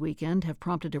incidents this weekend have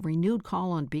prompted a renewed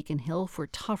call on Beacon Hill for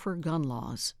tougher gun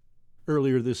laws.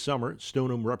 Earlier this summer,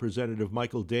 Stoneham Representative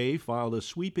Michael Day filed a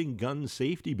sweeping gun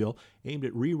safety bill aimed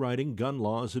at rewriting gun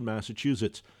laws in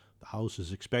Massachusetts. The House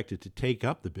is expected to take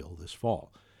up the bill this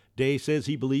fall. Day says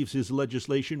he believes his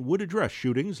legislation would address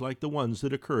shootings like the ones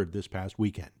that occurred this past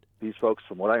weekend. These folks,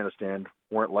 from what I understand,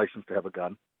 weren't licensed to have a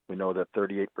gun. We know that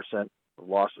 38% of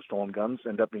lost or stolen guns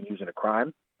end up being used in a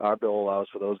crime. Our bill allows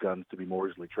for those guns to be more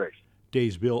easily traced.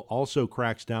 Day's bill also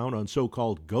cracks down on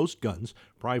so-called ghost guns,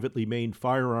 privately made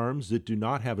firearms that do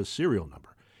not have a serial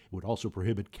number. It would also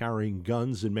prohibit carrying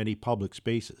guns in many public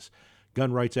spaces.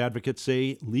 Gun rights advocates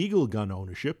say legal gun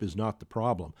ownership is not the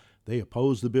problem. They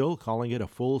oppose the bill, calling it a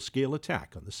full-scale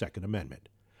attack on the Second Amendment.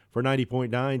 For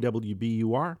 90.9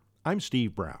 WBUR, I'm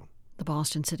Steve Brown. The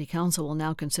Boston City Council will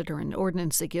now consider an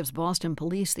ordinance that gives Boston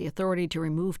police the authority to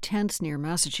remove tents near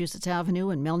Massachusetts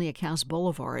Avenue and Melniacast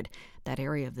Boulevard. That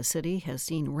area of the city has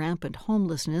seen rampant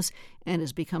homelessness and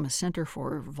has become a center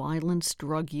for violence,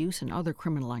 drug use, and other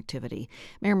criminal activity.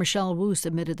 Mayor Michelle Wu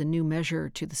submitted the new measure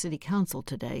to the City Council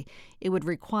today. It would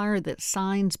require that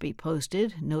signs be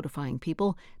posted notifying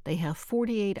people they have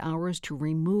 48 hours to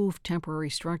remove temporary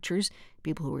structures.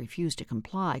 People who refuse to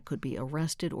comply could be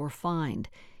arrested or fined.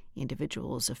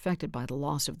 Individuals affected by the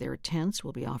loss of their tents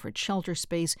will be offered shelter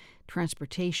space,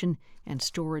 transportation, and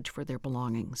storage for their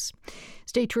belongings.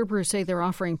 State troopers say they're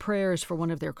offering prayers for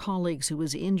one of their colleagues who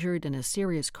was injured in a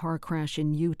serious car crash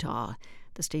in Utah.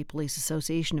 The State Police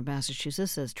Association of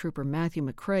Massachusetts says Trooper Matthew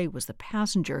McCrae was the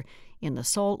passenger in the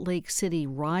Salt Lake City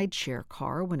rideshare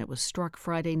car when it was struck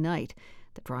Friday night.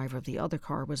 The driver of the other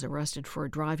car was arrested for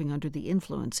driving under the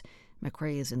influence.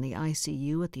 McCrae is in the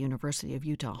ICU at the University of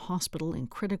Utah Hospital in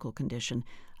critical condition.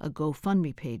 A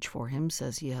GoFundMe page for him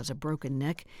says he has a broken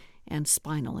neck and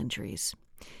spinal injuries.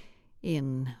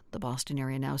 In the Boston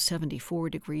area now,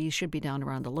 74 degrees, should be down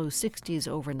around the low 60s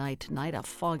overnight tonight, a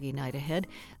foggy night ahead.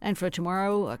 And for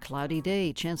tomorrow, a cloudy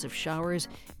day, chance of showers,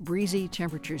 breezy,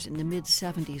 temperatures in the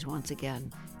mid-70s once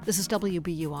again. This is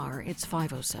WBUR, it's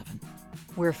 5:07.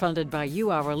 We're funded by you,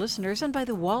 our listeners, and by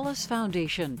the Wallace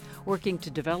Foundation, working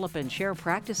to develop and share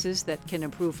practices that can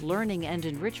improve learning and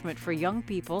enrichment for young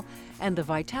people and the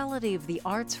vitality of the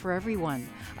arts for everyone.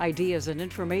 Ideas and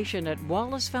information at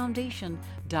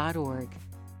wallacefoundation.org.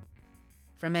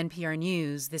 From NPR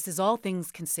News, this is All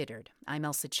Things Considered. I'm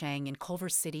Elsa Chang in Culver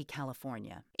City,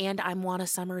 California. And I'm Juana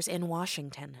Summers in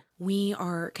Washington. We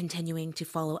are continuing to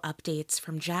follow updates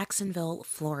from Jacksonville,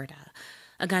 Florida.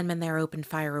 A gunman there opened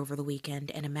fire over the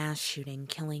weekend in a mass shooting,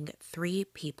 killing 3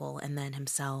 people and then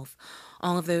himself.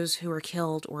 All of those who were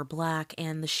killed were black,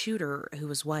 and the shooter, who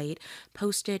was white,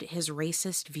 posted his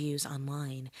racist views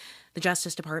online. The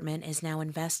Justice Department is now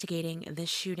investigating this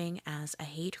shooting as a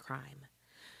hate crime.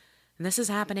 This is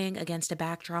happening against a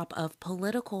backdrop of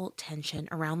political tension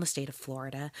around the state of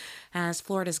Florida, as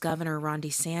Florida's Governor Ron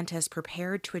DeSantis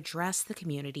prepared to address the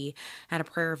community at a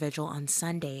prayer vigil on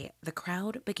Sunday. The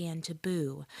crowd began to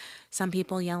boo, some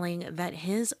people yelling that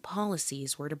his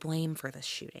policies were to blame for this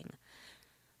shooting.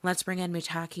 Let's bring in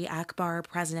Mutaki Akbar,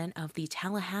 president of the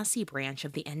Tallahassee branch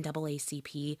of the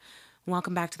NAACP.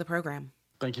 Welcome back to the program.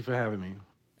 Thank you for having me.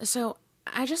 So,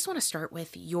 I just want to start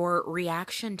with your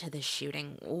reaction to this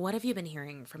shooting. What have you been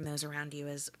hearing from those around you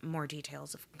as more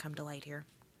details have come to light here?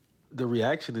 The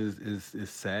reaction is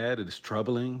sad, it's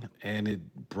troubling, and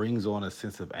it brings on a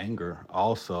sense of anger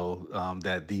also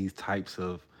that these types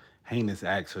of heinous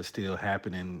acts are still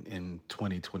happening in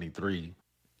 2023.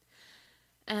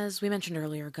 As we mentioned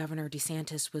earlier, Governor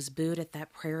DeSantis was booed at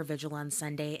that prayer vigil on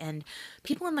Sunday, and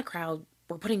people in the crowd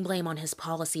were putting blame on his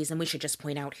policies. And we should just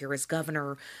point out here, as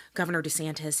Governor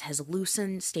DeSantis has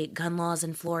loosened state gun laws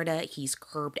in Florida. He's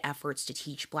curbed efforts to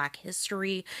teach Black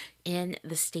history in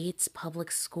the state's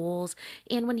public schools.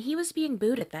 And when he was being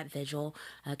booed at that vigil,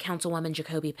 Councilwoman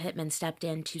Jacoby Pittman stepped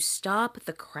in to stop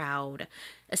the crowd,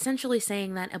 essentially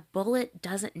saying that a bullet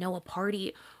doesn't know a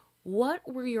party. What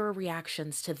were your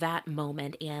reactions to that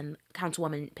moment and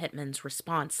Councilwoman Pittman's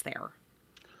response there?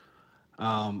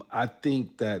 I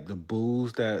think that the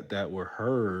boos that were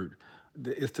heard,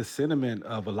 it's the sentiment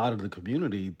of a lot of the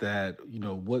community that,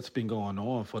 what's been going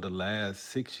on for the last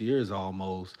 6 years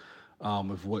almost,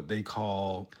 of what they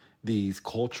call these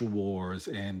culture wars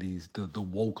and the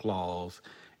woke laws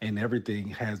and everything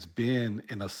has been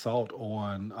an assault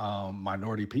on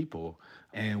minority people.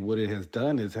 And what it has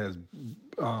done is has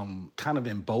kind of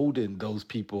embolden those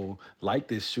people like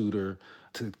this shooter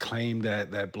to claim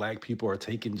that black people are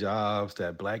taking jobs,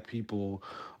 that black people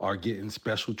are getting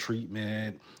special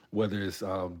treatment, whether it's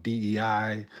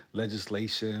DEI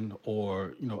legislation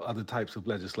or other types of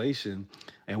legislation.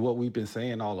 And what we've been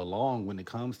saying all along, when it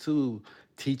comes to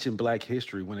teaching Black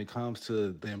history, when it comes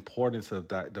to the importance of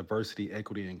diversity,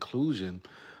 equity, and inclusion,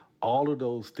 all of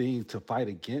those things, to fight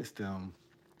against them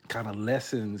kind of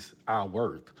lessens our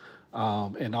worth.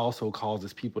 And also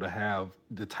causes people to have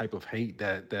the type of hate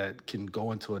that can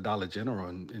go into a Dollar General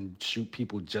and shoot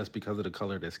people just because of the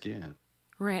color of their skin.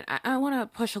 Right. I want to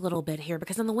push a little bit here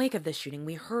because in the wake of this shooting,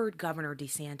 we heard Governor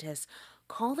DeSantis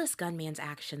call this gunman's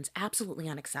actions absolutely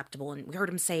unacceptable. And we heard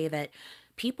him say that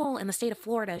people in the state of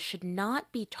Florida should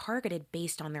not be targeted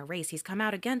based on their race. He's come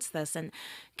out against this. And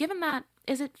given that,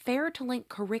 is it fair to link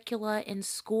curricula in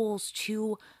schools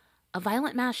to a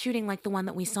violent mass shooting like the one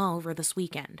that we saw over this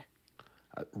weekend?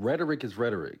 Rhetoric is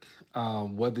rhetoric.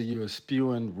 Whether you're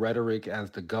spewing rhetoric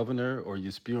as the governor or you're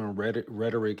spewing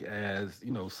rhetoric as,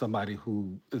 somebody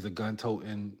who is a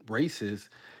gun-toting racist,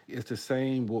 it's the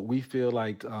same what we feel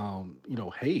like,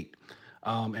 hate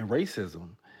and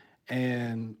racism.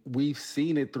 And we've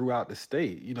seen it throughout the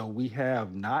state. We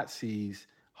have Nazis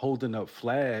holding up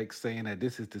flags saying that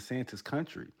this is DeSantis'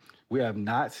 country. We have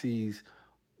Nazis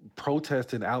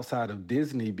protesting outside of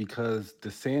Disney because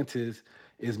DeSantis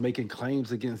is making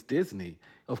claims against Disney.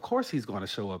 Of course he's going to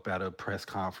show up at a press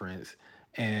conference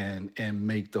and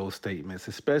make those statements,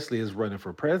 especially as running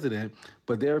for president.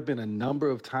 But there have been a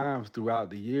number of times throughout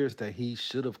the years that he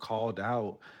should have called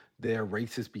out their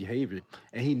racist behavior.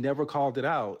 And he never called it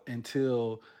out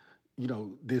until,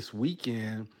 this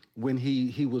weekend when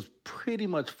he was pretty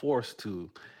much forced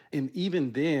to. And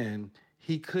even then,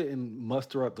 he couldn't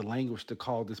muster up the language to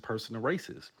call this person a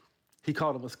racist. He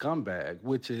called him a scumbag,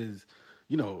 which is,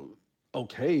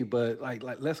 okay, but like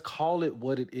let's call it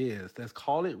what it is. Let's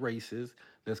call it racist.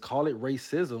 Let's call it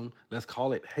racism. Let's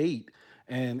call it hate,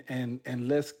 and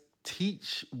let's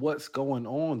teach what's going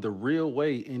on the real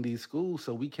way in these schools,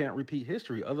 so we can't repeat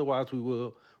history. Otherwise, we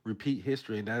will repeat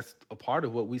history, and that's a part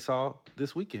of what we saw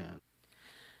this weekend.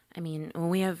 I mean,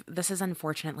 this is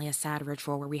unfortunately a sad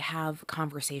ritual where we have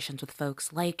conversations with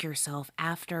folks like yourself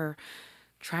after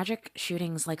tragic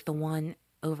shootings like the one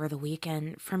over the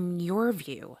weekend. From your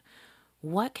view,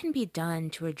 what can be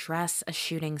done to address a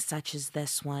shooting such as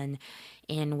this one,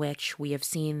 in which we have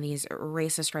seen these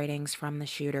racist writings from the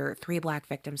shooter, 3 Black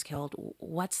victims killed?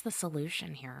 What's the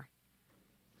solution here?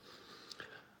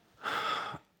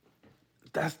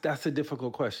 That's a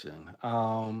difficult question,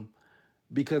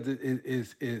 because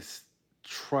it's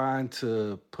trying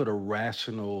to put a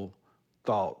rational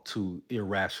thought to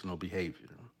irrational behavior.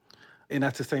 And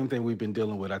that's the same thing we've been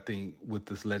dealing with, I think, with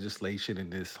this legislation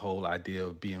and this whole idea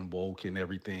of being woke and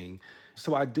everything.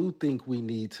 So I do think we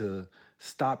need to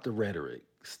stop the rhetoric,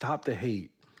 stop the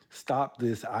hate, stop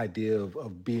this idea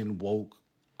of being woke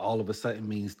all of a sudden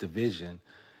means division.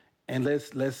 And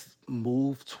let's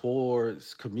move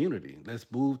towards community. Let's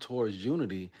move towards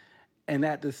unity. And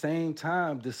at the same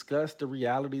time, discuss the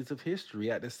realities of history.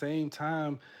 At the same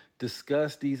time,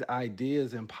 discuss these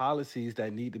ideas and policies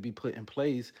that need to be put in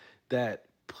place that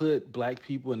put Black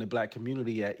people in the Black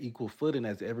community at equal footing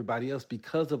as everybody else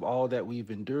because of all that we've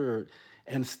endured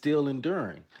and still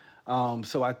enduring.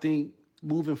 So I think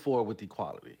moving forward with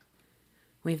equality.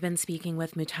 We've been speaking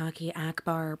with Mutaki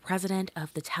Akbar, president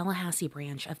of the Tallahassee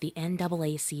branch of the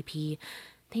NAACP.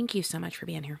 Thank you so much for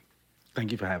being here.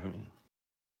 Thank you for having me.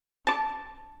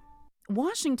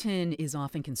 Washington is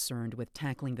often concerned with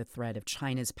tackling the threat of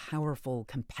China's powerful,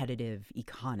 competitive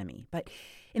economy. But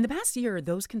in the past year,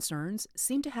 those concerns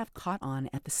seem to have caught on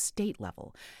at the state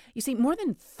level. You see, more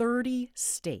than 30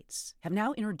 states have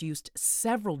now introduced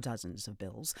several dozens of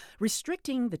bills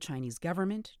restricting the Chinese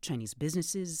government, Chinese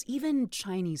businesses, even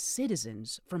Chinese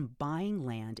citizens from buying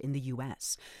land in the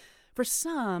U.S. For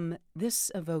some, this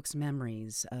evokes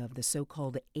memories of the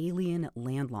so-called alien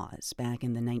land laws back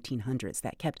in the 1900s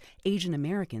that kept Asian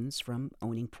Americans from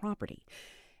owning property.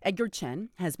 Edgar Chen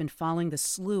has been following the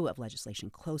slew of legislation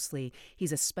closely.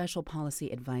 He's a special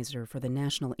policy advisor for the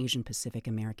National Asian Pacific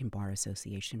American Bar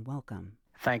Association. Welcome.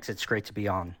 Thanks. It's great to be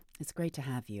on. It's great to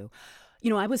have you.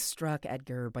 I was struck,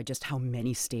 Edgar, by just how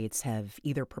many states have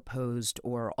either proposed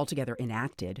or altogether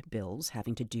enacted bills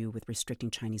having to do with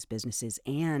restricting Chinese businesses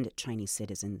and Chinese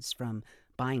citizens from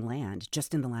buying land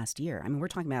just in the last year. I mean, we're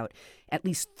talking about at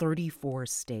least 34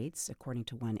 states, according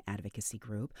to one advocacy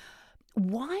group.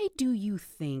 Why do you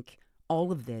think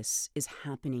all of this is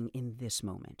happening in this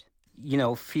moment?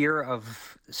 Fear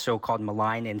of so-called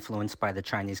malign influence by the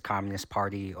Chinese Communist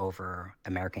Party over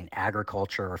American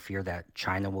agriculture, or fear that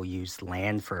China will use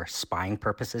land for spying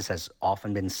purposes, has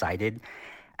often been cited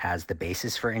as the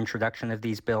basis for introduction of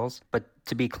these bills. But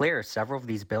to be clear, several of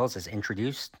these bills, as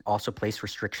introduced, also place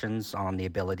restrictions on the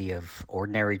ability of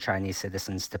ordinary Chinese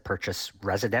citizens to purchase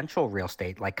residential real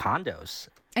estate like condos.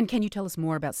 And can you tell us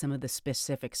more about some of the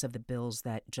specifics of the bills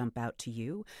that jump out to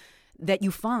you that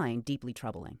you find deeply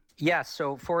troubling? Yeah,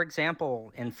 so for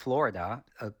example, in Florida,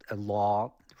 a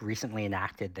law recently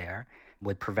enacted there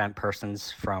would prevent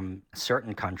persons from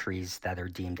certain countries that are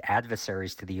deemed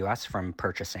adversaries to the U.S. from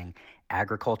purchasing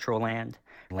agricultural land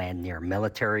near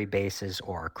military bases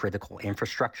or critical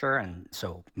infrastructure, and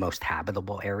so most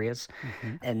habitable areas.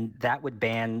 Mm-hmm. And that would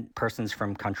ban persons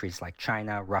from countries like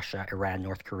China, Russia, Iran,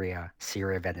 North Korea,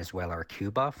 Syria, Venezuela, or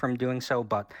Cuba from doing so.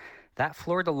 But that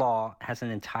Florida law has an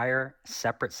entire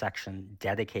separate section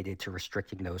dedicated to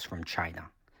restricting those from China.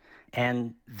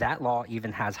 And that law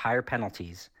even has higher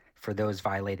penalties for those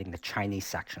violating the Chinese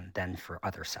section than for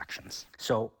other sections.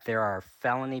 So there are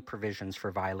felony provisions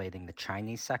for violating the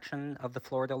Chinese section of the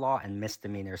Florida law and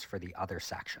misdemeanors for the other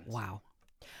sections. Wow.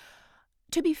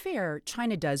 To be fair,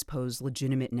 China does pose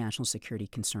legitimate national security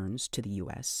concerns to the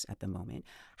U.S. at the moment.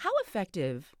 How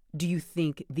effective do you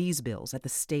think these bills at the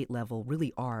state level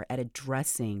really are at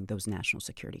addressing those national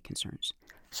security concerns?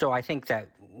 So I think that,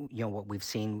 what we've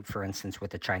seen, for instance,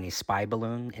 with the Chinese spy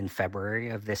balloon in February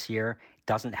of this year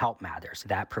doesn't help matters.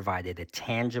 That provided a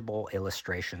tangible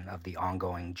illustration of the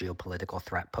ongoing geopolitical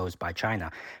threat posed by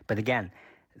China. But again,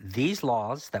 these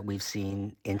laws that we've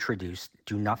seen introduced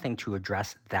do nothing to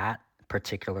address that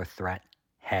particular threat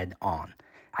head on.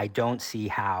 I don't see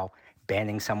how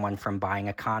banning someone from buying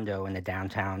a condo in a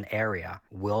downtown area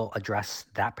will address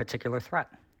that particular threat.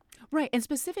 Right. And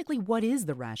specifically, what is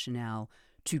the rationale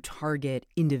to target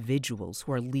individuals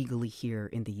who are legally here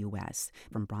in the U.S.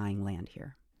 from buying land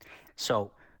here?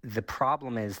 So the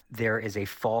problem is there is a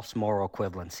false moral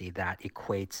equivalency that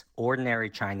equates ordinary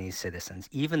Chinese citizens,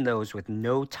 even those with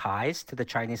no ties to the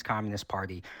Chinese Communist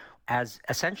Party, as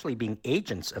essentially being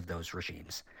agents of those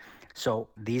regimes. So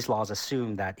these laws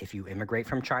assume that if you immigrate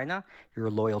from China,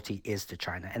 your loyalty is to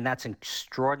China. And that's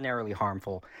extraordinarily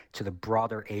harmful to the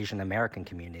broader Asian American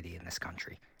community in this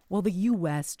country. Well, the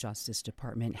U.S. Justice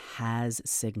Department has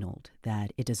signaled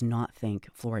that it does not think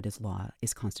Florida's law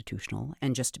is constitutional.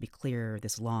 And just to be clear,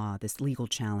 this legal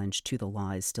challenge to the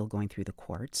law is still going through the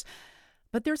courts.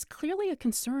 But there's clearly a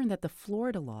concern that the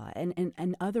Florida law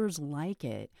and others like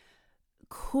it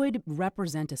could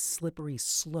represent a slippery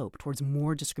slope towards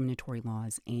more discriminatory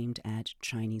laws aimed at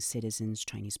Chinese citizens,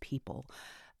 Chinese people.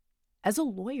 As a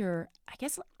lawyer, I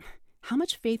guess, how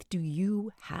much faith do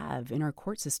you have in our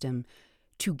court system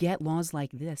to get laws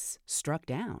like this struck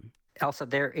down? Elsa,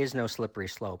 there is no slippery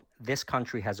slope. This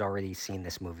country has already seen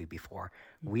this movie before.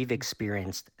 We've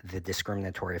experienced the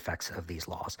discriminatory effects of these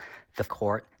laws. The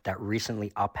court that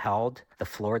recently upheld the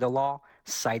Florida law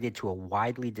cited to a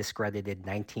widely discredited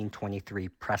 1923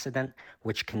 precedent,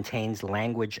 which contains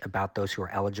language about those who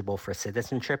are eligible for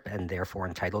citizenship and therefore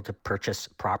entitled to purchase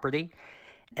property.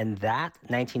 And that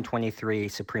 1923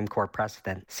 Supreme Court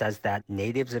precedent says that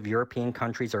natives of European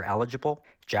countries are eligible,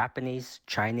 Japanese,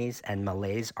 Chinese, and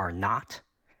Malays are not.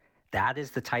 That is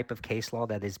the type of case law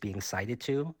that is being cited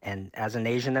to. And as an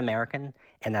Asian American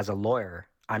and as a lawyer,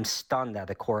 I'm stunned that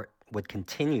a court would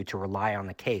continue to rely on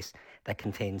a case that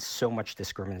contains so much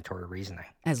discriminatory reasoning.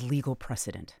 As legal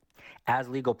precedent. As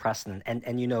legal precedent. And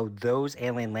those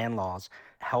alien land laws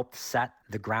helped set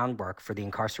the groundwork for the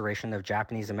incarceration of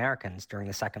Japanese Americans during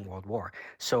the Second World War.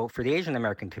 So for the Asian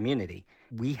American community,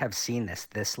 we have seen this.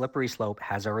 The slippery slope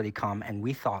has already come, and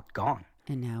we thought gone.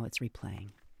 And now it's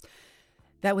replaying.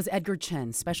 That was Edgar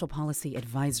Chen, Special Policy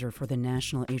Advisor for the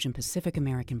National Asian Pacific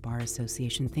American Bar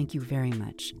Association. Thank you very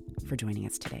much for joining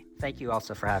us today. Thank you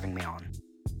also for having me on.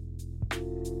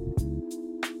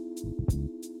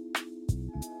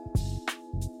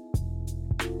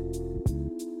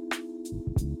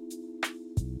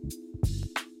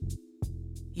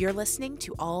 You're listening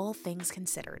to All Things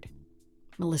Considered.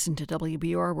 Listen to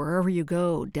WBUR wherever you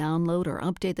go. Download or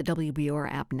update the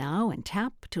WBUR app now and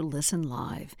tap to listen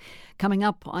live. Coming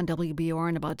up on WBUR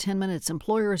in about 10 minutes,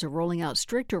 employers are rolling out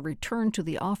stricter return to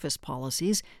the office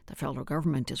policies. The federal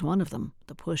government is one of them.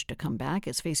 The push to come back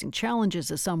is facing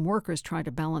challenges as some workers try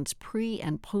to balance pre-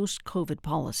 and post-COVID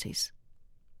policies.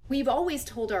 We've always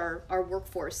told our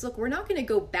workforce, look, we're not going to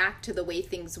go back to the way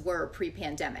things were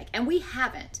pre-pandemic, and we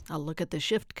haven't. I'll look at the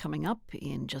shift coming up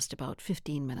in just about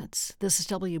 15 minutes. This is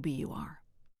WBUR.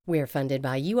 We're funded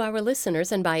by you, our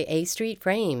listeners, and by A Street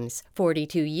Frames.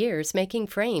 42 years making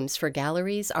frames for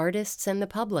galleries, artists, and the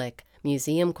public.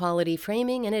 Museum-quality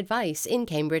framing and advice in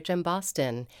Cambridge and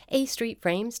Boston.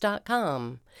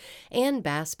 astreetframes.com. And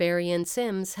Bass,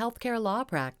 Sims Healthcare Law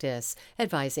Practice,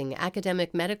 advising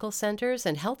academic medical centers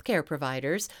and healthcare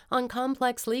providers on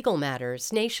complex legal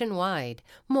matters nationwide.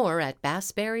 More at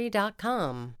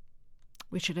bassberry.com.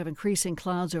 We should have increasing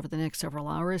clouds over the next several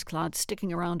hours. Clouds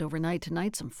sticking around overnight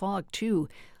tonight. Some fog, too.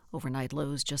 Overnight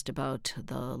lows just about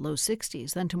the low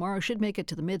 60s. Then tomorrow should make it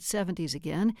to the mid-70s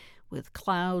again with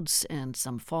clouds and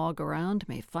some fog around.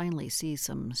 May finally see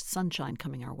some sunshine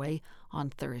coming our way on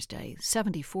Thursday.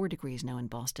 74 degrees now in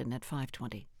Boston at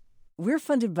 5:20. We're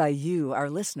funded by you, our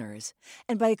listeners,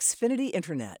 and by Xfinity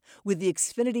Internet with the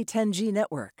Xfinity 10G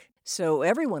network. So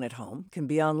everyone at home can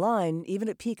be online even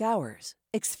at peak hours.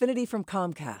 Xfinity from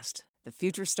Comcast. The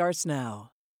future starts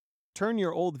now. Turn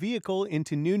your old vehicle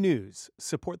into new news.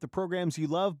 Support the programs you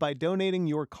love by donating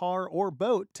your car or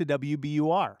boat to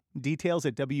WBUR. Details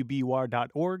at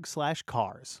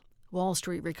wbur.org/cars. Wall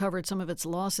Street recovered some of its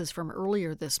losses from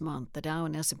earlier this month. The Dow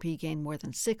and S&P gained more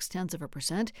than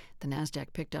 0.6%. The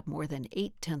Nasdaq picked up more than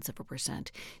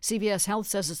 0.8%. CVS Health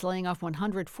says it's laying off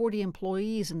 140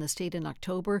 employees in the state in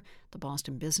October. The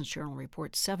Boston Business Journal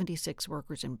reports 76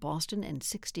 workers in Boston and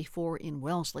 64 in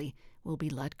Wellesley will be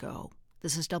let go.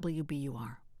 This is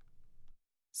WBUR.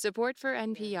 Support for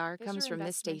NPR comes from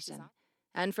this station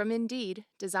and from Indeed,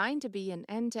 designed to be an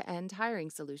end-to-end hiring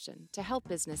solution to help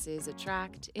businesses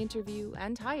attract, interview,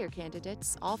 and hire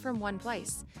candidates all from one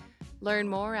place. Learn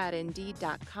more at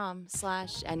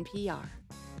Indeed.com/NPR.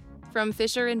 From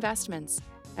Fisher Investments.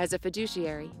 As a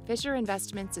fiduciary, Fisher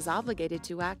Investments is obligated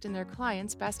to act in their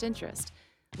client's best interest.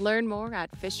 Learn more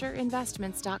at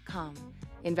FisherInvestments.com.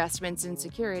 Investments in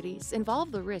securities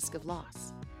involve the risk of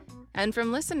loss. And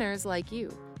from listeners like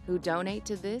you who donate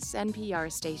to this NPR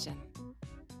station.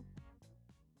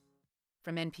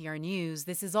 From NPR News,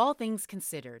 this is All Things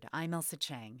Considered. I'm Elsa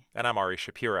Chang. And I'm Ari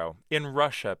Shapiro. In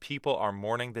Russia, people are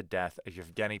mourning the death of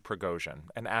Yevgeny Prigozhin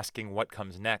and asking what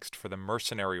comes next for the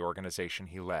mercenary organization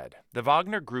he led. The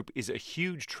Wagner Group is a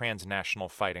huge transnational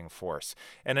fighting force,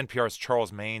 and NPR's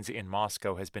Charles Maynes in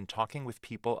Moscow has been talking with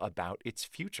people about its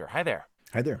future. Hi there.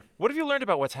 Hi there. What have you learned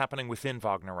about what's happening within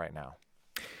Wagner right now?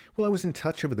 Well, I was in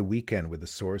touch over the weekend with a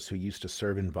source who used to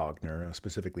serve in Wagner,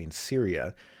 specifically in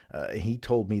Syria. He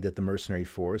told me that the mercenary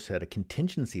force had a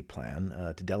contingency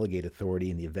plan to delegate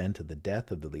authority in the event of the death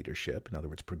of the leadership, in other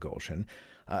words, Prigozhin.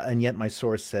 And yet my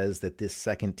source says that this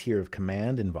second tier of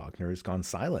command in Wagner has gone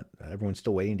silent. Everyone's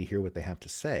still waiting to hear what they have to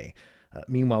say.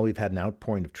 Meanwhile, we've had an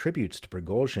outpouring of tributes to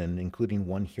Prigozhin, including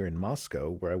one here in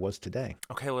Moscow, where I was today.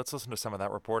 Okay, let's listen to some of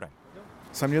that reporting.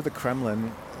 So I'm near the Kremlin,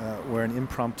 where an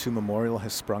impromptu memorial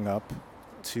has sprung up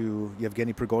to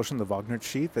Yevgeny Prigozhin, the Wagner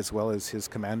chief, as well as his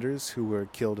commanders who were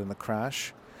killed in the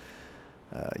crash.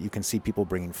 You can see people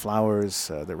bringing flowers,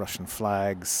 the Russian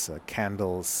flags,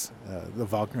 candles, the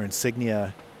Wagner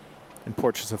insignia, and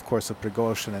portraits, of course, of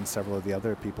Prigozhin and several of the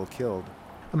other people killed.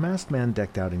 A masked man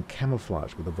decked out in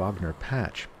camouflage with a Wagner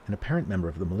patch, an apparent member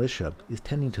of the militia, is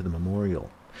tending to the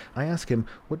memorial. I ask him,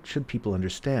 what should people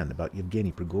understand about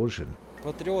Yevgeny Prigozhin?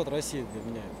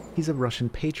 He's a Russian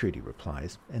patriot, he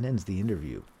replies, and ends the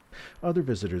interview. Other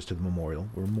visitors to the memorial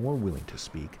were more willing to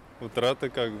speak. Azad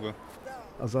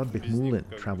Bikhmulin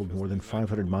traveled more than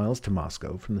 500 miles to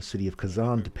Moscow from the city of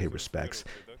Kazan to pay respects,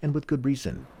 and with good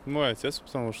reason. My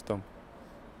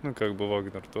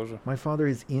father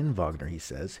is in Wagner, he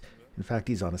says. In fact,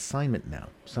 he's on assignment now,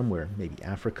 somewhere, maybe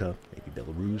Africa, maybe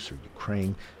Belarus or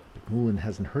Ukraine. Bikhmulin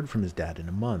hasn't heard from his dad in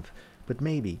a month. But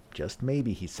maybe, just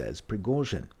maybe, he says,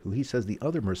 Prigozhin, who he says the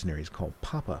other mercenaries call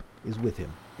Papa, is with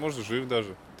him.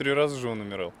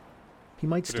 He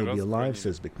might still be alive,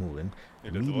 says Bikhmulin.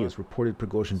 The media has reported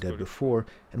Prigozhin dead before,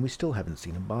 and we still haven't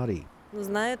seen a body.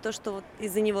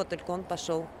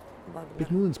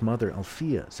 Bikhmulin's mother,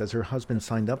 Alfia, says her husband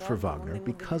signed up for Wagner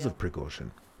because of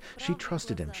Prigozhin. She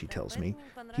trusted him, she tells me.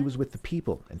 He was with the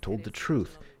people and told the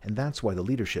truth, and that's why the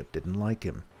leadership didn't like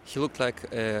him. He looked like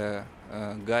a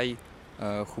guy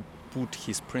who put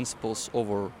his principles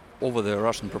over the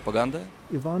Russian propaganda.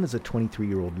 Ivan is a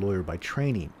 23-year-old lawyer by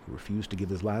training who refused to give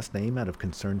his last name out of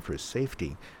concern for his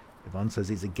safety. Ivan says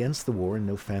he's against the war and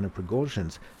no fan of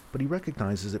Prigozhin's, but he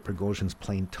recognizes that Prigozhin's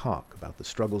plain talk about the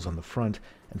struggles on the front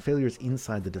and failures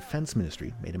inside the defense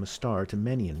ministry made him a star to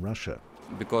many in Russia.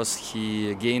 Because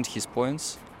he gained his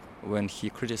points when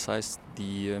he criticized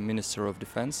the Minister of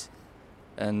Defense,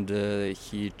 and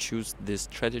he chose this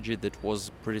strategy that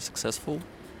was pretty successful.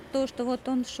 Passing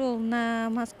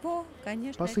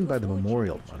by the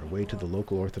memorial on her way to the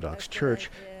local Orthodox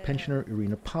church, pensioner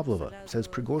Irina Pavlova says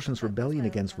Prigozhin's rebellion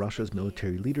against Russia's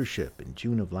military leadership in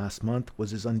June of last month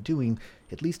was his undoing,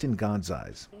 at least in God's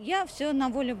eyes. I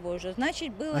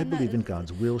believe in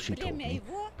God's will, she told me.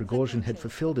 Prigozhin had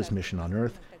fulfilled his mission on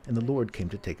earth, and the Lord came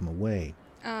to take him away.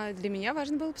 Nastya,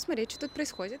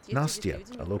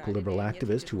 a local liberal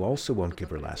activist who also won't give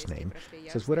her last name,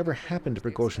 says whatever happened to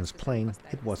Prigozhin's plane,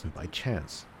 it wasn't by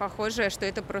chance. It was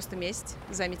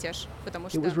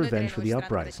revenge for the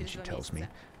uprising, she tells me,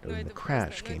 noting the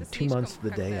crash came 2 months to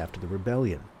the day after the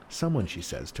rebellion. Someone, she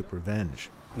says, took revenge.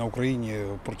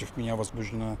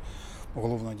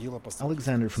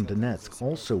 Alexander from Donetsk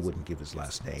also wouldn't give his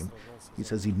last name. He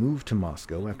says he moved to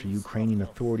Moscow after Ukrainian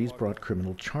authorities brought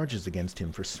criminal charges against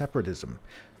him for separatism.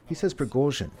 He says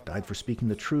Prigozhin died for speaking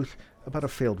the truth about a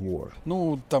failed war.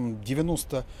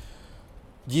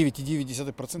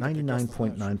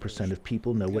 99.9% of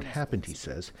people know what happened, he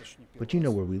says, but you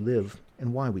know where we live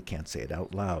and why we can't say it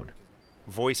out loud.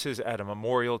 Voices at a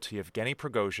memorial to Yevgeny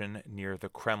Prigozhin near the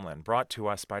Kremlin, brought to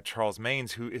us by Charles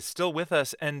Maines, who is still with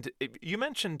us. And you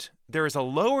mentioned there is a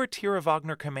lower tier of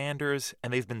Wagner commanders,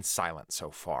 and they've been silent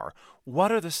so far.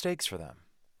 What are the stakes for them?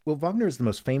 Well, Wagner is the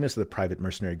most famous of the private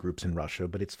mercenary groups in Russia,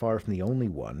 but it's far from the only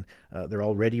one. There are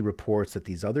already reports that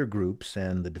these other groups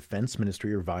and the defense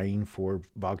ministry are vying for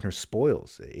Wagner's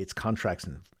spoils. It's contracts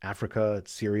in Africa,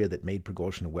 Syria that made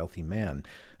Prigozhin a wealthy man.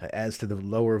 As to the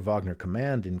lower Wagner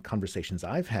command, in conversations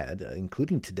I've had,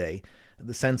 including today,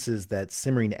 the sense is that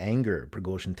simmering anger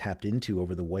Prigozhin tapped into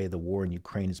over the way the war in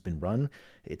Ukraine has been run,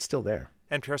 it's still there.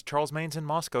 NPR's Charles Maines in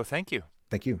Moscow. Thank you.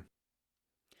 Thank you.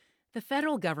 The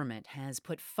federal government has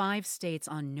put 5 states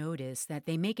on notice that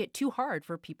they make it too hard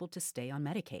for people to stay on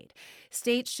Medicaid.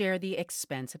 States share the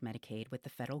expense of Medicaid with the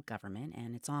federal government,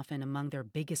 and it's often among their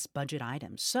biggest budget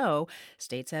items. So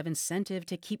states have incentive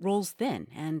to keep rolls thin.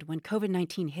 And when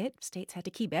COVID-19 hit, states had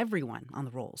to keep everyone on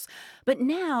the rolls. But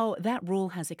now that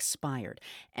rule has expired,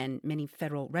 and many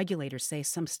federal regulators say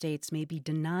some states may be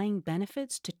denying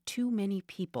benefits to too many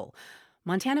people.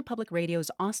 Montana Public Radio's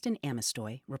Austin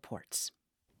Amistoy reports.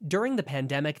 During the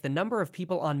pandemic, the number of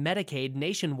people on Medicaid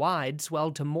nationwide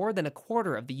swelled to more than a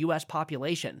quarter of the U.S.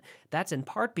 population. That's in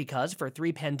part because for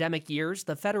 3 pandemic years,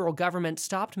 the federal government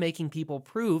stopped making people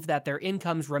prove that their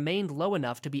incomes remained low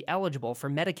enough to be eligible for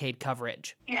Medicaid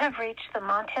coverage. You have reached the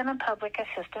Montana Public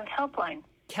Assistance Helpline.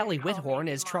 Kelly Whithorn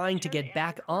is trying to get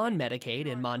back on Medicaid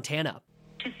in Montana.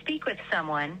 To speak with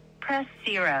someone, press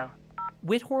 0.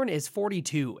 Whithorn is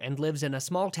 42 and lives in a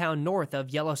small town north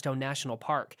of Yellowstone National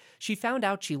Park. She found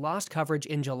out she lost coverage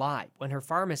in July when her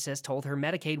pharmacist told her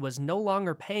Medicaid was no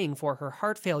longer paying for her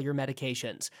heart failure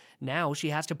medications. Now she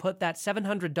has to put that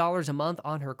 $700 a month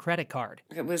on her credit card.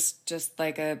 It was just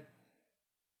like a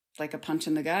punch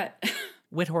in the gut.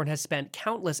 Whithorn has spent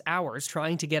countless hours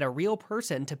trying to get a real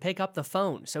person to pick up the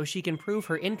phone so she can prove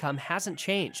her income hasn't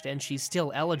changed and she's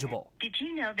still eligible. Did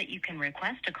you know that you can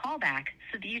request a callback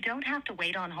so that you don't have to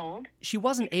wait on hold? She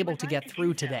wasn't able to get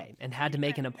through today and had to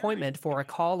make an appointment for a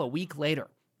call a week later.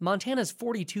 Montana's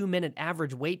 42-minute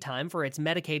average wait time for its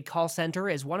Medicaid call center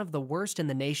is one of the worst in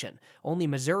the nation. Only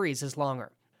Missouri's is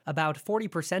longer. About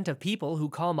 40% of people who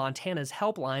call Montana's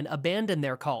helpline abandon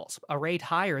their calls, a rate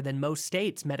higher than most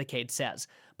states, Medicaid says.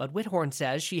 But Whithorn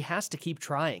says she has to keep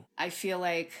trying. I feel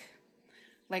like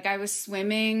I was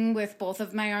swimming with both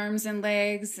of my arms and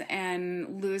legs,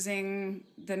 and losing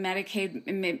the Medicaid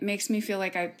it makes me feel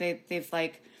like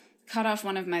they've cut off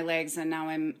one of my legs, and now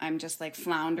I'm just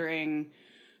floundering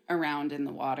around in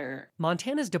the water.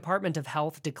 Montana's Department of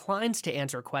Health declines to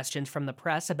answer questions from the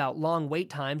press about long wait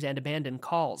times and abandoned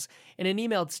calls. In an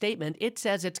emailed statement, it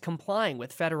says it's complying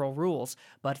with federal rules,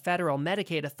 but federal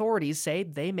Medicaid authorities say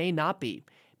they may not be.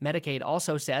 Medicaid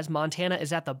also says Montana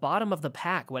is at the bottom of the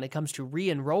pack when it comes to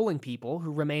re-enrolling people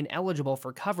who remain eligible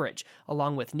for coverage,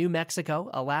 along with New Mexico,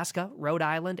 Alaska, Rhode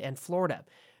Island, and Florida.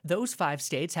 Those 5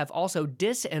 states have also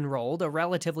disenrolled a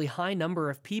relatively high number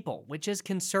of people, which is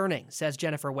concerning, says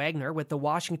Jennifer Wagner with the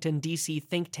Washington, D.C.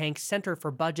 think tank Center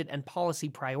for Budget and Policy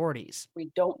Priorities.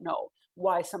 We don't know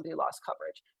why somebody lost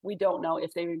coverage. We don't know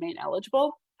if they remain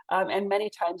eligible. And many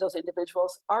times those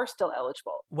individuals are still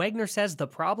eligible. Wagner says the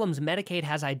problems Medicaid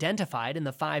has identified in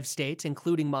the 5 states,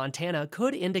 including Montana,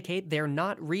 could indicate they're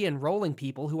not re-enrolling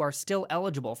people who are still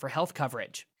eligible for health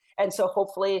coverage. And so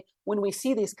hopefully when we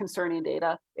see these concerning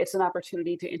data, it's an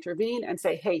opportunity to intervene and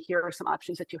say, hey, here are some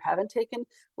options that you haven't taken.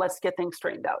 Let's get things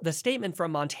straightened out. The statement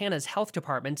from Montana's health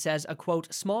department says a,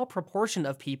 quote, small proportion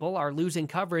of people are losing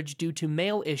coverage due to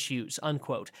mail issues,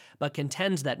 unquote, but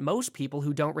contends that most people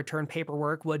who don't return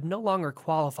paperwork would no longer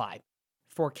qualify.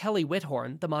 For For Kelly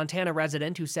Whithorn, the Montana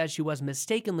resident who says she was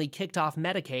mistakenly kicked off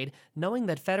Medicaid, knowing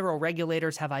that federal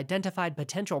regulators have identified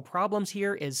potential problems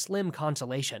here is slim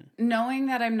consolation. Knowing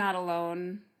that I'm not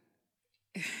alone,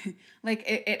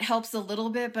 it helps a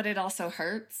little bit, but it also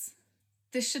hurts.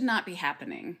 This should not be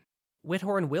happening.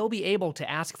 Whithorn will be able to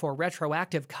ask for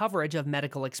retroactive coverage of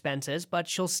medical expenses, but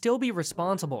she'll still be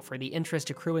responsible for the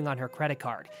interest accruing on her credit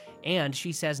card. And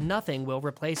she says nothing will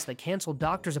replace the canceled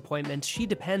doctor's appointments she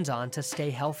depends on to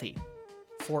stay healthy.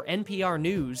 For NPR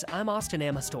News, I'm Austin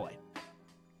Amestoy.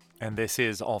 And this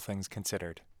is All Things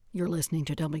Considered. You're listening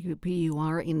to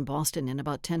WBUR in Boston. In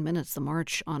about 10 minutes, the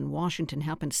March on Washington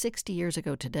happened 60 years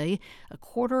ago today.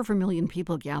 250,000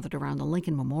 people gathered around the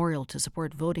Lincoln Memorial to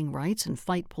support voting rights and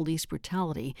fight police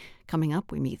brutality. Coming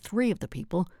up, we meet 3 of the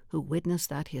people who witnessed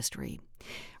that history.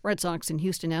 Red Sox and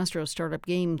Houston Astros start up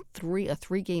a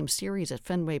 3-game series at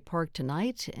Fenway Park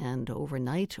tonight, and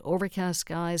overnight, overcast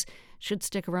skies should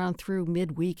stick around through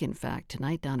midweek. In fact,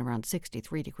 tonight down around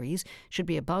 63 degrees. Should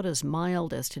be about as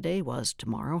mild as today was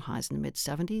tomorrow. Highs in the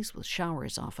mid-70s with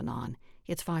showers off and on.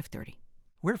 It's 5:30.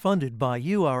 We're funded by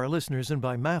you, our listeners, and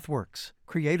by MathWorks,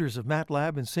 creators of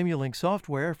MATLAB and Simulink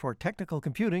software for technical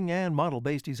computing and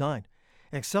model-based design.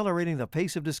 Accelerating the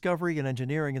pace of discovery in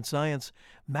engineering and science,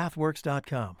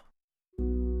 MathWorks.com.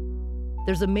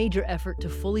 There's a major effort to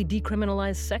fully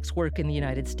decriminalize sex work in the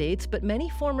United States, but many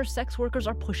former sex workers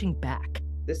are pushing back.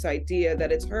 This idea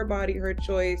that it's her body, her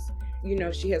choice,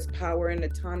 she has power and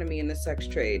autonomy in the sex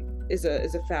trade is a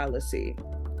fallacy.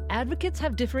 Advocates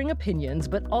have differing opinions,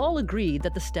 but all agree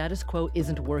that the status quo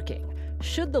isn't working.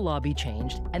 Should the law be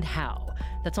changed, and how?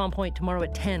 That's On Point tomorrow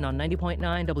at 10 on 90.9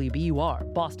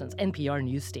 WBUR, Boston's NPR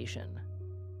news station.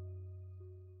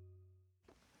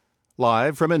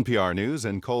 Live from NPR News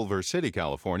in Culver City,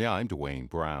 California, I'm Dwayne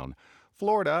Brown.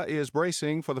 Florida is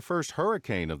bracing for the first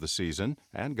hurricane of the season,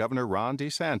 and Governor Ron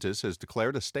DeSantis has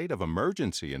declared a state of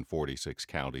emergency in 46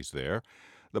 counties there.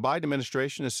 The Biden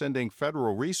administration is sending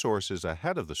federal resources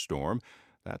ahead of the storm.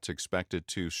 That's expected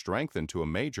to strengthen to a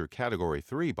major Category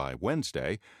 3 by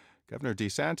Wednesday. Governor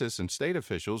DeSantis and state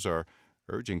officials are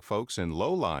urging folks in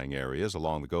low-lying areas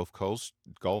along the Gulf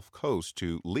Coast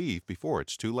to leave before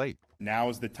it's too late. Now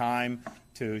is the time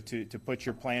to put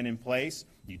your plan in place.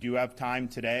 You do have time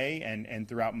today and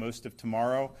throughout most of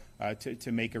tomorrow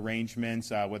to make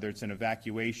arrangements, whether it's an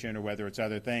evacuation or whether it's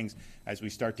other things. As we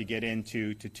start to get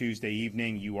into Tuesday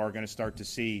evening, you are going to start to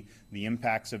see the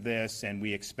impacts of this, and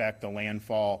we expect a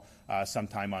landfall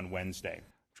sometime on Wednesday.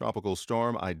 Tropical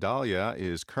storm Idalia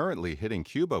is currently hitting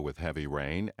Cuba with heavy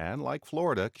rain, and like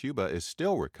Florida, Cuba is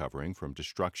still recovering from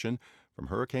destruction from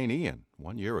Hurricane Ian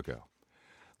 1 year ago.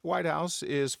 The White House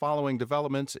is following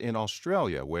developments in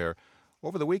Australia, where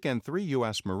over the weekend 3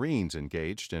 U.S. Marines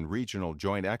engaged in regional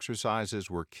joint exercises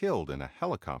were killed in a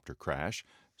helicopter crash.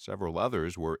 Several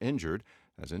others were injured,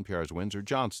 as NPR's Windsor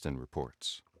Johnston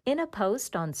reports. In a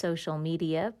post on social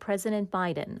media, President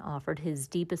Biden offered his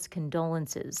deepest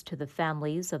condolences to the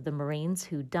families of the Marines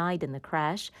who died in the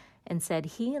crash and said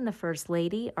he and the First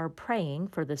Lady are praying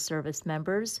for the service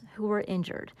members who were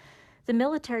injured. The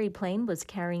military plane was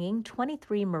carrying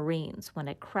 23 Marines when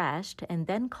it crashed and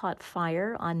then caught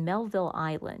fire on Melville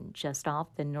Island, just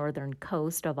off the northern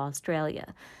coast of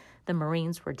Australia. The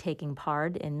Marines were taking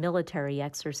part in military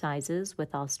exercises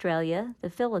with Australia, the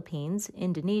Philippines,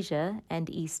 Indonesia, and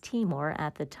East Timor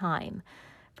at the time.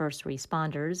 First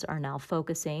responders are now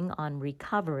focusing on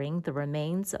recovering the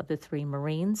remains of the 3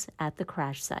 Marines at the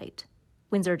crash site.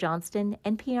 Windsor Johnston,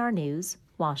 NPR News,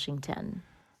 Washington.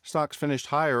 Stocks finished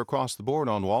higher across the board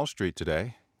on Wall Street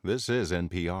today. This is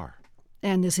NPR.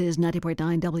 And this is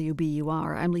 90.9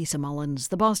 WBUR. I'm Lisa Mullins.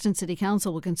 The Boston City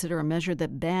Council will consider a measure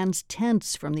that bans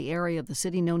tents from the area of the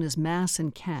city known as Mass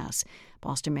and Cass.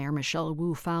 Boston Mayor Michelle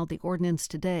Wu filed the ordinance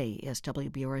today, as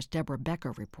WBUR's Deborah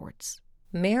Becker reports.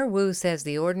 Mayor Wu says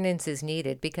the ordinance is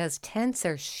needed because tents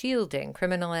are shielding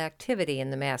criminal activity in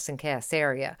the Mass and Cass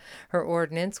area. Her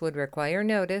ordinance would require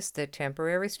notice that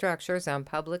temporary structures on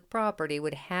public property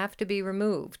would have to be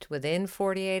removed within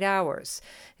 48 hours.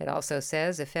 It also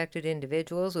says affected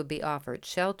individuals would be offered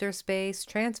shelter space,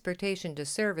 transportation to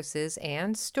services,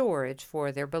 and storage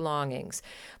for their belongings.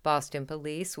 Boston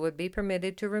police would be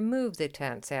permitted to remove the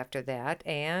tents after that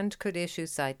and could issue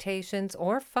citations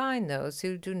or fine those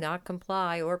who do not comply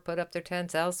or put up their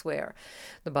tents elsewhere.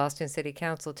 The Boston City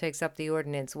Council takes up the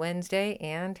ordinance Wednesday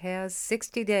and has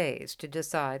 60 days to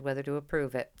decide whether to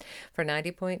approve it. For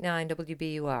 90.9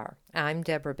 WBUR, I'm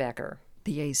Deborah Becker.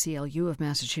 The ACLU of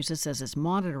Massachusetts says it's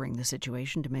monitoring the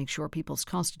situation to make sure people's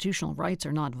constitutional rights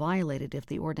are not violated if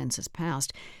the ordinance is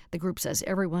passed. The group says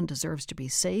everyone deserves to be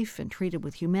safe and treated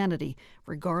with humanity,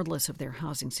 regardless of their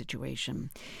housing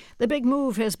situation. The big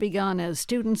move has begun as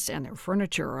students and their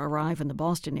furniture arrive in the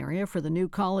Boston area for the new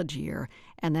college year,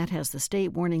 and that has the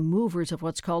state warning movers of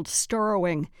what's called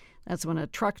starrowing. That's when a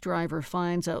truck driver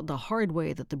finds out the hard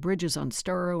way that the bridges on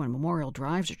Storrow and Memorial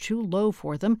Drives are too low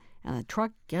for them, and the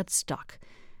truck gets stuck.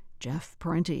 Jeff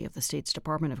Parenti of the state's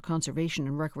Department of Conservation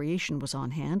and Recreation was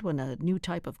on hand when a new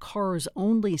type of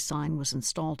cars-only sign was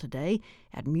installed today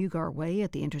at Mugar Way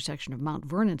at the intersection of Mount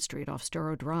Vernon Street off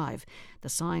Storrow Drive. The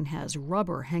sign has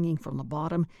rubber hanging from the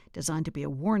bottom, designed to be a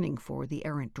warning for the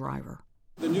errant driver.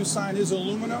 The new sign is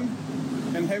aluminum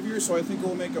and heavier, so I think it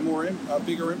will make a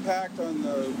bigger impact on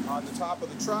the top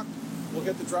of the truck. We'll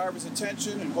get the driver's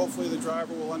attention, and hopefully the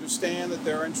driver will understand that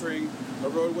they're entering a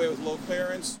roadway with low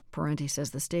clearance. Parenti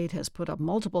says the state has put up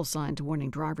multiple signs warning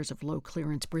drivers of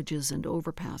low-clearance bridges and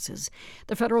overpasses.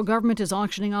 The federal government is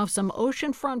auctioning off some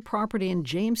oceanfront property in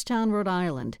Jamestown, Rhode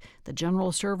Island. The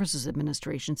General Services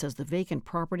Administration says the vacant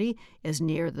property is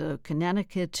near the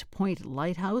Connecticut Point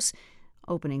Lighthouse.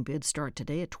 Opening bids start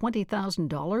today at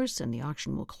 $20,000, and the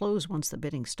auction will close once the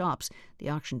bidding stops. The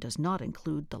auction does not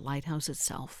include the lighthouse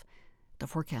itself. The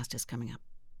forecast is coming up.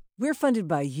 We're funded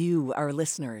by you, our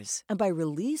listeners, and by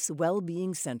Release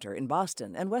Wellbeing Center in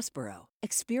Boston and Westboro.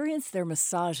 Experience their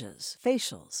massages,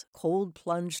 facials, cold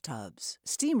plunge tubs,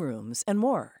 steam rooms, and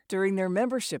more during their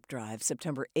membership drive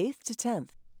September 8th to 10th.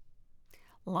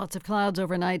 Lots of clouds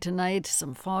overnight tonight,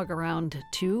 some fog around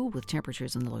 2 with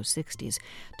temperatures in the low 60s.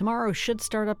 Tomorrow should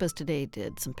start up as today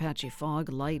did. Some patchy fog,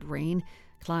 light rain,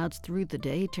 clouds through the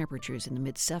day, temperatures in the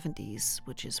mid-70s,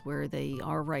 which is where they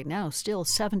are right now. Still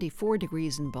 74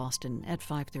 degrees in Boston at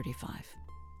 5:35.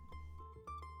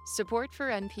 Support for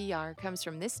NPR comes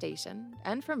from this station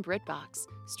and from BritBox,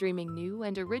 streaming new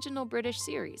and original British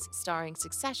series starring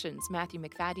Succession's Matthew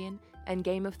Macfadyen and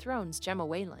Game of Thrones' Gemma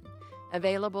Whelan.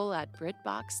 Available at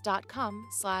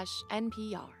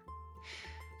BritBox.com/NPR.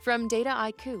 From Data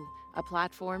IQ, a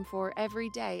platform for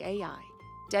everyday AI,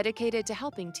 dedicated to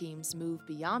helping teams move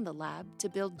beyond the lab to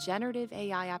build generative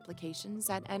AI applications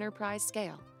at enterprise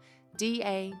scale.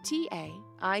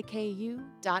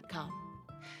 DATAIKU.com.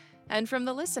 And from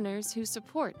the listeners who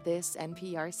support this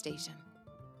NPR station.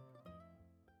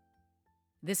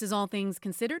 This is All Things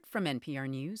Considered from NPR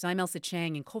News. I'm Elsa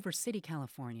Chang in Culver City,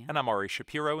 California. And I'm Ari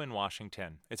Shapiro in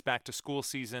Washington. It's back to school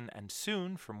season, and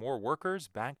soon, for more workers,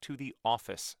 back to the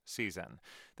office season.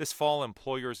 This fall,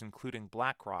 employers including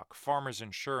BlackRock, Farmers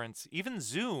Insurance, even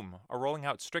Zoom are rolling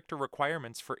out stricter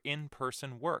requirements for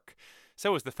in-person work.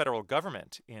 So is the federal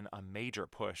government in a major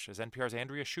push, as NPR's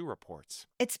Andrea Hsu reports.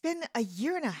 It's been a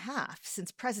year and a half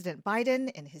since President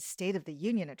Biden, in his State of the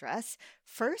Union address,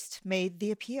 first made the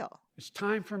appeal. It's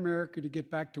time for America to get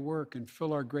back to work and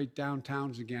fill our great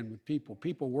downtowns again with people.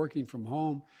 People working from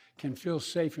home can feel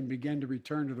safe and begin to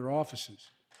return to their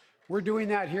offices. We're doing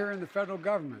that here in the federal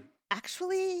government.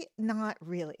 Actually, not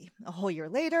really. A whole year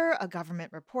later, a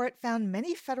government report found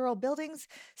many federal buildings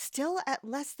still at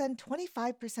less than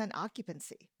 25%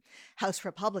 occupancy. House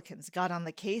Republicans got on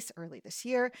the case early this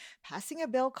year, passing a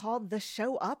bill called the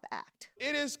Show Up Act.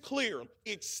 It is clear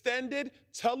extended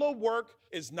telework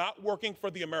is not working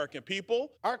for the American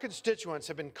people. Our constituents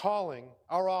have been calling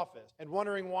our office and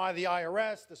wondering why the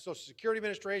IRS, the Social Security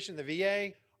Administration, the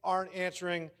VA aren't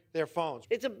answering their phones.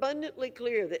 It's abundantly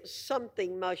clear that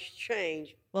something must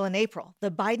change. Well, in April, the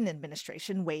Biden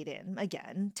administration weighed in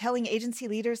again, telling agency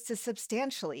leaders to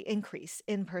substantially increase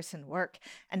in-person work.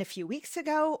 And a few weeks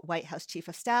ago, White House Chief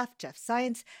of Staff Jeff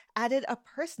Zients added a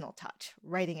personal touch,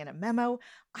 writing in a memo,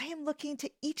 "I am looking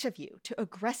to each of you to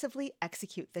aggressively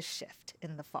execute this shift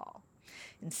in the fall."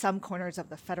 In some corners of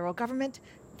the federal government,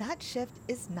 that shift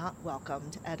is not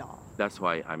welcomed at all. That's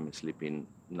why I'm sleeping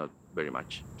not very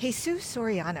much. Jesus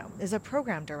Soriano is a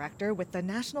program director with the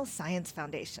National Science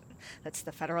Foundation. That's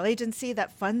the federal agency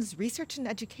that funds research and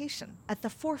education at the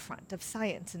forefront of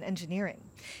science and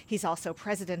engineering. He's also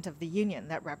president of the union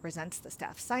that represents the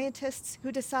staff scientists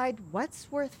who decide what's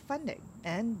worth funding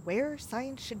and where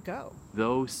science should go.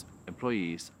 Those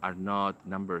employees are not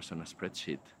numbers on a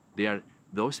spreadsheet. They are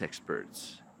those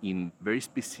experts in very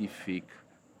specific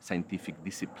scientific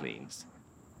disciplines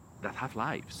that have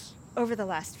lives. Over the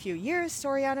last few years,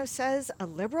 Soriano says, a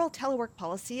liberal telework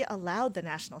policy allowed the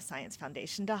National Science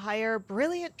Foundation to hire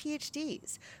brilliant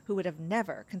PhDs who would have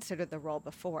never considered the role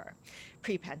before.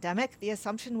 Pre-pandemic, the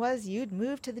assumption was you'd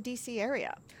move to the DC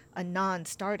area, a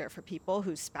non-starter for people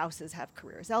whose spouses have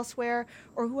careers elsewhere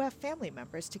or who have family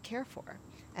members to care for.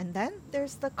 And then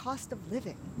there's the cost of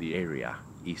living. The area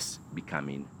is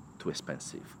becoming too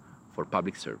expensive for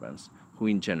public servants who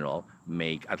in general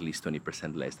make at least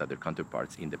 20% less than their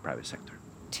counterparts in the private sector.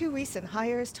 Two recent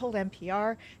hires told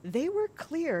NPR they were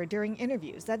clear during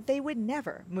interviews that they would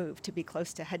never move to be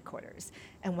close to headquarters.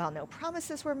 And while no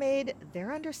promises were made,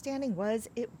 their understanding was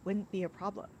it wouldn't be a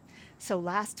problem. So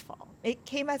last fall, it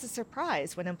came as a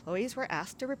surprise when employees were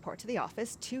asked to report to the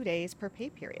office 2 days per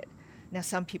pay period. Now,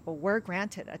 some people were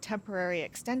granted a temporary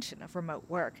extension of remote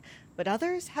work, but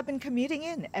others have been commuting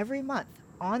in every month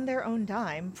on their own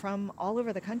dime from all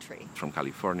over the country. From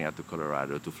California to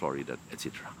Colorado to Florida,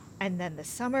 etc. And then this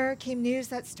summer came news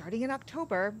that starting in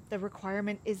October, the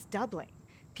requirement is doubling.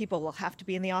 People will have to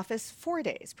be in the office 4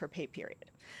 days per pay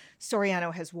period.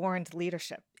 Soriano has warned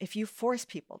leadership, if you force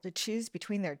people to choose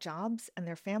between their jobs and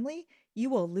their family, you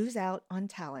will lose out on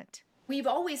talent. We've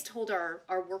always told our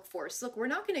workforce, look, we're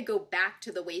not going to go back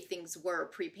to the way things were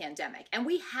pre-pandemic, and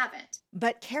we haven't.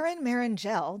 But Karen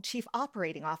Marangel, Chief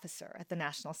Operating Officer at the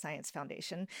National Science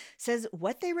Foundation, says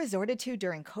what they resorted to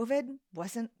during COVID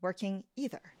wasn't working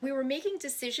either. We were making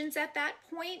decisions at that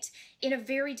point in a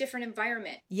very different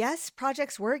environment. Yes,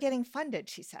 projects were getting funded,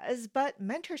 she says, but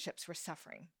mentorships were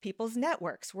suffering. People's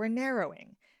networks were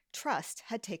narrowing. Trust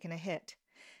had taken a hit.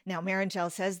 Now,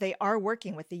 Marangel says they are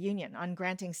working with the union on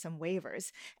granting some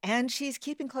waivers, and she's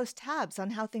keeping close tabs on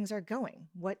how things are going,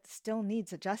 what still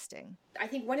needs adjusting. I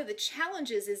think one of the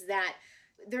challenges is that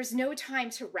there's no time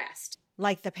to rest.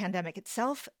 Like the pandemic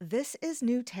itself, this is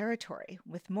new territory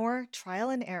with more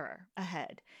trial and error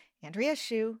ahead. Andrea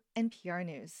Hsu, NPR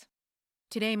News.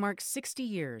 Today marks 60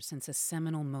 years since a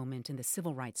seminal moment in the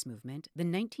civil rights movement, the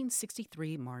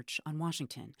 1963 March on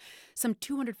Washington. Some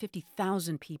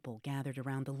 250,000 people gathered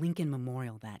around the Lincoln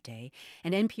Memorial that day,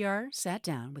 and NPR sat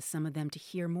down with some of them to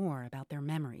hear more about their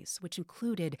memories, which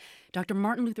included Dr.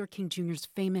 Martin Luther King Jr.'s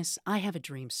famous I Have a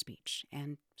Dream speech,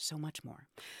 and so much more.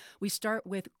 We start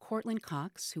with Cortland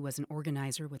Cox, who was an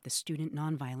organizer with the Student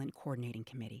Nonviolent Coordinating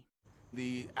Committee.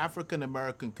 The African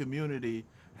American community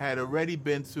had already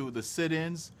been through the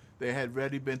sit-ins, they had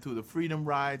already been through the freedom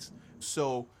rides.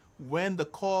 So when the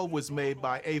call was made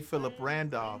by A. Philip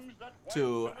Randolph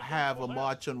to have a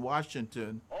march on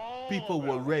Washington, people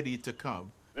were ready to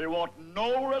come. They want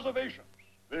no reservations.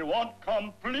 They want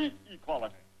complete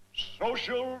equality,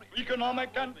 social, economic,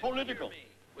 and political.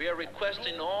 We are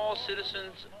requesting all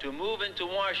citizens to move into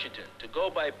Washington, to go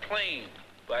by plane,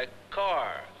 by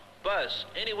car, bus,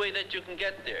 any way that you can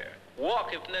get there.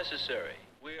 Walk if necessary.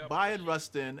 Bayard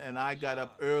Rustin and I got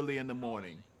up early in the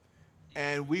morning,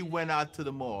 and we went out to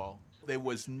the mall. There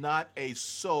was not a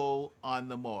soul on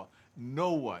the mall,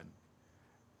 no one.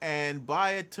 And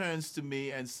Bayard turns to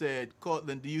me and said,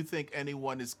 Cortland, do you think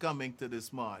anyone is coming to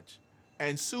this march?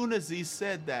 And soon as he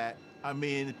said that, I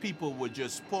mean, people were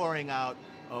just pouring out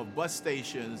of bus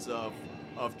stations, of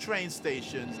train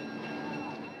stations.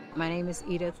 My name is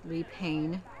Edith Lee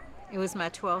Payne. It was my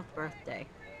 12th birthday.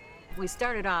 We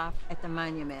started off at the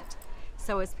monument.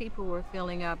 So as people were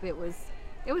filling up, it was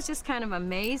just kind of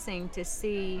amazing to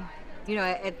see, you know,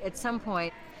 at some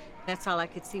point, that's all I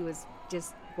could see was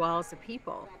just walls of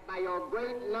people. By your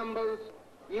great numbers,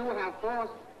 you have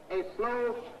forced a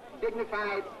slow,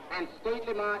 dignified, and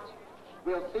stately march.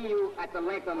 We'll see you at the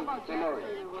Lincoln Memorial.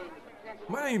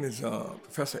 My name is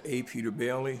Professor A. Peter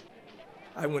Bailey.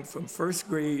 I went from first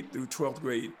grade through 12th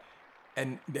grade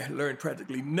and learned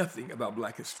practically nothing about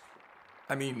Black history.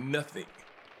 I mean, nothing.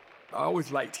 I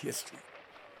always liked history.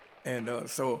 And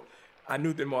so I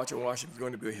knew that March on Washington was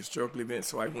going to be a historical event,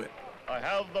 so I went. I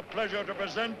have the pleasure to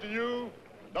present to you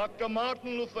Dr.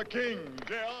 Martin Luther King,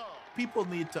 Jr. People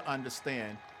need to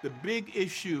understand the big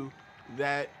issue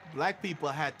that Black people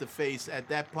had to face at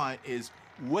that point is,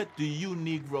 what do you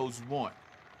Negroes want?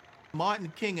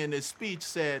 Martin King in his speech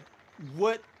said,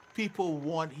 what people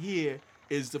want here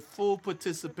is the full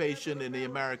participation in the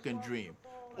American dream.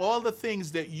 All the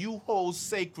things that you hold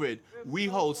sacred, we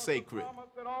hold sacred.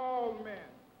 That all men,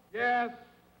 yes,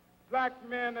 black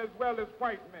men as well as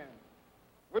white men,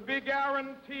 would be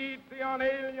guaranteed the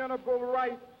unalienable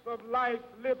rights of life,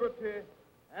 liberty,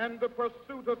 and the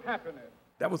pursuit of happiness.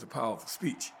 That was a powerful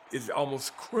speech. It's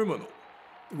almost criminal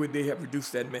the way they have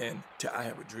reduced that man to I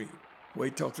Have a Dream. Where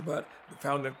he talks about the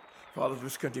founding fathers of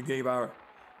this country gave our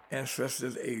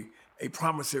ancestors a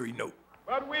promissory note.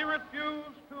 But we refuse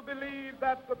to believe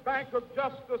that the Bank of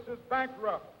Justice is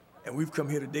bankrupt. And we've come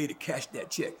here today to cash that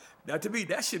check. Now, to me,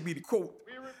 that should be the quote,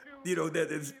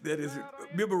 that is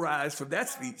memorized from that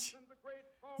speech.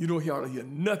 You don't hardly hear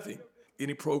nothing,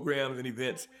 any programs and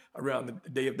events around the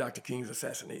day of Dr. King's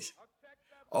assassination.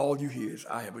 All you hear is,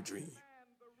 I have a dream.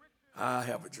 I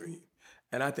have a dream.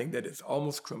 And I think that is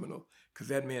almost criminal, because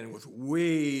that man was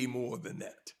way more than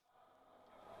that.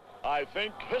 I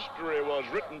think history was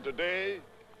written today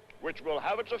which will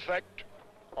have its effect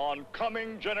on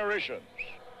coming generations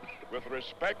with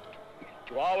respect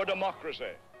to our democracy,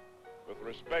 with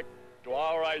respect to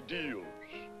our ideals,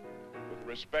 with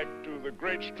respect to the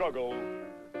great struggle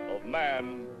of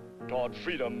man toward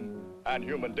freedom and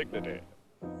human dignity.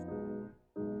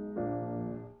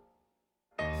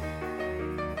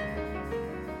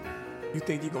 You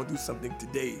think you're going to do something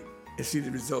today and see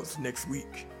the results next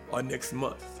week or next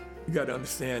month. You got to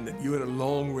understand that you're in a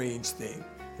long-range thing.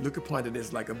 Look upon it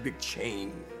as like a big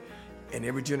chain, and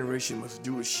every generation must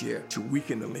do its share to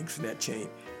weaken the links in that chain,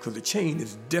 because the chain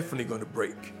is definitely going to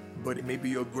break, but it may be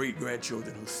your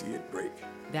great-grandchildren who see it break.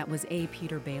 That was A.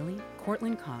 Peter Bailey,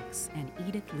 Cortland Cox, and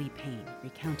Edith Lee Payne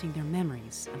recounting their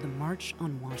memories of the March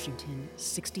on Washington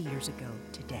 60 years ago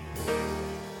today.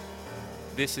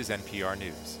 This is NPR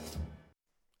News.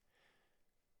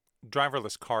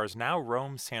 Driverless cars now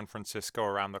roam San Francisco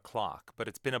around the clock, but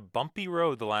it's been a bumpy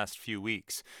road the last few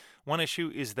weeks. One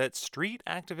issue is that street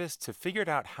activists have figured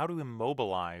out how to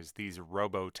immobilize these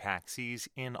robo-taxis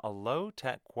in a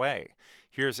low-tech way.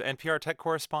 Here's NPR tech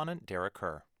correspondent Derek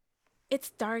Kerr. It's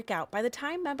dark out by the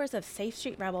time members of Safe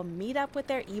Street Rebel meet up with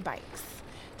their e-bikes.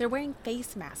 They're wearing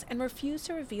face masks and refuse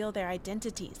to reveal their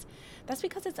identities. That's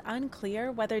because it's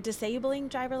unclear whether disabling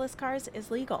driverless cars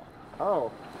is legal.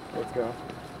 Oh, let's go.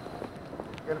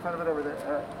 Get in front of it over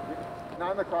there.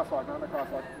 Not in the crosswalk, not in the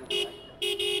crosswalk.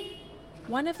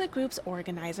 One of the group's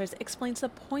organizers explains the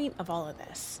point of all of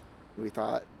this. We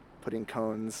thought putting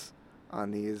cones on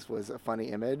these was a funny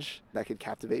image that could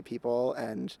captivate people,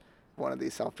 and one of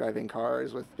these self-driving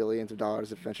cars with billions of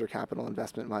dollars of venture capital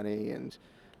investment money and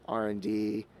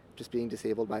R&D just being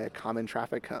disabled by a common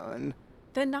traffic cone.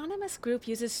 The anonymous group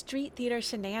uses street theater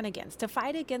shenanigans to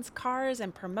fight against cars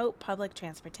and promote public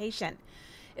transportation.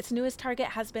 Its newest target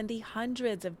has been the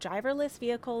hundreds of driverless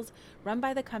vehicles run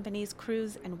by the companies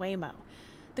Cruise and Waymo.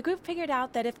 The group figured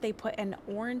out that if they put an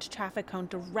orange traffic cone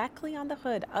directly on the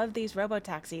hood of these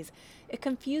robotaxis, it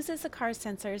confuses the car's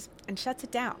sensors and shuts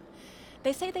it down.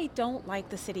 They say they don't like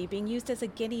the city being used as a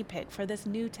guinea pig for this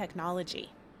new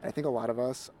technology. I think a lot of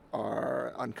us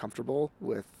are uncomfortable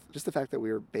with just the fact that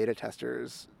we were beta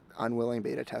testers, unwilling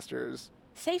beta testers.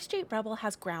 Safe Street Rebel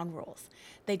has ground rules.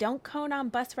 They don't cone on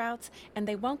bus routes, and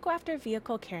they won't go after a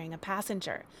vehicle carrying a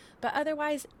passenger. But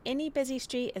otherwise, any busy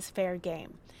street is fair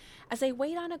game. As they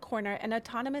wait on a corner, an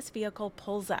autonomous vehicle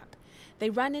pulls up. They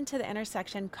run into the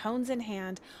intersection, cones in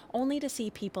hand, only to see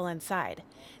people inside.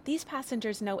 These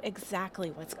passengers know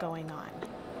exactly what's going on.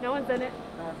 No one's in it.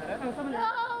 No one's in it? Oh, someone no!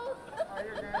 Oh,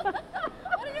 you're good.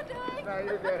 What are you doing? No,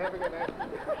 you're good. Have a good night.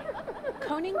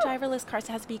 Coning driverless cars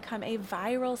has become a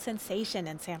viral sensation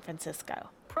in San Francisco.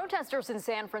 Protesters in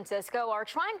San Francisco are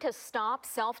trying to stop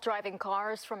self-driving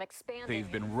cars from expanding.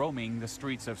 They've been roaming the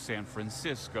streets of San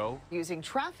Francisco, using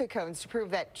traffic cones to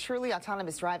prove that truly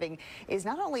autonomous driving is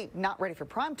not only not ready for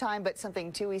prime time, but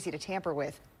something too easy to tamper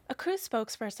with. A Cruise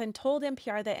spokesperson told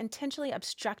NPR that intentionally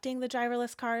obstructing the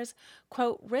driverless cars,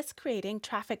 quote, risk creating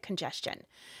traffic congestion.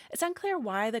 It's unclear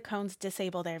why the cones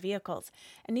disable their vehicles,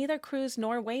 and neither Cruise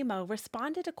nor Waymo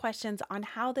responded to questions on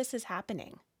how this is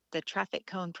happening. The traffic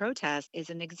cone protest is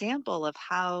an example of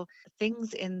how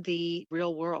things in the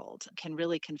real world can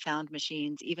really confound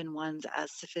machines, even ones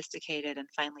as sophisticated and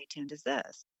finely tuned as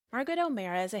this. Margaret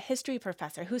O'Mara is a history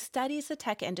professor who studies the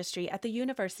tech industry at the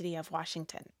University of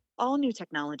Washington. All new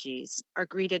technologies are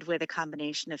greeted with a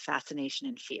combination of fascination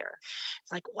and fear.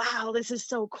 It's like, wow, this is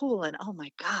so cool. And oh my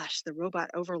gosh, the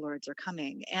robot overlords are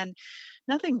coming. And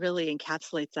nothing really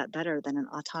encapsulates that better than an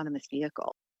autonomous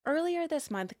vehicle. Earlier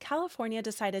this month, California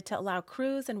decided to allow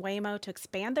Cruise and Waymo to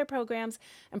expand their programs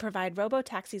and provide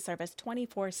robo-taxi service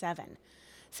 24/7.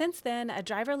 Since then, a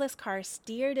driverless car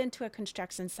steered into a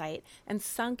construction site and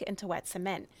sunk into wet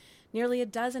cement. Nearly a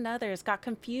dozen others got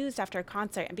confused after a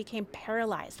concert and became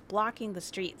paralyzed, blocking the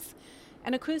streets.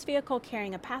 And a Cruise vehicle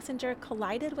carrying a passenger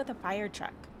collided with a fire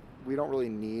truck. We don't really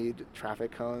need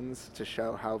traffic cones to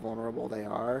show how vulnerable they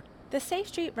are. The Safe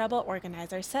Street Rebel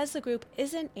organizer says the group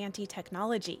isn't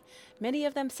anti-technology. Many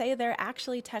of them say they're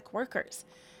actually tech workers.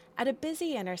 At a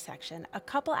busy intersection, a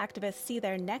couple activists see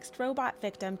their next robot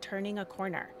victim turning a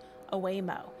corner, a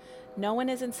Waymo. No one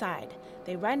is inside.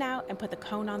 They run out and put the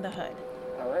cone on the hood.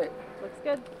 All right. Looks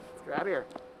good. Let's get out of here.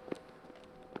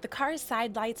 The car's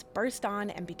side lights burst on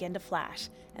and begin to flash,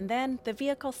 and then the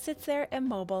vehicle sits there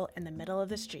immobile in the middle of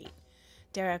the street.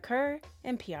 Dara Kerr,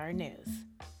 NPR News.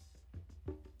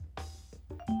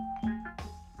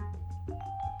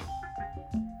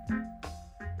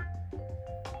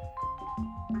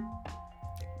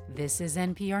 This is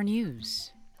NPR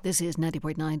News. This is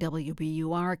 90.9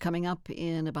 WBUR. Coming up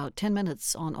in about 10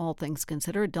 minutes on All Things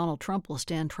Considered, Donald Trump will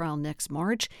stand trial next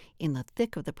March in the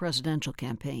thick of the presidential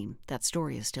campaign. That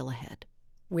story is still ahead.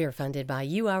 We're funded by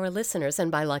you, our listeners, and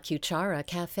by La Cuchara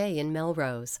Cafe in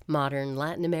Melrose. Modern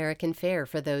Latin American fare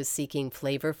for those seeking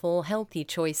flavorful, healthy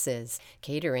choices.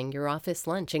 Catering your office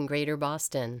lunch in Greater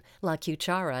Boston.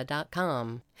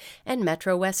 LaCuchara.com. And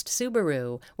Metro West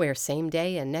Subaru, where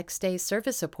same-day and next-day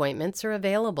service appointments are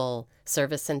available.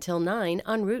 Service until 9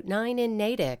 on Route 9 in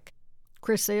Natick.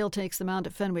 Chris Sale takes them out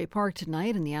at Fenway Park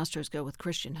tonight, and the Astros go with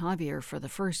Christian Javier for the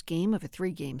first game of a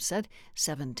 3-game set,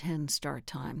 7:10 start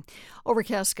time.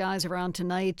 Overcast skies around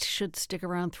tonight, should stick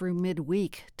around through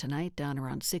midweek. Tonight, down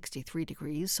around 63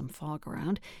 degrees, some fog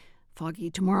around.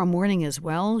 Foggy tomorrow morning as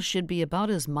well. Should be about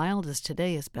as mild as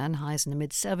today has been. Highs in the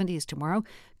mid-70s tomorrow.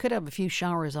 Could have a few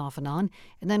showers off and on.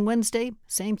 And then Wednesday,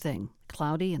 same thing.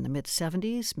 Cloudy in the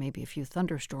mid-70s, maybe a few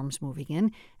thunderstorms moving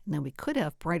in. And then we could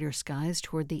have brighter skies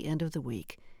toward the end of the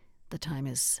week. The time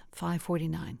is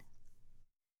 5:49.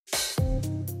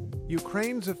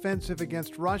 Ukraine's offensive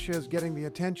against Russia is getting the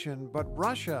attention, but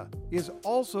Russia is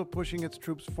also pushing its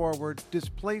troops forward,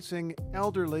 displacing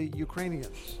elderly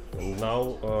Ukrainians.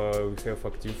 Now we have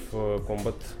active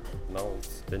combat. Now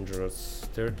it's dangerous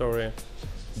territory,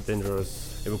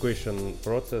 dangerous evacuation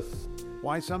process.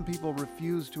 Why some people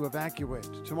refuse to evacuate.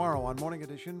 Tomorrow on Morning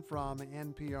Edition from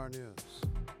NPR News.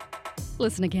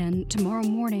 Listen again tomorrow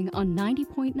morning on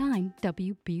 90.9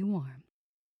 WBUR.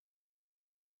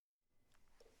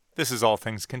 This is All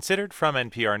Things Considered from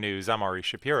NPR News. I'm Ari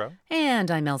Shapiro.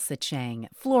 And I'm Elsa Chang.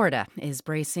 Florida is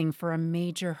bracing for a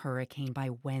major hurricane by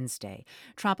Wednesday.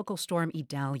 Tropical storm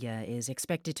Idalia is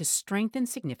expected to strengthen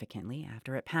significantly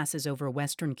after it passes over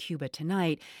western Cuba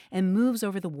tonight and moves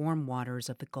over the warm waters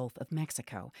of the Gulf of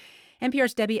Mexico.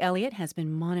 NPR's Debbie Elliott has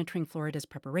been monitoring Florida's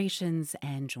preparations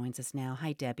and joins us now.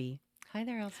 Hi, Debbie. Hi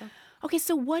there, Elsa. Okay,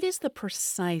 so what is the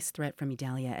precise threat from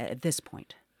Idalia at this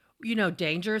point? You know,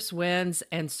 dangerous winds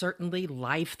and certainly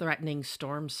life-threatening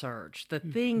storm surge. The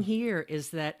thing here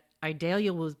is that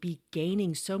Idalia will be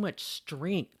gaining so much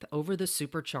strength over the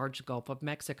supercharged Gulf of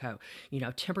Mexico. You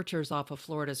know, temperatures off of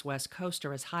Florida's west coast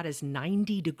are as hot as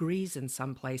 90 degrees in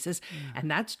some places, and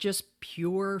that's just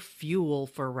pure fuel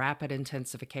for rapid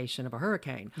intensification of a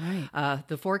hurricane. Right.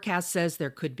 The forecast says there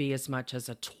could be as much as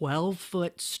a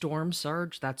 12-foot storm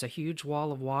surge. That's a huge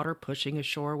wall of water pushing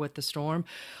ashore with the storm.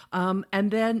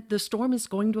 And then the storm is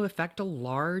going to affect a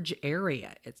large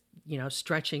area. It's, you know,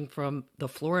 stretching from the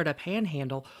Florida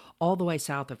Panhandle all the way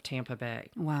south of Tampa Bay.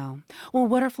 Wow. Well,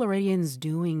 what are Floridians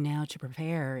doing now to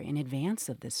prepare in advance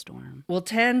of this storm? Well,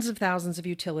 tens of thousands of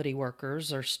utility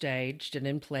workers are staged and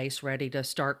in place ready to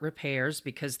start repairs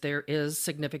because there is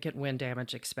significant wind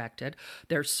damage expected.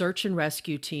 There's search and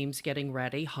rescue teams getting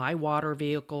ready, high water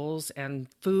vehicles, and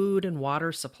food and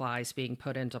water supplies being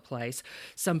put into place.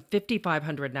 Some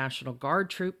 5,500 National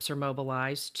Guard troops are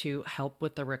mobilized to help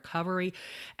with the recovery.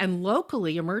 And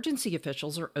locally, emergency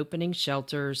officials are opening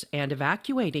shelters and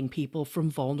evacuating people from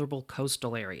vulnerable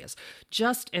coastal areas.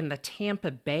 Just in the Tampa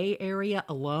Bay area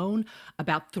alone,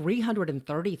 about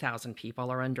 330,000 people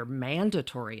are under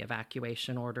mandatory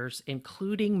evacuation orders,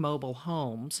 including mobile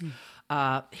homes.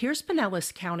 Here's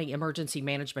Pinellas County Emergency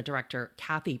Management Director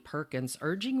Kathy Perkins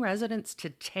urging residents to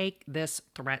take this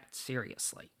threat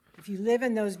seriously. If you live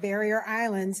in those barrier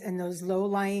islands and those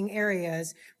low-lying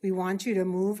areas, we want you to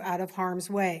move out of harm's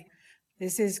way.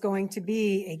 This is going to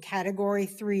be a Category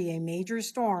 3, a major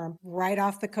storm, right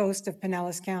off the coast of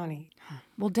Pinellas County.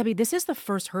 Well, Debbie, this is the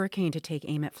first hurricane to take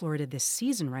aim at Florida this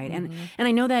season, right? And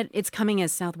I know that it's coming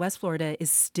as Southwest Florida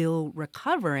is still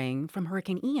recovering from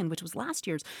Hurricane Ian, which was last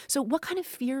year's. So what kind of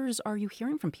fears are you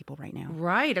hearing from people right now?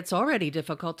 Right. It's already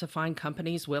difficult to find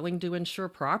companies willing to insure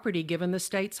property given the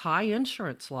state's high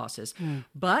insurance losses.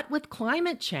 But with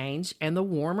climate change and the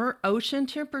warmer ocean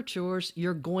temperatures,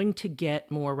 you're going to get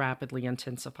more rapidly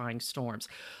intensifying storms.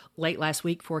 Late last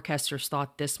week, forecasters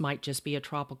thought this might just be a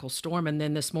tropical storm, and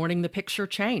then this morning the picture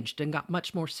changed and got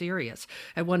much more serious.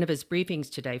 At one of his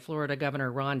briefings today, Florida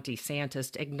Governor Ron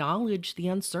DeSantis acknowledged the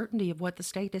uncertainty of what the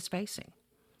state is facing.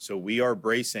 So we are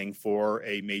bracing for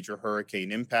a major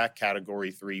hurricane impact,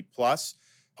 Category 3 plus.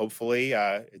 Hopefully,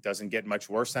 it doesn't get much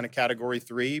worse than a Category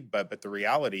 3, but the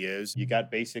reality is you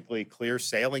got basically clear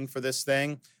sailing for this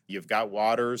thing. You've got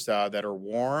waters that are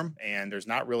warm, and there's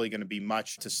not really going to be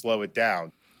much to slow it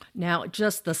down. Now,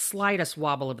 just the slightest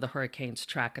wobble of the hurricane's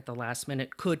track at the last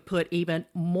minute could put even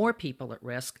more people at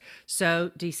risk.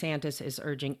 So DeSantis is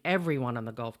urging everyone on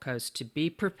the Gulf Coast to be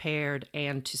prepared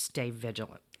and to stay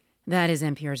vigilant. That is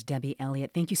NPR's Debbie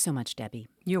Elliott. Thank you so much, Debbie.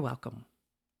 You're welcome.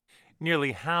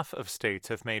 Nearly half of states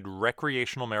have made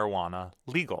recreational marijuana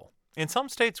legal. In some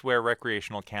states where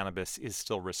recreational cannabis is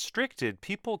still restricted,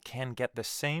 people can get the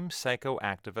same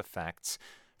psychoactive effects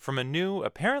from a new,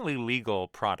 apparently legal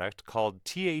product called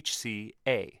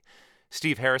THCA.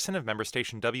 Steve Harrison of member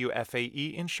station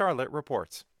WFAE in Charlotte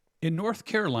reports. In North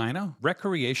Carolina,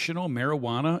 recreational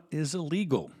marijuana is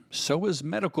illegal. So is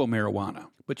medical marijuana.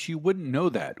 But you wouldn't know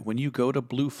that when you go to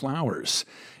Blue Flowers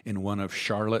in one of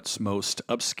Charlotte's most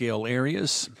upscale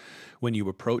areas. When you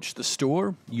approach the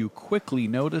store, you quickly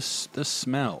notice the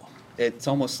smell. It's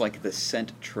almost like the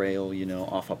scent trail,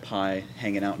 off a pie,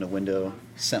 hanging out in a window,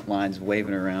 scent lines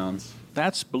waving around.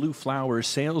 That's Blue Flowers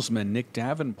salesman Nick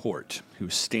Davenport,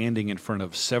 who's standing in front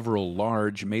of several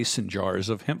large mason jars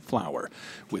of hemp flower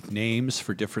with names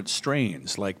for different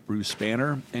strains like Bruce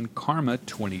Banner and Karma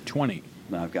 2020.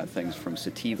 Now I've got things from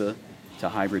sativa to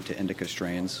hybrid to indica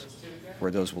strains,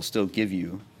 where those will still give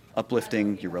you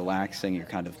uplifting, you're relaxing, your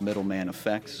kind of middleman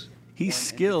effects. He's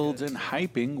skilled in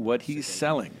hyping what he's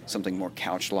selling. Something more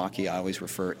couch-locky. I always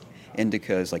refer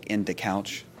indica as like into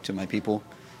couch to my people,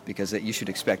 because you should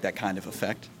expect that kind of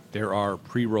effect. There are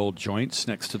pre-rolled joints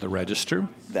next to the register.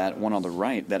 That one on the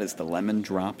right, that is the lemon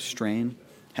drop strain.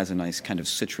 Has a nice kind of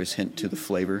citrus hint to the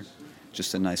flavor.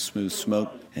 Just a nice smooth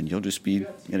smoke, and you'll just be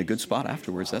in a good spot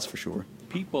afterwards, that's for sure.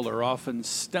 People are often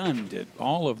stunned at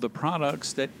all of the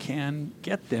products that can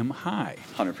get them high.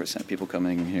 100% people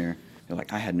coming in here, they're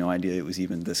like, I had no idea it was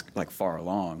even this far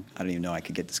along. I didn't even know I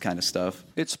could get this kind of stuff.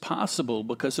 It's possible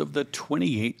because of the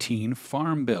 2018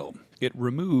 Farm Bill. It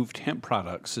removed hemp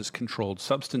products as controlled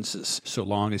substances so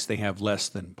long as they have less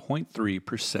than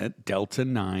 0.3%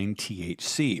 Delta-9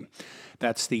 THC.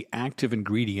 That's the active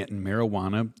ingredient in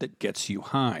marijuana that gets you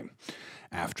high.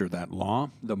 After that law,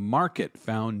 the market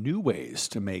found new ways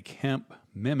to make hemp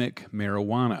mimic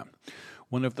marijuana.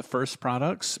 One of the first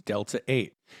products,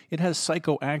 Delta-8. It has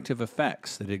psychoactive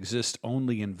effects that exist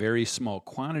only in very small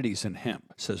quantities in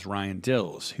hemp, says Ryan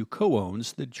Dills, who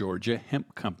co-owns the Georgia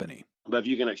Hemp Company. But if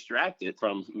you can extract it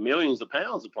from millions of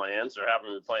pounds of plants or however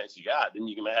many plants you got, then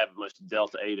you can have as much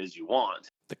Delta-8 as you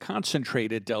want. The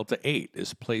concentrated Delta-8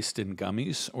 is placed in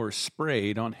gummies or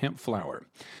sprayed on hemp flower.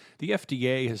 The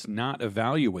FDA has not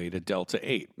evaluated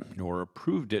Delta-8 nor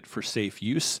approved it for safe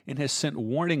use and has sent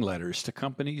warning letters to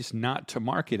companies not to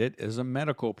market it as a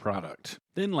medical product.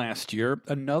 Then last year,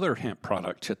 another hemp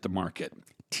product hit the market,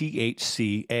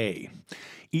 THCA.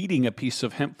 Eating a piece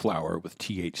of hemp flower with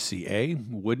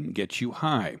THCA wouldn't get you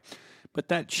high, but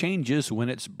that changes when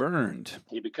it's burned.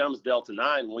 It becomes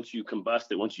Delta-9 once you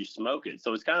combust it, once you smoke it.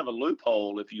 So it's kind of a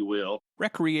loophole, if you will.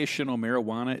 Recreational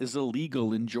marijuana is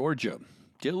illegal in Georgia.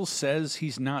 Dill says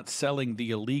he's not selling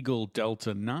the illegal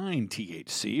Delta-9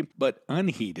 THC, but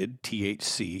unheated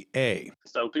THCA.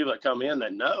 So people that come in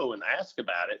that know and ask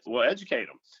about it, we'll educate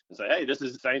them and say, hey, this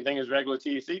is the same thing as regular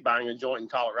THC. Buying a joint in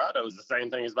Colorado is the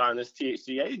same thing as buying this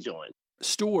THCA joint.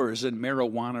 Stores in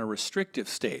marijuana restrictive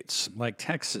states like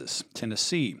Texas,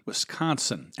 Tennessee,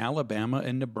 Wisconsin, Alabama,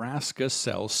 and Nebraska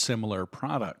sell similar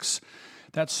products.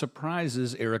 That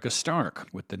surprises Erica Stark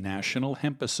with the National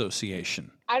Hemp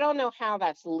Association. I don't know how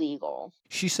that's legal.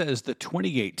 She says the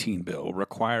 2018 bill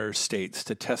requires states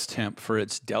to test hemp for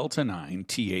its Delta-9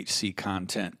 THC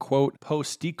content, quote,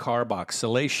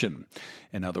 post-decarboxylation.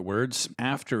 In other words,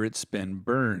 after it's been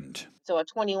burned. So a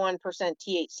 21%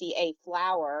 THCA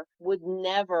flower would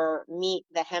never meet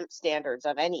the hemp standards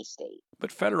of any state.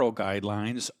 But federal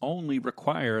guidelines only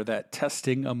require that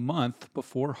testing a month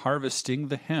before harvesting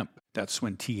the hemp. That's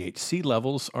when THC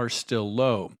levels are still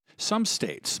low. Some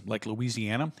states, like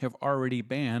Louisiana, have already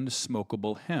banned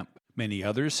smokable hemp. Many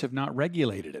others have not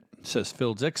regulated it, says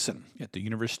Phil Dixon at the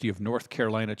University of North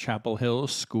Carolina Chapel Hill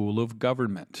School of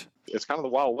Government. It's kind of the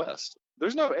Wild West.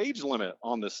 There's no age limit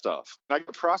on this stuff. I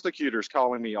get prosecutors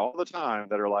calling me all the time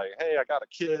that are like, hey, I got a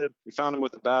kid. We found him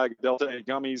with a bag of Delta-8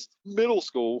 gummies. Middle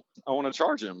school. I want to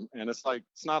charge him. And it's like,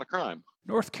 it's not a crime.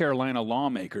 North Carolina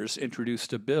lawmakers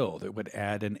introduced a bill that would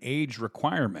add an age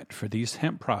requirement for these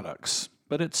hemp products,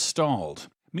 but it stalled.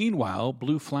 Meanwhile,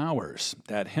 Blue Flowers,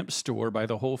 that hemp store by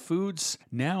the Whole Foods,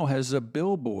 now has a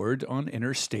billboard on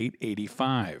Interstate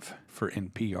 85. For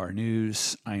NPR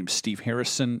News, I'm Steve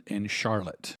Harrison in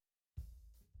Charlotte.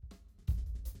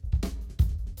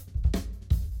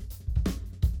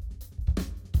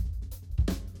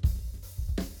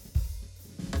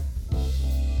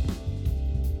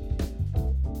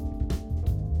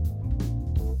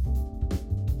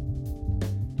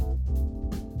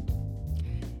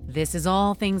 This is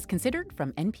All Things Considered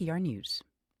from NPR News.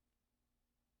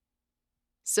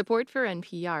 Support for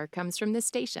NPR comes from this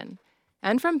station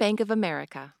and from Bank of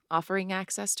America, offering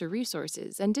access to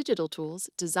resources and digital tools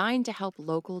designed to help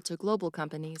local to global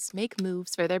companies make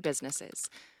moves for their businesses.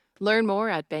 Learn more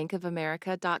at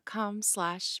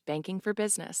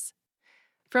bankofamerica.com/bankingforbusiness.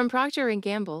 From Procter &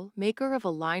 Gamble, maker of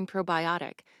Align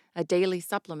Probiotic, a daily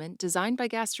supplement designed by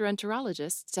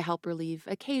gastroenterologists to help relieve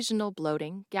occasional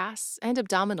bloating, gas, and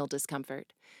abdominal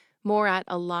discomfort. More at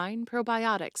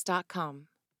alignprobiotics.com.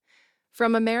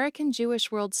 From American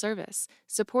Jewish World Service,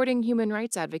 supporting human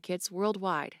rights advocates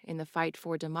worldwide in the fight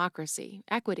for democracy,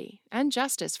 equity, and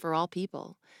justice for all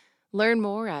people. Learn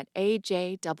more at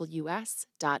ajws.org.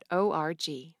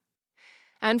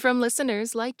 And from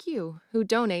listeners like you who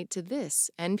donate to this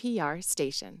NPR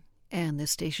station. And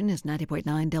this station is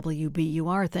 90.9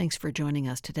 WBUR. Thanks for joining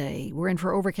us today. We're in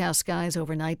for overcast skies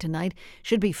overnight tonight.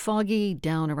 Should be foggy,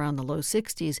 down around the low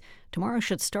 60s. Tomorrow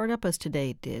should start up as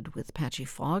today did, with patchy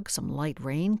fog, some light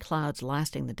rain, clouds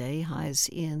lasting the day, highs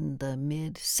in the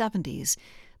mid-70s.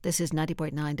 This is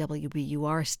 90.9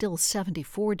 WBUR, still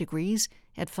 74 degrees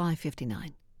at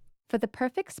 5:59. For the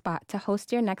perfect spot to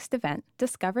host your next event,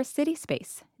 discover City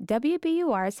Space,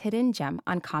 WBUR's hidden gem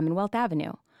on Commonwealth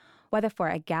Avenue. Whether for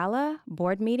a gala,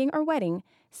 board meeting, or wedding,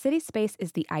 City Space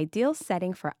is the ideal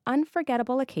setting for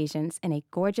unforgettable occasions in a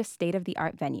gorgeous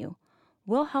state-of-the-art venue.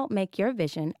 We'll help make your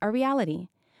vision a reality.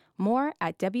 More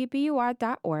at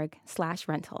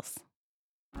wbur.org/rentals.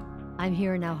 I'm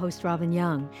here now, host Robin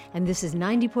Young, and this is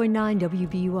 90.9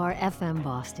 WBUR FM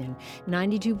Boston,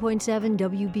 92.7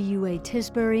 WBUA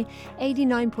Tisbury,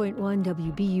 89.1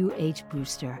 WBUH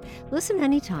Brewster. Listen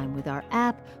anytime with our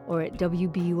app or at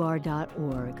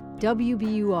WBUR.org.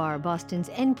 WBUR, Boston's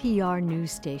NPR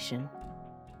news station.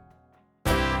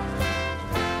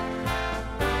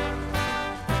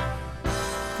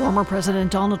 Former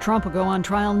President Donald Trump will go on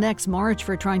trial next March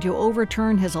for trying to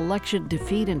overturn his election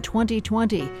defeat in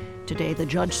 2020. Today, the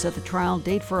judge set the trial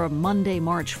date for a Monday,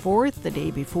 March 4th, the day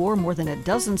before more than a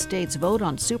dozen states vote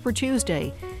on Super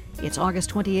Tuesday. It's August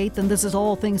 28th, and this is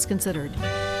All Things Considered.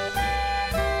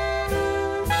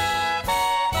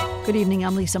 Good evening,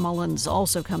 I'm Lisa Mullins.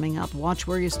 Also coming up, watch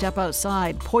where you step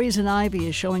outside. Poison ivy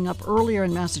is showing up earlier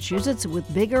in Massachusetts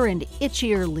with bigger and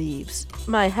itchier leaves.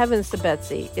 My heavens to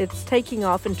Betsy, it's taking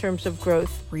off in terms of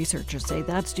growth. Researchers say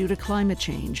that's due to climate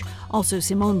change. Also,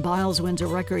 Simone Biles wins a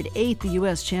record 8th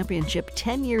U.S. championship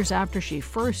 10 years after she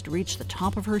first reached the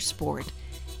top of her sport.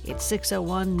 It's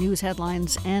 6:01, news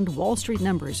headlines and Wall Street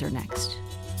numbers are next.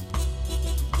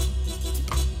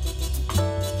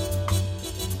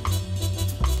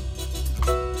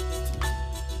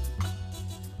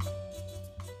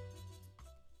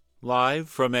 Live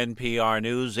from NPR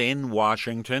News in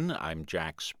Washington, I'm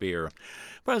Jack Speer.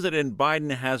 President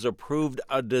Biden has approved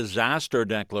a disaster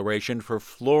declaration for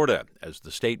Florida as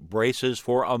the state braces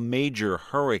for a major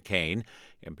hurricane.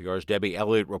 NPR's Debbie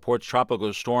Elliott reports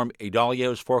tropical storm Idalia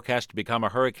is forecast to become a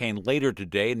hurricane later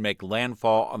today and make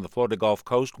landfall on the Florida Gulf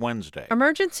Coast Wednesday.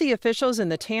 Emergency officials in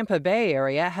the Tampa Bay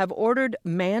area have ordered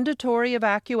mandatory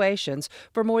evacuations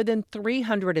for more than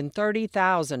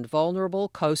 330,000 vulnerable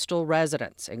coastal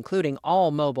residents, including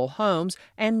all mobile homes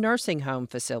and nursing home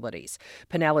facilities.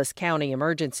 Pinellas County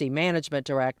Emergency Management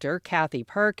Director Kathy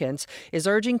Perkins is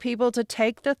urging people to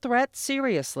take the threat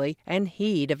seriously and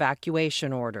heed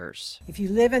evacuation orders. If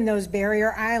you live in those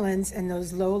barrier islands and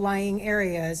those low-lying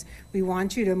areas, we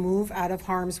want you to move out of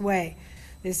harm's way.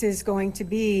 This is going to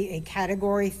be a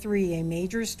Category 3, a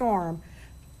major storm,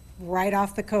 right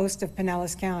off the coast of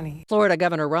Pinellas County. Florida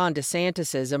Governor Ron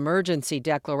DeSantis' emergency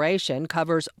declaration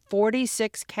covers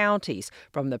 46 counties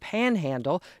from the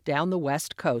Panhandle down the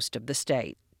west coast of the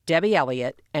state. Debbie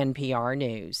Elliott, NPR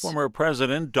News. Former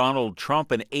President Donald Trump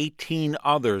and 18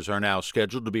 others are now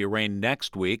scheduled to be arraigned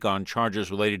next week on charges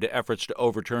related to efforts to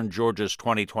overturn Georgia's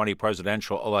 2020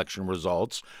 presidential election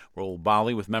results. Raul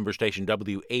Bali with member station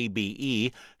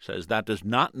WABE says that does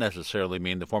not necessarily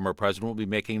mean the former president will be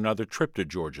making another trip to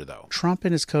Georgia, though. Trump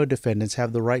and his co-defendants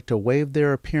have the right to waive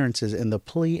their appearances in the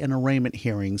plea and arraignment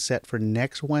hearing set for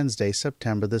next Wednesday,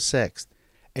 September the 6th.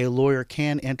 A lawyer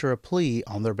can enter a plea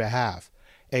on their behalf.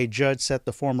 A judge set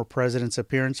the former president's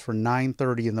appearance for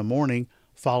 9:30 in the morning,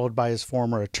 followed by his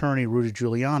former attorney Rudy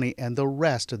Giuliani and the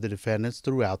rest of the defendants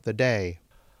throughout the day.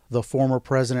 The former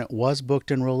president was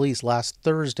booked and released last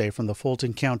Thursday from the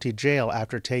Fulton County Jail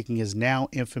after taking his now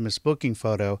infamous booking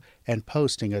photo and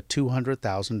posting a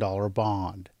 $200,000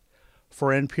 bond. For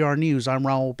NPR News, I'm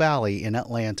Raul Bally in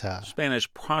Atlanta.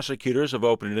 Spanish prosecutors have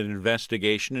opened an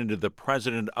investigation into the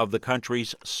president of the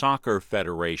country's soccer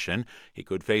federation. He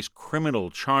could face criminal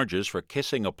charges for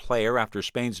kissing a player after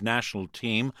Spain's national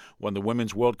team won the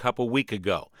Women's World Cup a week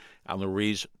ago.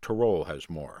 Luis Terol has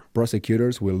more.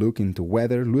 Prosecutors will look into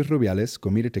whether Luis Rubiales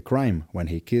committed a crime when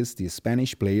he kissed the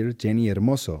Spanish player Jenny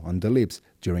Hermoso on the lips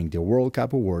during the World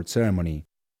Cup award ceremony.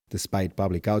 Despite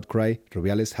public outcry,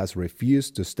 Rubiales has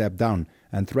refused to step down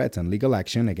and threatened legal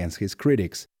action against his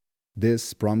critics.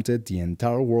 This prompted the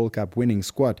entire World Cup winning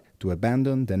squad to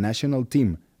abandon the national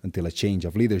team until a change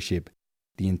of leadership.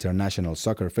 The International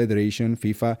Soccer Federation,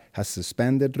 FIFA, has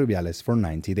suspended Rubiales for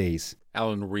 90 days.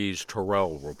 Alan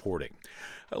Rees-Terrell reporting.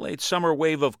 A late summer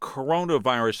wave of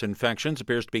coronavirus infections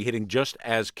appears to be hitting just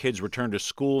as kids return to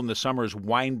school and the summer is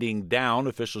winding down.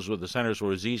 Officials with the Centers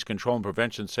for Disease Control and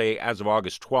Prevention say as of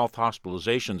August 12th,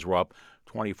 hospitalizations were up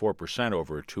 24%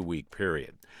 over a 2-week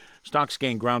period. Stocks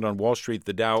gained ground on Wall Street,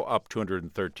 the Dow up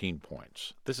 213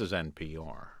 points. This is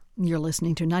NPR. You're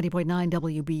listening to 90.9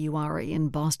 WBUR in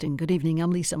Boston. Good evening,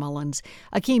 I'm Lisa Mullins.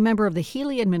 A key member of the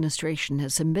Healey administration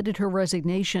has submitted her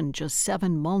resignation just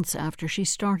 7 months after she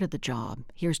started the job.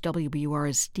 Here's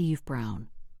WBUR's Steve Brown.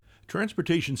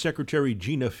 Transportation Secretary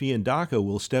Gina Fiandaca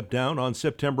will step down on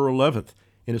September 11th.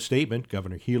 In a statement,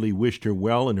 Governor Healey wished her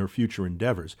well in her future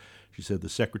endeavors. She said the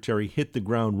secretary hit the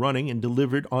ground running and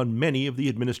delivered on many of the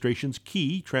administration's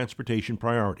key transportation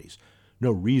priorities. No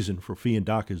reason for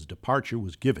Fiandaca's departure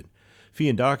was given.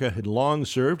 Fiandaca had long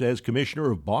served as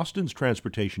commissioner of Boston's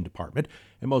Transportation Department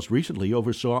and most recently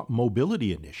oversaw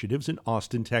mobility initiatives in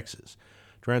Austin, Texas.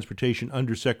 Transportation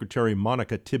Undersecretary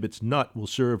Monica Tibbetts-Nutt will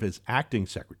serve as acting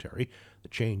secretary. The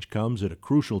change comes at a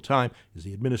crucial time as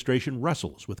the administration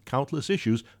wrestles with countless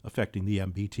issues affecting the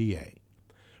MBTA.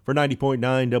 For 90.9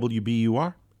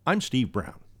 WBUR, I'm Steve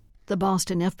Brown. The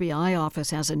Boston FBI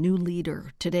office has a new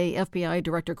leader. Today, FBI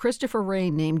Director Christopher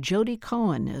Wray named Jody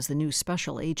Cohen as the new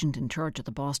special agent in charge of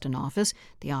the Boston office.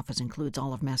 The office includes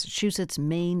all of Massachusetts,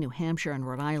 Maine, New Hampshire, and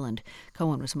Rhode Island.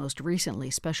 Cohen was most recently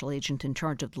special agent in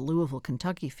charge of the Louisville,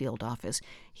 Kentucky field office.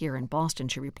 Here in Boston,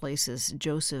 she replaces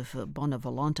Joseph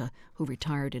Bonavolonta, who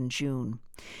retired in June.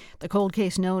 The cold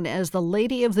case known as the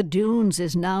Lady of the Dunes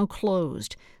is now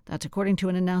closed. That's according to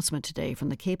an announcement today from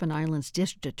the Cape and Islands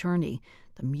District Attorney.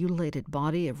 The mutilated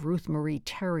body of Ruth Marie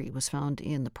Terry was found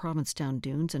in the Provincetown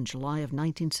Dunes in July of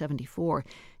 1974.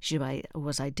 She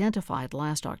was identified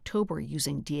last October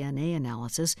using DNA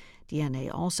analysis. DNA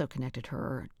also connected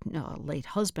her late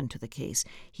husband to the case.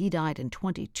 He died in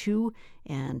 22,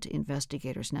 and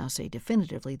investigators now say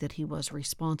definitively that he was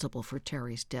responsible for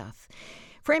Terry's death.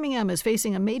 Framingham is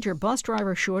facing a major bus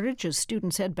driver shortage as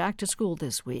students head back to school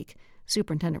this week.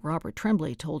 Superintendent Robert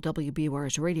Tremblay told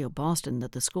WBUR's Radio Boston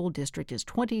that the school district is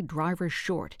 20 drivers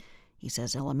short. He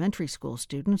says elementary school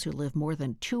students who live more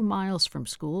than 2 miles from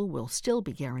school will still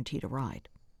be guaranteed a ride.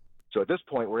 So at this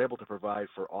point, we're able to provide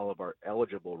for all of our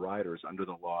eligible riders under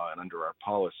the law and under our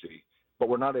policy, but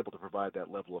we're not able to provide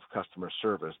that level of customer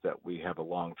service that we have a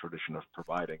long tradition of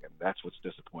providing, and that's what's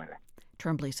disappointing.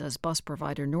 Tremblay says bus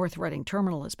provider North Reading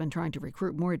Terminal has been trying to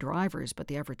recruit more drivers, but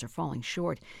the efforts are falling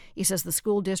short. He says the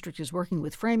school district is working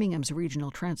with Framingham's regional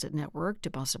transit network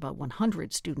to bus about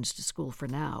 100 students to school for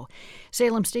now.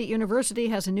 Salem State University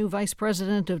has a new vice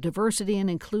president of diversity and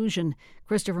inclusion.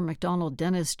 Christopher McDonald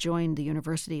Dennis joined the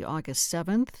university August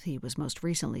 7th. He was most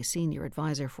recently senior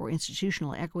advisor for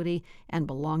institutional equity and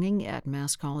belonging at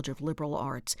Mass College of Liberal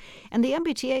Arts. And the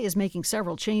MBTA is making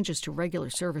several changes to regular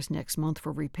service next month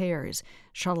for repairs.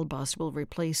 Shuttle bus will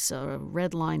replace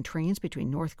Red Line trains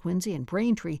between North Quincy and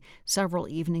Braintree several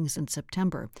evenings in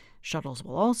September. Shuttles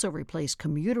will also replace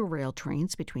commuter rail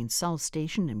trains between South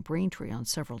Station and Braintree on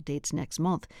several dates next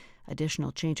month.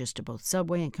 Additional changes to both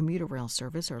subway and commuter rail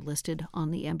service are listed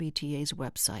on the MBTA's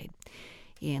website.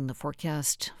 In the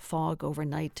forecast, fog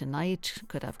overnight tonight.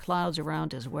 Could have clouds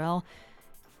around as well.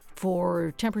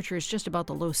 For temperatures just about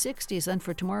the low 60s, then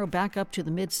for tomorrow back up to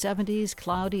the mid-70s,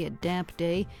 cloudy, a damp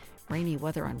day. Rainy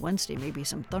weather on Wednesday, maybe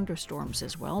some thunderstorms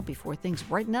as well before things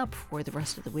brighten up for the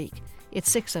rest of the week. It's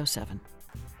 6:07.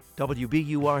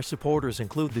 WBUR supporters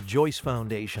include the Joyce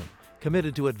Foundation,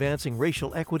 committed to advancing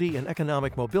racial equity and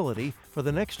economic mobility for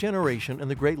the next generation in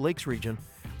the Great Lakes region.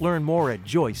 Learn more at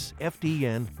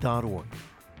joycefdn.org.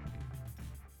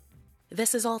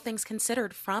 This is All Things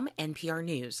Considered from NPR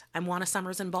News. I'm Juana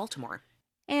Summers in Baltimore.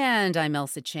 And I'm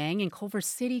Elsa Chang in Culver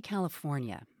City,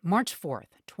 California. March 4th,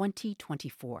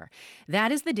 2024.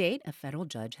 That is the date a federal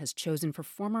judge has chosen for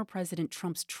former President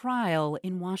Trump's trial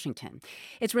in Washington.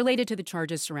 It's related to the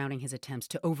charges surrounding his attempts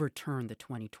to overturn the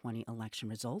 2020 election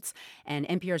results. And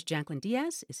NPR's Jacqueline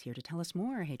Diaz is here to tell us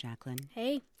more. Hey, Jacqueline.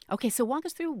 Hey. Okay, so walk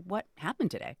us through what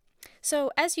happened today. So,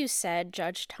 as you said,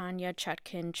 Judge Tanya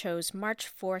Chutkan chose March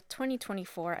 4th,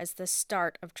 2024 as the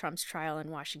start of Trump's trial in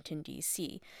Washington,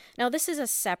 D.C. Now, this is a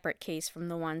separate case from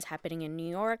the ones happening in New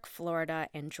York, Florida,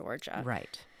 and Georgia.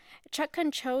 Right.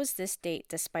 Chutkan chose this date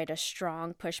despite a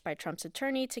strong push by Trump's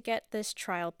attorney to get this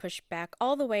trial pushed back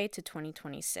all the way to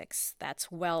 2026.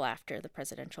 That's well after the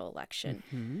presidential election.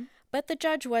 Mm-hmm. But the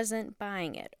judge wasn't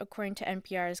buying it. According to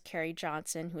NPR's Carrie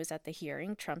Johnson, who was at the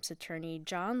hearing, Trump's attorney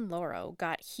John Lauro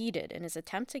got heated in his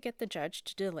attempt to get the judge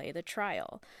to delay the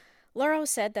trial. Lauro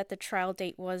said that the trial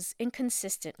date was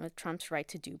inconsistent with Trump's right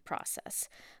to due process,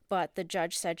 but the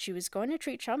judge said she was going to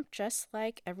treat Trump just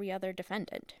like every other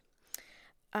defendant.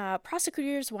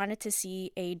 Prosecutors wanted to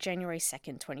see a January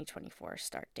 2nd, 2024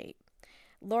 start date.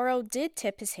 Lauro did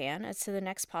tip his hand as to the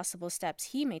next possible steps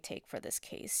he may take for this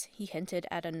case. He hinted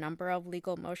at a number of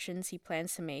legal motions he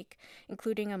plans to make,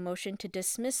 including a motion to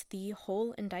dismiss the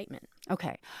whole indictment.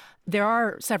 Okay. There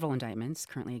are several indictments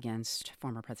currently against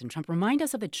former President Trump. Remind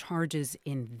us of the charges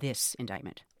in this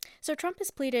indictment. So Trump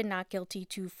has pleaded not guilty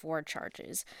to 4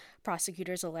 charges.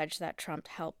 Prosecutors allege that Trump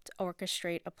helped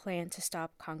orchestrate a plan to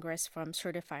stop Congress from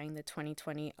certifying the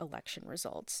 2020 election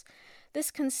results. This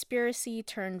conspiracy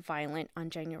turned violent on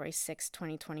January 6,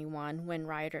 2021, when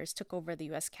rioters took over the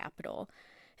U.S. Capitol.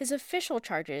 His official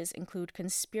charges include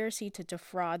conspiracy to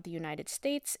defraud the United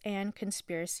States and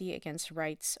conspiracy against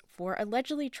rights for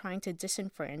allegedly trying to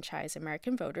disenfranchise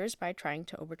American voters by trying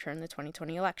to overturn the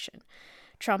 2020 election.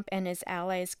 Trump and his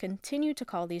allies continue to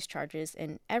call these charges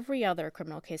in every other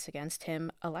criminal case against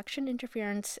him election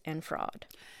interference and fraud.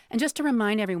 And just to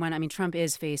remind everyone, Trump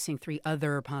is facing 3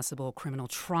 other possible criminal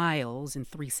trials in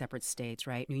 3 separate states,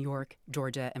 right? New York,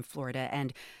 Georgia, and Florida,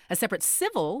 and a separate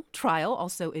civil trial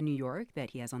also in New York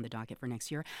that he has on the docket for next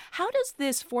year. How does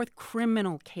this 4th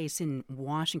criminal case in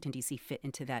Washington, D.C. fit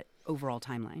into that overall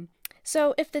timeline?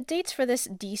 So if the dates for this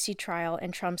D.C. trial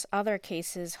and Trump's other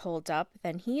cases hold up,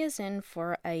 then he is in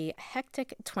for a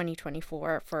hectic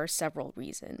 2024 for several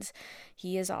reasons.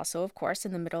 He is also, of course,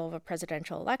 in the middle of a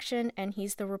presidential election, and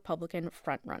he's the Republican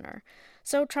frontrunner.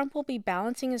 So Trump will be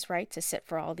balancing his right to sit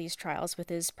for all these trials with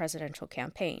his presidential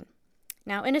campaign.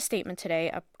 Now, in a statement today,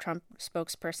 a Trump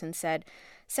spokesperson said,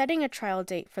 setting a trial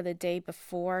date for the day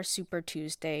before Super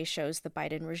Tuesday shows the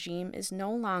Biden regime is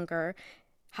no longer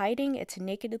hiding its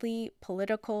nakedly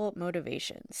political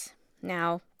motivations.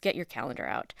 Now, get your calendar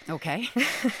out. Okay.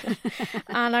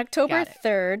 On October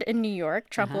 3rd in New York,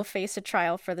 Trump will face a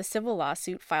trial for the civil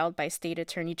lawsuit filed by State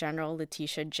Attorney General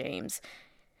Letitia James.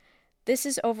 This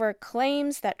is over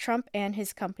claims that Trump and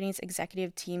his company's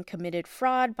executive team committed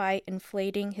fraud by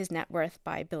inflating his net worth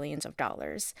by billions of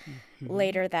dollars. Mm-hmm.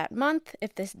 Later that month,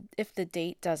 if the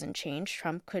date doesn't change,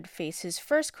 Trump could face his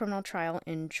first criminal trial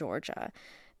in Georgia.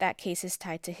 That case is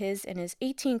tied to his and his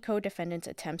 18 co-defendants'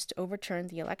 attempts to overturn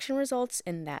the election results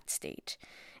in that state.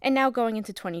 And now going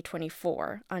into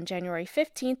 2024, on January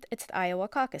 15th, it's the Iowa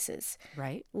caucuses.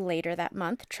 Right. Later that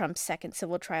month, Trump's second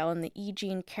civil trial in the E.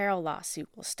 Jean Carroll lawsuit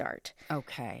will start.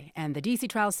 Okay. And the D.C.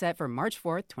 trial is set for March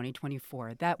 4th,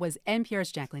 2024. That was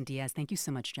NPR's Jacqueline Diaz. Thank you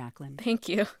so much, Jacqueline. Thank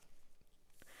you.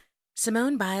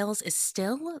 Simone Biles is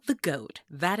still the GOAT.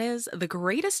 That is, the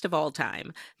greatest of all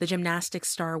time. The gymnastics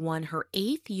star won her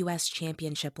 8th U.S.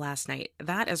 championship last night.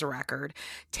 That is a record.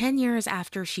 10 years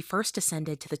after she first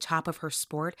ascended to the top of her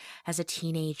sport as a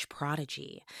teenage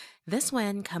prodigy. This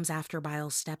win comes after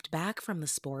Biles stepped back from the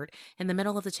sport in the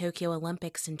middle of the Tokyo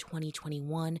Olympics in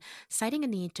 2021, citing a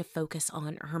need to focus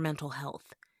on her mental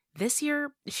health. This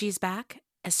year, she's back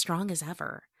as strong as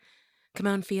ever.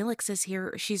 Kimon Felix is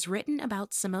here. She's written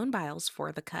about Simone Biles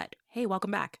for The Cut. Hey, welcome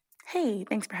back. Hey,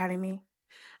 thanks for having me.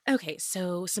 Okay,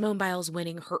 so Simone Biles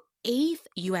winning her 8th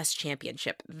U.S.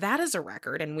 championship. That is a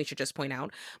record, and we should just point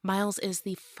out, Biles is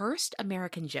the first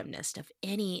American gymnast of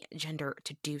any gender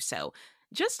to do so.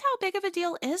 Just how big of a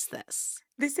deal is this?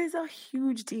 This is a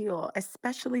huge deal,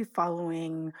 especially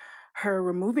following her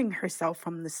removing herself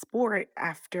from the sport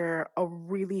after a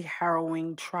really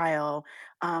harrowing trial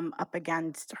up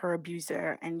against her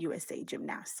abuser and USA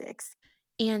Gymnastics.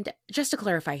 And just to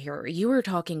clarify here, you were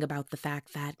talking about the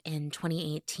fact that in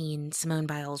 2018, Simone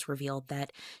Biles revealed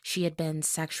that she had been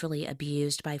sexually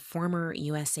abused by former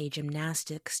USA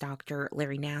gymnastics doctor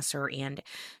Larry Nassar, and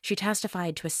she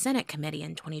testified to a Senate committee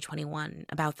in 2021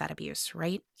 about that abuse,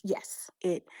 right? Yes,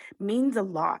 it means a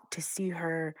lot to see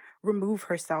her remove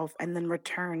herself and then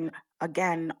return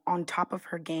again on top of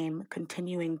her game,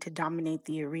 continuing to dominate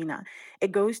the arena.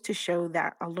 It goes to show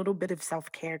that a little bit of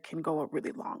self care can go a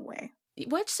really long way.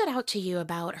 What stood out to you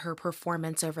about her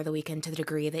performance over the weekend to the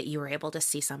degree that you were able to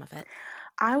see some of it?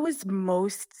 I was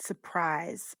most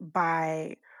surprised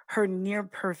by her near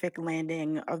perfect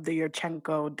landing of the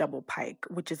Yurchenko double pike,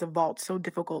 which is a vault so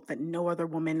difficult that no other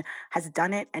woman has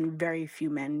done it and very few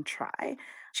men try.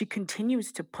 She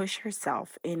continues to push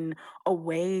herself in a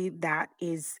way that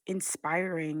is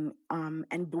inspiring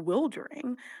and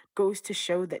bewildering, goes to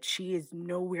show that she is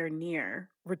nowhere near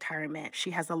retirement.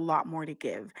 She has a lot more to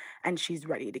give, and she's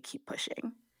ready to keep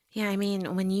pushing. Yeah, I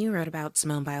mean, when you wrote about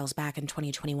Simone Biles back in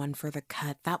 2021 for The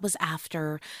Cut, that was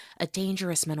after a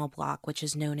dangerous mental block, which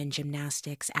is known in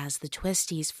gymnastics as the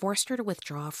twisties, forced her to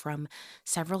withdraw from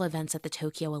several events at the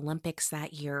Tokyo Olympics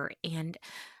that year. And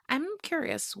I'm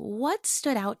curious, what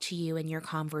stood out to you in your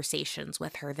conversations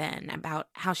with her then about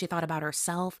how she thought about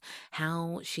herself,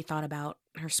 how she thought about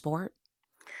her sport?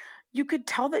 You could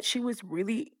tell that she was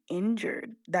really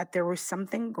injured, that there was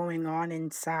something going on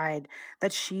inside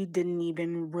that she didn't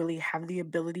even really have the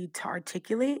ability to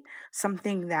articulate,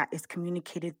 something that is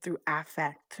communicated through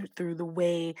affect, through the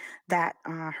way that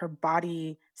her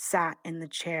body sat in the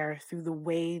chair, through the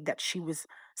way that she was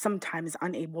sometimes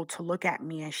unable to look at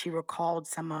me as she recalled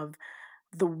some of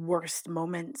the worst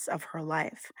moments of her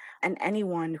life. And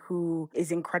anyone who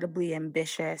is incredibly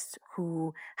ambitious,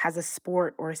 who has a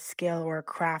sport or a skill or a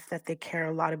craft that they care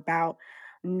a lot about,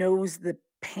 knows the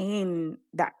pain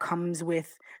that comes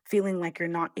with feeling like you're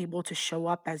not able to show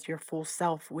up as your full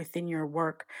self within your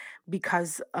work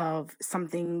because of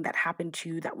something that happened to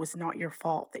you that was not your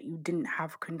fault, that you didn't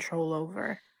have control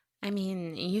over. I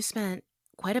mean, you spent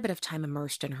quite a bit of time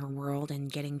immersed in her world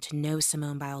and getting to know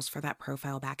Simone Biles for that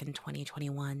profile back in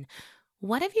 2021.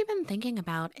 What have you been thinking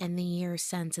about in the years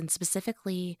since, and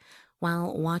specifically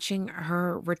while watching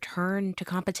her return to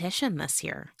competition this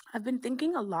year? I've been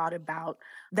thinking a lot about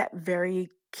that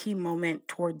very key moment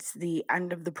towards the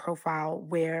end of the profile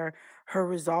where her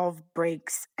resolve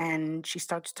breaks and she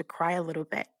starts to cry a little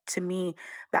bit. To me,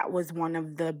 that was one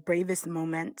of the bravest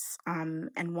moments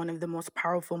and one of the most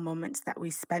powerful moments that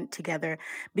we spent together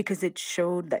because it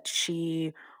showed that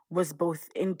she was both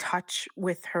in touch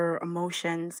with her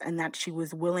emotions and that she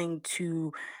was willing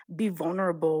to be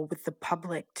vulnerable with the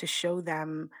public to show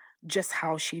them just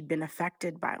how she'd been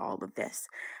affected by all of this.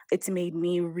 It's made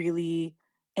me really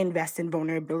invest in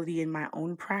vulnerability in my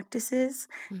own practices,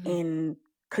 Mhm. in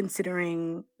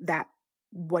considering that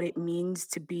what it means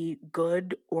to be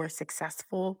good or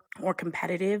successful or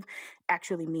competitive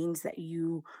actually means that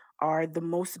you are the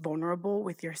most vulnerable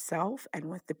with yourself and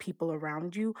with the people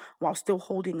around you while still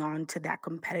holding on to that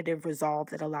competitive resolve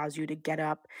that allows you to get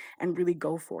up and really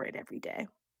go for it every day.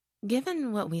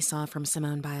 Given what we saw from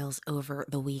Simone Biles over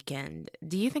the weekend,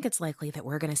 do you think it's likely that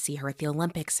we're going to see her at the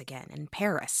Olympics again in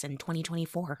Paris in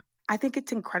 2024? I think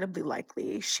it's incredibly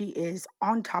likely. She is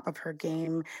on top of her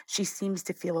game. She seems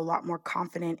to feel a lot more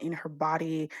confident in her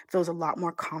body, feels a lot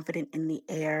more confident in the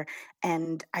air.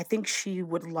 And I think she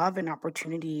would love an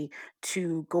opportunity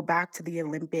to go back to the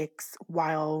Olympics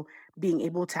while being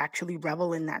able to actually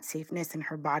revel in that safeness in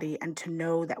her body and to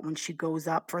know that when she goes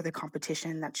up for the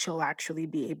competition that she'll actually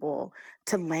be able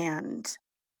to land.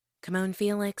 Kimon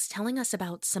Felix telling us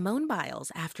about Simone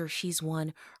Biles after she's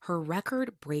won her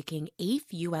record breaking 8th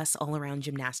U.S. All Around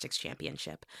Gymnastics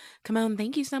Championship. Kimon,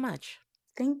 thank you so much.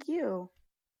 Thank you.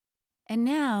 And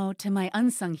now to my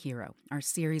unsung hero, our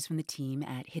series from the team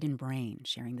at Hidden Brain,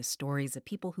 sharing the stories of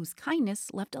people whose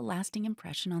kindness left a lasting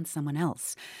impression on someone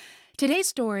else. Today's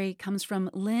story comes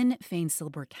from Lynn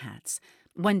Fain-Silber-Katz.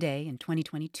 One day in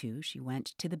 2022, she went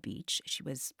to the beach. She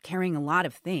was carrying a lot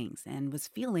of things and was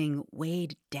feeling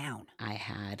weighed down. I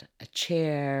had a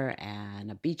chair and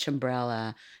a beach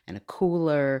umbrella and a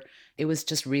cooler. It was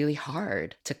just really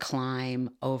hard to climb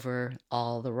over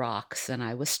all the rocks, and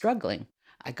I was struggling.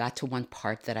 I got to one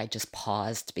part that I just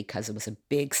paused because it was a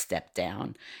big step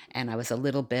down, and I was a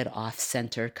little bit off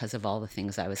center because of all the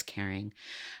things I was carrying.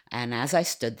 And as I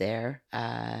stood there,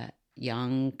 a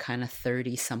young, kind of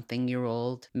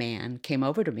 30-something-year-old man came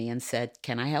over to me and said,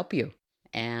 "Can I help you?"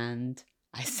 And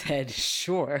I said,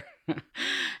 "Sure."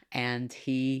 And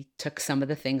he took some of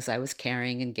the things I was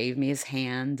carrying and gave me his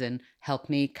hand and helped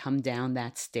me come down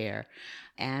that stair.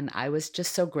 And I was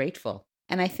just so grateful.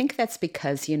 And I think that's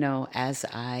because, as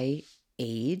I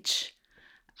age,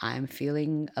 I'm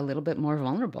feeling a little bit more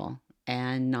vulnerable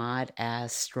and not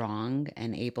as strong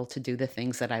and able to do the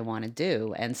things that I want to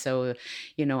do. And so,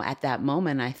 at that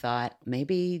moment, I thought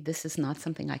maybe this is not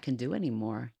something I can do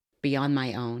anymore beyond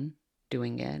my own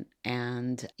doing it.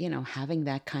 And, having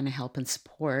that kind of help and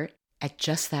support at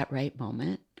just that right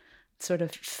moment sort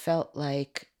of felt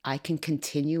like I can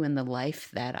continue in the life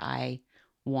that I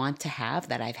want to have,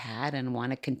 that I've had and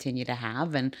want to continue to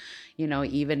have. And,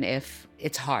 even if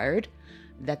it's hard,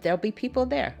 that there'll be people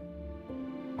there.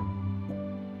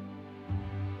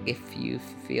 If you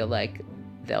feel like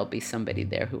there'll be somebody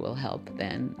there who will help,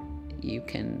 then you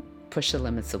can push the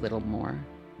limits a little more.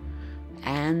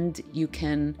 And you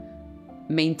can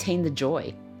maintain the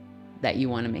joy that you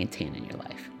want to maintain in your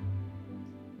life.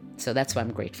 So that's why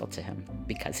I'm grateful to him,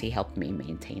 because he helped me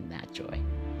maintain that joy.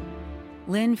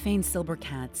 Lynn Fain-Silber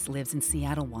Katz lives in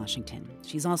Seattle, Washington.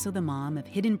 She's also the mom of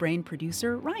Hidden Brain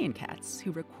producer Ryan Katz,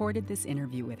 who recorded this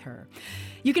interview with her.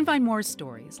 You can find more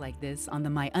stories like this on the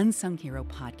My Unsung Hero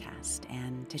podcast.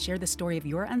 And to share the story of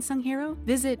your unsung hero,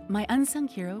 visit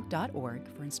myunsunghero.org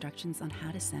for instructions on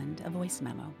how to send a voice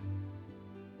memo.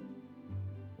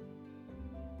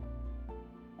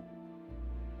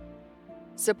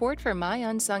 Support for My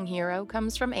Unsung Hero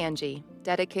comes from Angie,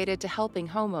 dedicated to helping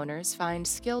homeowners find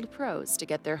skilled pros to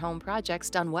get their home projects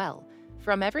done well.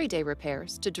 From everyday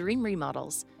repairs to dream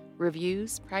remodels,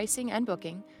 reviews, pricing, and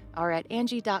booking are at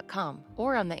Angie.com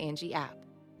or on the Angie app.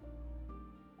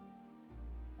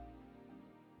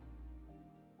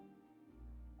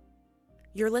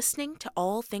 You're listening to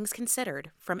All Things Considered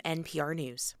from NPR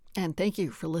News. And thank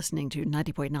you for listening to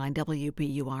 90.9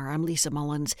 WBUR. I'm Lisa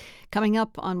Mullins. Coming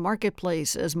up on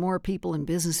Marketplace, as more people and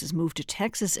businesses move to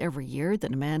Texas every year, the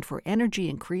demand for energy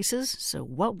increases. So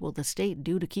what will the state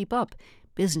do to keep up?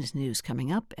 Business news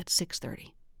coming up at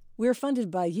 6:30. We're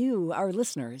funded by you, our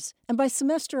listeners, and by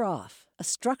Semester Off, a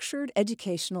structured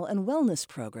educational and wellness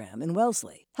program in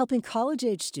Wellesley, helping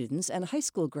college-age students and high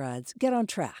school grads get on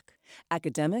track.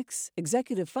 Academics,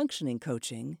 executive functioning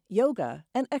coaching, yoga,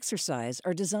 and exercise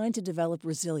are designed to develop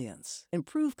resilience,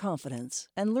 improve confidence,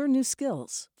 and learn new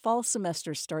skills. Fall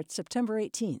semester starts September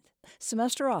 18th.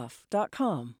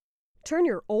 SemesterOff.com. Turn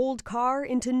your old car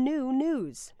into new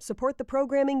news. Support the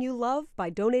programming you love by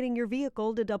donating your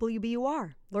vehicle to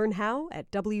WBUR. Learn how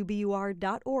at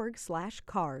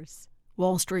wbur.org/cars.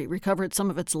 Wall Street recovered some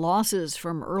of its losses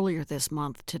from earlier this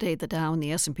month. Today, the Dow and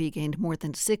the S&P gained more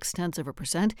than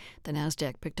 0.6%. The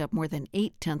Nasdaq picked up more than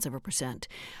 0.8%.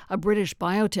 A British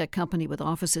biotech company with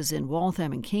offices in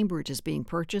Waltham and Cambridge is being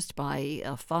purchased by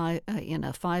in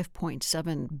a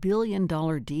 $5.7 billion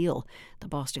deal. The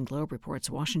Boston Globe reports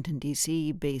Washington,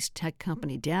 D.C.-based tech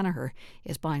company Danaher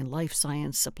is buying life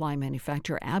science supply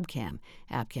manufacturer Abcam.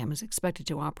 Abcam is expected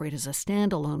to operate as a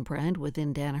standalone brand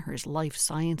within Danaher's life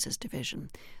sciences division.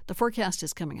 The forecast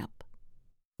is coming up.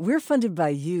 We're funded by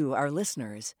you, our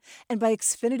listeners, and by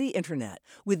Xfinity Internet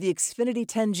with the Xfinity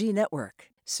 10G network.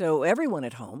 So everyone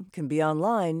at home can be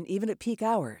online even at peak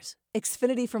hours.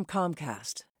 Xfinity from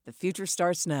Comcast. The future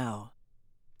starts now.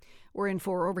 We're in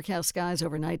for overcast skies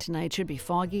overnight tonight. Should be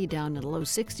foggy, down in the low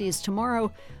 60s.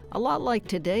 Tomorrow, a lot like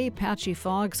today, patchy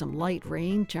fog, some light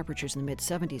rain, temperatures in the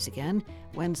mid-70s again.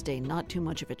 Wednesday, not too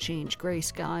much of a change. Gray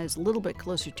skies, a little bit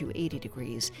closer to 80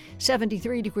 degrees.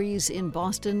 73 degrees in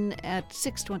Boston at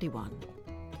 6:21.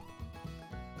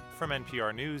 From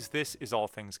NPR News, this is All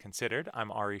Things Considered. I'm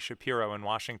Ari Shapiro in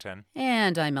Washington.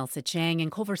 And I'm Elsa Chang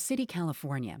in Culver City,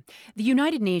 California. The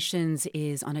United Nations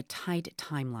is on a tight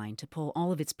timeline to pull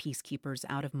all of its peacekeepers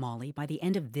out of Mali by the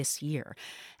end of this year,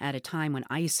 at a time when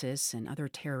ISIS and other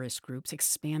terrorist groups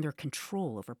expand their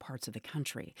control over parts of the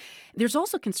country. There's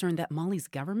also concern that Mali's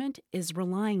government is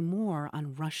relying more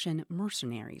on Russian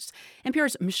mercenaries.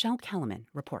 NPR's Michelle Kellerman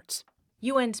reports.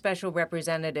 UN Special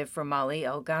Representative for Mali,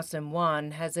 El Ghasem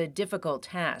Wan, has a difficult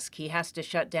task. He has to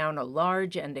shut down a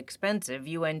large and expensive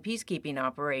UN peacekeeping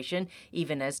operation,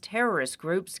 even as terrorist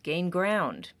groups gain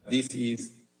ground. This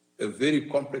is a very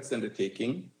complex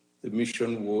undertaking. The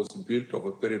mission was built over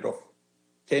a period of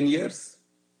 10 years,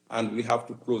 and we have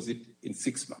to close it in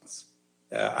 6 months.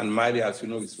 And Mali, as you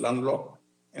know, is landlocked,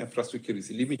 infrastructure is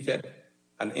limited,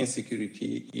 and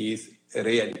insecurity is a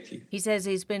reality. He says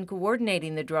he's been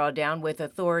coordinating the drawdown with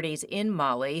authorities in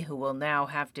Mali, who will now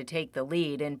have to take the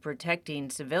lead in protecting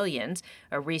civilians.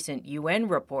 A recent UN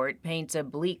report paints a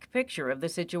bleak picture of the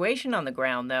situation on the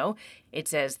ground, though. It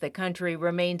says the country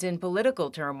remains in political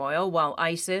turmoil, while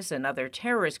ISIS and other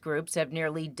terrorist groups have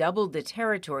nearly doubled the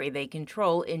territory they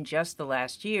control in just the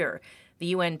last year. The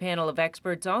UN panel of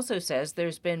experts also says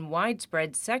there's been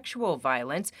widespread sexual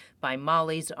violence by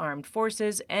Mali's armed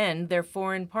forces and their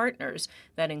foreign partners.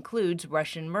 That includes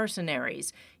Russian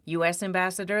mercenaries. U.S.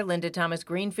 Ambassador Linda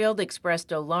Thomas-Greenfield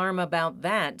expressed alarm about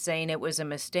that, saying it was a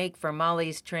mistake for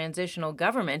Mali's transitional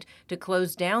government to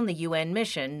close down the UN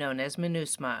mission known as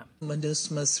MINUSMA.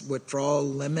 MINUSMA's withdrawal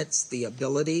limits the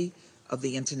ability of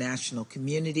the international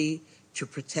community to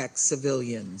protect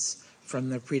civilians from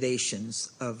the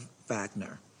predations of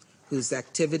Wagner, whose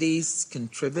activities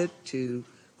contribute to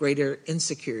greater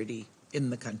insecurity in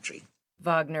the country.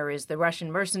 Wagner is the Russian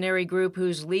mercenary group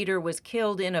whose leader was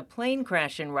killed in a plane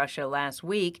crash in Russia last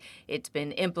week. It's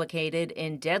been implicated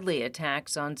in deadly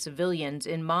attacks on civilians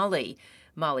in Mali.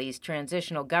 Mali's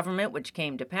transitional government, which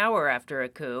came to power after a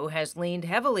coup, has leaned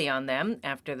heavily on them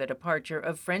after the departure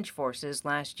of French forces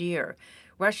last year.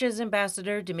 Russia's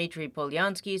ambassador Dmitry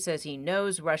Polyansky says he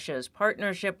knows Russia's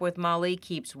partnership with Mali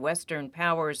keeps Western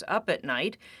powers up at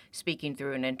night. Speaking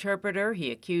through an interpreter, he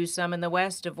accused some in the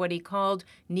West of what he called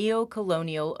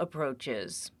neo-colonial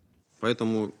approaches.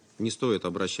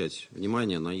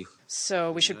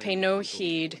 So we should pay no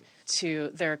heed to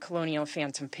their colonial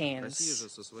phantom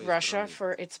pains. Russia,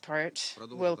 for its part,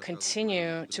 will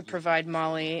continue to provide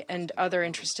Mali and other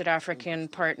interested African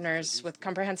partners with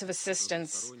comprehensive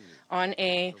assistance on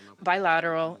a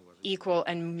bilateral, equal,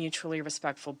 and mutually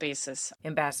respectful basis.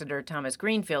 Ambassador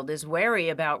Thomas-Greenfield is wary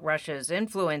about Russia's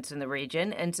influence in the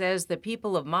region and says the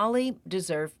people of Mali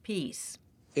deserve peace.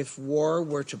 If war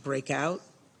were to break out,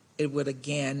 it would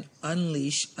again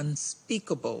unleash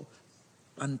unspeakable,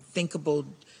 unthinkable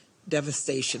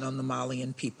devastation on the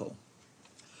Malian people,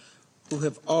 who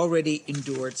have already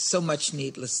endured so much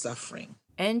needless suffering.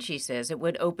 And she says it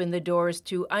would open the doors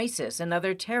to ISIS and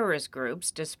other terrorist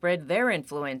groups to spread their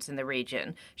influence in the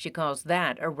region. She calls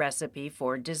that a recipe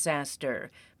for disaster.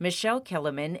 Michelle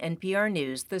Kellerman, NPR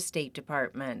News, the State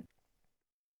Department.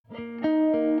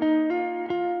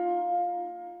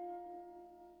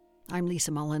 I'm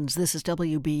Lisa Mullins. This is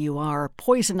WBUR.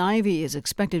 Poison ivy is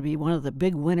expected to be one of the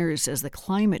big winners as the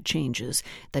climate changes.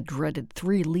 The dreaded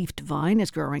three-leafed vine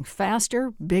is growing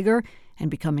faster, bigger,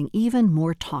 and becoming even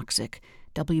more toxic.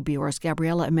 WBUR's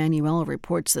Gabriella Emanuel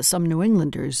reports that some New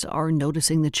Englanders are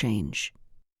noticing the change.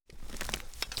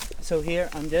 So here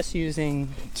I'm just using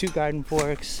 2 garden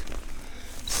forks,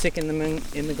 sticking them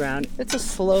in the ground. It's a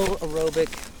slow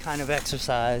aerobic kind of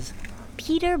exercise.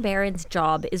 Peter Barron's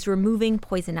job is removing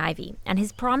poison ivy, and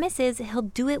his promise is he'll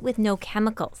do it with no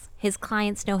chemicals. His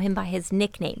clients know him by his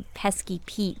nickname, Pesky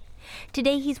Pete.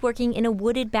 Today he's working in a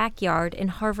wooded backyard in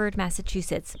Harvard,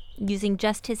 Massachusetts, using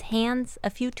just his hands, a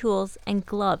few tools, and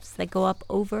gloves that go up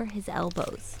over his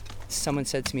elbows. Someone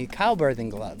said to me, cow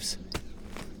birthing gloves.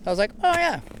 I was like, oh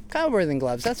yeah, cow birthing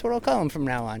gloves. That's what I'll call them from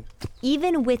now on.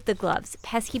 Even with the gloves,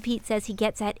 Pesky Pete says he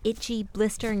gets that itchy,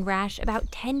 blistering rash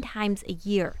about 10 times a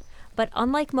year. But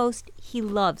unlike most, he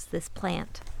loves this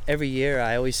plant. Every year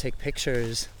I always take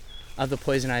pictures of the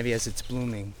poison ivy as it's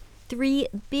blooming. 3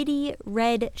 bitty,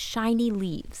 red, shiny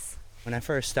leaves. When I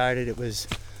first started, it was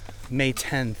May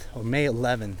 10th or May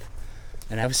 11th.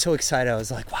 And I was so excited. I was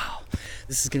like, wow,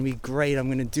 this is going to be great. I'm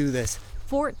going to do this.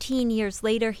 14 years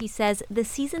later, he says, the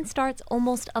season starts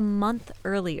almost a month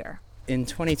earlier. In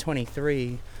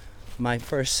 2023, my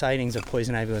first sightings of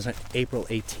poison ivy was on April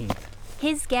 18th.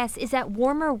 His guess is that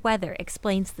warmer weather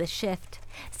explains the shift.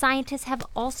 Scientists have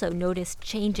also noticed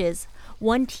changes.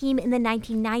 One team in the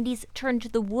 1990s turned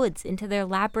the woods into their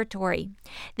laboratory.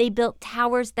 They built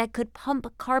towers that could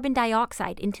pump carbon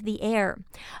dioxide into the air.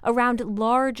 Around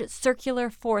large circular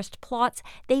forest plots,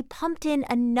 they pumped in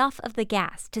enough of the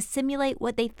gas to simulate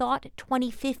what they thought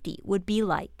 2050 would be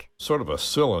like. Sort of a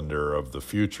cylinder of the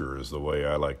future is the way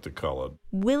I like to call it.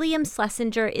 William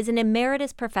Schlesinger is an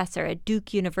emeritus professor at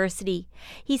Duke University.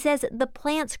 He says the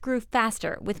plants grew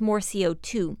faster with more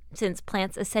CO2, since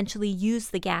plants essentially use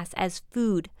the gas as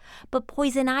food. But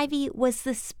poison ivy was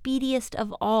the speediest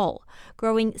of all,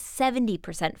 growing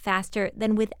 70% faster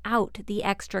than without the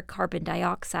extra carbon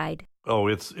dioxide. Oh,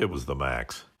 it was the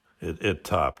max. It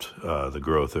topped the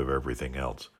growth of everything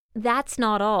else. That's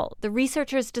not all. The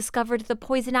researchers discovered the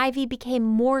poison ivy became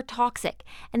more toxic,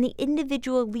 and the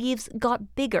individual leaves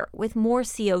got bigger with more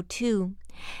CO2.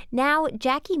 Now,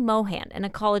 Jackie Mohan, an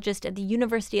ecologist at the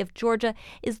University of Georgia,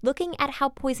 is looking at how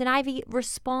poison ivy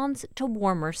responds to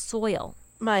warmer soil.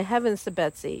 My heavens to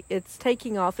Betsy, it's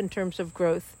taking off in terms of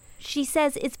growth. She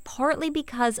says it's partly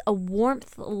because a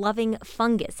warmth-loving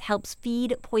fungus helps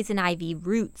feed poison ivy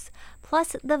roots.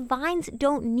 Plus, the vines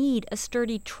don't need a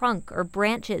sturdy trunk or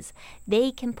branches.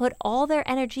 They can put all their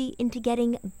energy into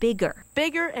getting bigger.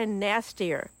 Bigger and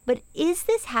nastier. But is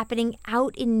this happening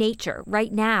out in nature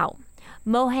right now?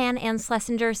 Mohan and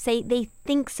Schlesinger say they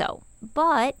think so,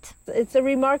 but it's a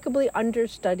remarkably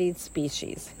understudied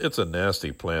species. It's a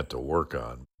nasty plant to work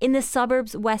on. In the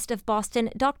suburbs west of Boston,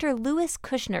 Dr. Louis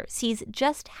Kushner sees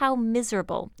just how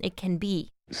miserable it can be.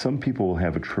 Some people will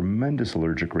have a tremendous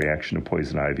allergic reaction to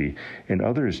poison ivy, and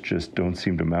others just don't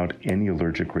seem to mount any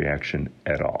allergic reaction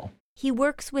at all. He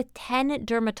works with 10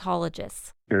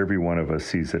 dermatologists. Every one of us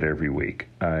sees it every week.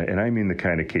 And I mean the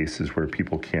kind of cases where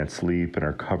people can't sleep and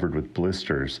are covered with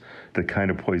blisters. The kind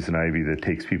of poison ivy that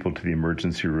takes people to the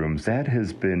emergency rooms, that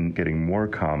has been getting more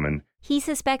common. He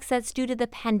suspects that's due to the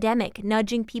pandemic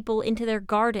nudging people into their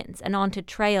gardens and onto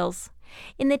trails.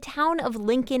 In the town of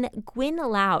Lincoln, Gwyn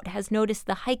Loud has noticed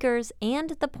the hikers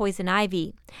and the poison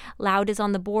ivy. Loud is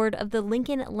on the board of the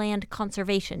Lincoln Land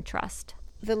Conservation Trust.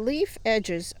 The leaf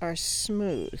edges are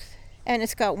smooth, and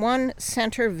it's got one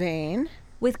center vein.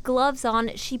 With gloves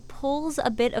on, she pulls a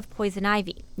bit of poison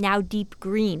ivy, now deep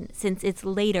green since it's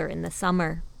later in the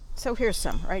summer. So here's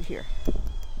some right here.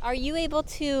 Are you able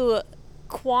to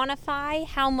quantify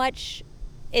how much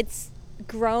it's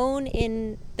grown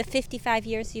in the 55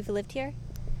 years you've lived here?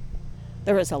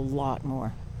 There is a lot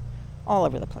more, all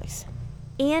over the place.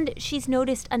 And she's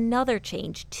noticed another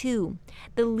change, too.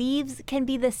 The leaves can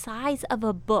be the size of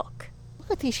a book.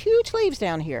 Look at these huge leaves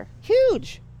down here.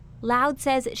 Huge! Loud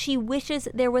says she wishes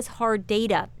there was hard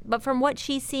data, but from what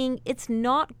she's seeing, it's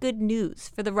not good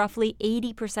news for the roughly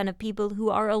 80% of people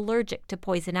who are allergic to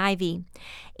poison ivy.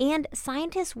 And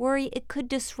scientists worry it could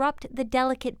disrupt the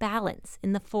delicate balance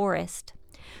in the forest.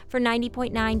 For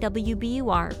 90.9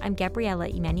 WBUR, I'm Gabriella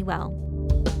Emanuel.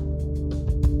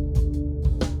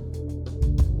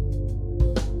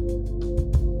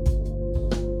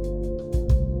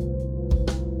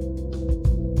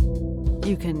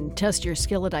 You can test your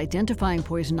skill at identifying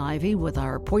poison ivy with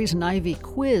our Poison Ivy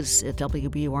quiz at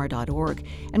WBUR.org.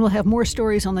 And we'll have more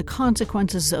stories on the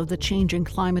consequences of the changing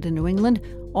climate in New England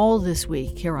all this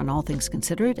week here on All Things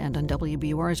Considered and on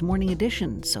WBUR's Morning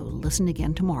Edition. So listen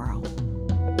again tomorrow.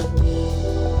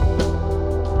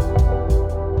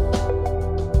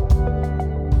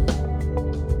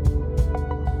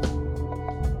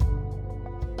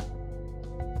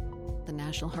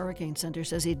 National Hurricane Center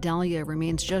says Idalia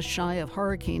remains just shy of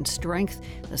hurricane strength.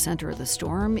 The center of the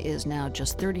storm is now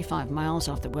just 35 miles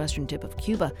off the western tip of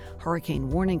Cuba. Hurricane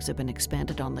warnings have been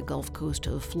expanded on the Gulf Coast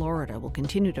of Florida. We'll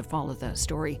continue to follow that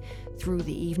story through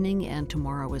the evening and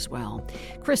tomorrow as well.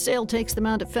 Chris Sale takes the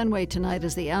mound at Fenway tonight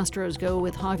as the Astros go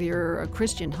with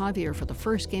Christian Javier for the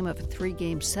first game of a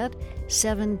 3-game set,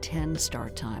 7:10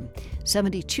 start time.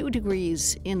 72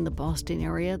 degrees in the Boston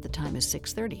area. The time is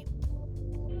 6:30.